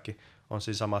jos kaikki on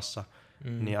siinä samassa,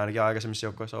 niin ainakin aikaisemmissa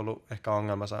joukkoissa on ollut ehkä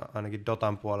ongelmassa ainakin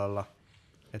Dotan puolella,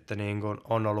 että niin kuin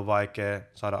on ollut vaikea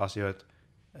saada asioita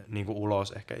niin kuin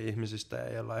ulos ehkä ihmisistä ja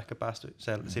ei olla ehkä päästy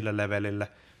sille levelille,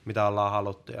 mitä ollaan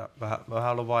haluttu ja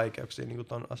vähän ollut vaikeuksia niin kuin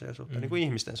ton asian suhteen, niin kuin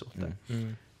ihmisten suhteen.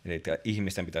 Eli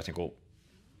ihmisten pitäisi,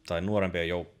 tai nuorempien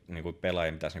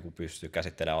pelaajien pitäisi pystyä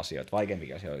käsittelemään asioita,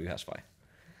 vaikeampia asioita yhdessä vai?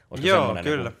 Olisiko joo,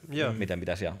 kyllä. Miten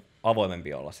pitäisi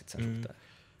avoimempi olla sitten sen suhteen?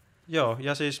 Joo,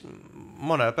 ja siis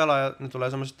monella pelaajalla ne tulee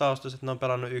semmoisesta taustasta, että ne on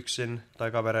pelannut yksin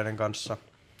tai kavereiden kanssa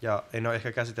ja ei ne ole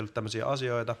ehkä käsitellyt tämmöisiä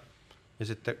asioita. Ja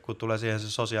sitten kun tulee siihen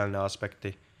se sosiaalinen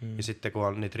aspekti ja sitten kun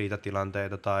on niitä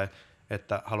riitatilanteita tai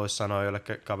että haluaisi sanoa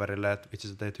jollekin kaverille, että vitsi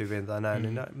sä teit hyvin tai näin,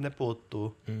 niin ne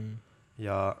puuttuu.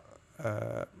 Ja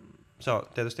se on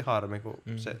tietysti harmi, kun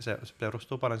se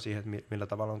perustuu paljon siihen, että millä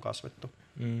tavalla on kasvettu.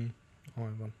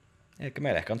 Aivan. Eikä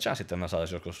meillä ehkä on chanssit, että me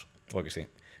saataisiin joskus oikeasti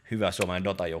hyvä suomalainen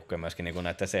Dota-joukkue myöskin niin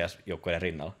näiden CS-joukkueiden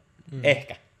rinnalla.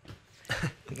 Ehkä.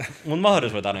 Mun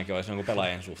mahdollisuudet ainakin olisi niin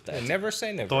pelaajien suhteen. Never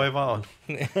say never. Toi vaan on.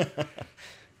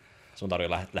 Sun tarvii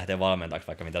lähteä valmentajaksi,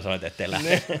 vaikka mitä sanoit, ettei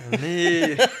lähde.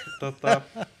 Niin,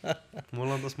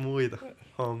 mulla on tossa muita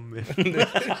hommia.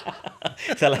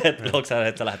 Sä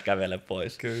lähdet kävelemään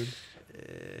pois. Kyllä.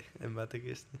 Ei, en mä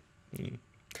tekisi niin.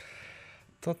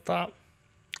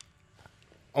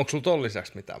 Onko sulla ton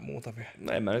lisäksi mitään muuta vielä?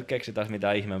 No en mä nyt keksi taas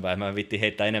mitään ihmeempää. Mä vitti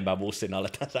heittää enempää bussin alle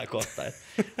tässä kohtaa.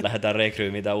 Lähdetään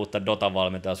rekryyn mitään uutta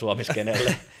Dota-valmentajaa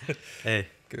Suomiskenelle.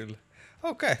 Ei. Kyllä.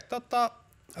 Okei,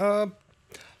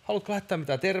 haluatko lähettää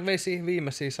mitään terveisiä,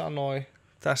 viimeisiä sanoja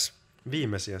tässä?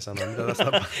 Viimeisiä sanoja, mitä tässä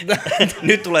tapahtuu?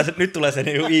 nyt tulee se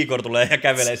niin Igor tulee ja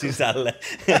kävelee sisälle.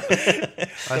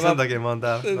 Ai sen takia mä oon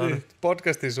täällä.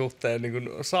 Podcastin suhteen niin kuin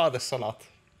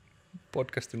saatesanat.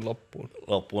 Podcastin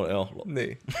loppuun. Joo.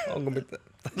 Niin, onko mitään?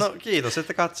 No kiitos,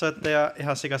 että katsoitte ja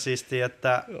ihan sikasiistiä,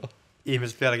 että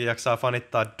ihmiset vieläkin jaksaa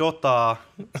fanittaa Dotaa.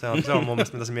 Se on mun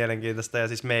mielestä tosi mielenkiintoista ja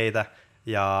siis meitä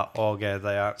ja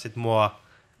OG:ta ja sit mua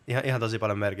ihan tosi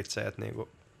paljon merkitsee, että niinku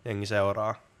jengi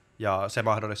seuraa ja se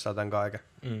mahdollistaa tämän kaiken.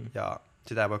 Ja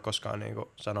sitä ei voi koskaan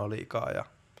niinku sanoa liikaa ja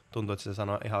tuntuu, että sitä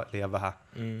sanoo ihan liian vähän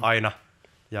aina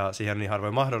ja siihen on niin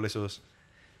harvoin mahdollisuus.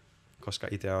 Koska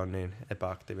itse on niin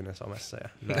epäaktiivinen somessa ja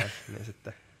näin, niin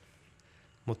sitten.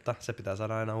 Mutta se pitää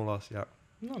saada aina ulos ja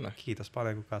kiitos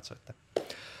paljon kun katsoitte.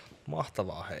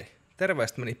 Mahtavaa hei.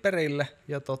 Terveistä meni perille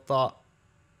ja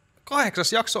 8.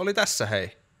 jakso oli tässä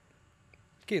hei.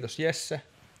 Kiitos Jesse,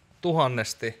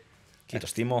 tuhannesti.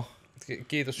 Kiitos Timo.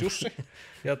 Kiitos Jussi.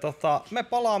 Ja me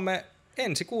palaamme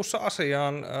ensi kuussa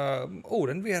asiaan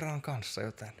uuden vieraan kanssa,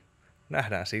 joten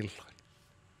nähdään silloin.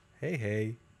 Hei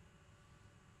hei.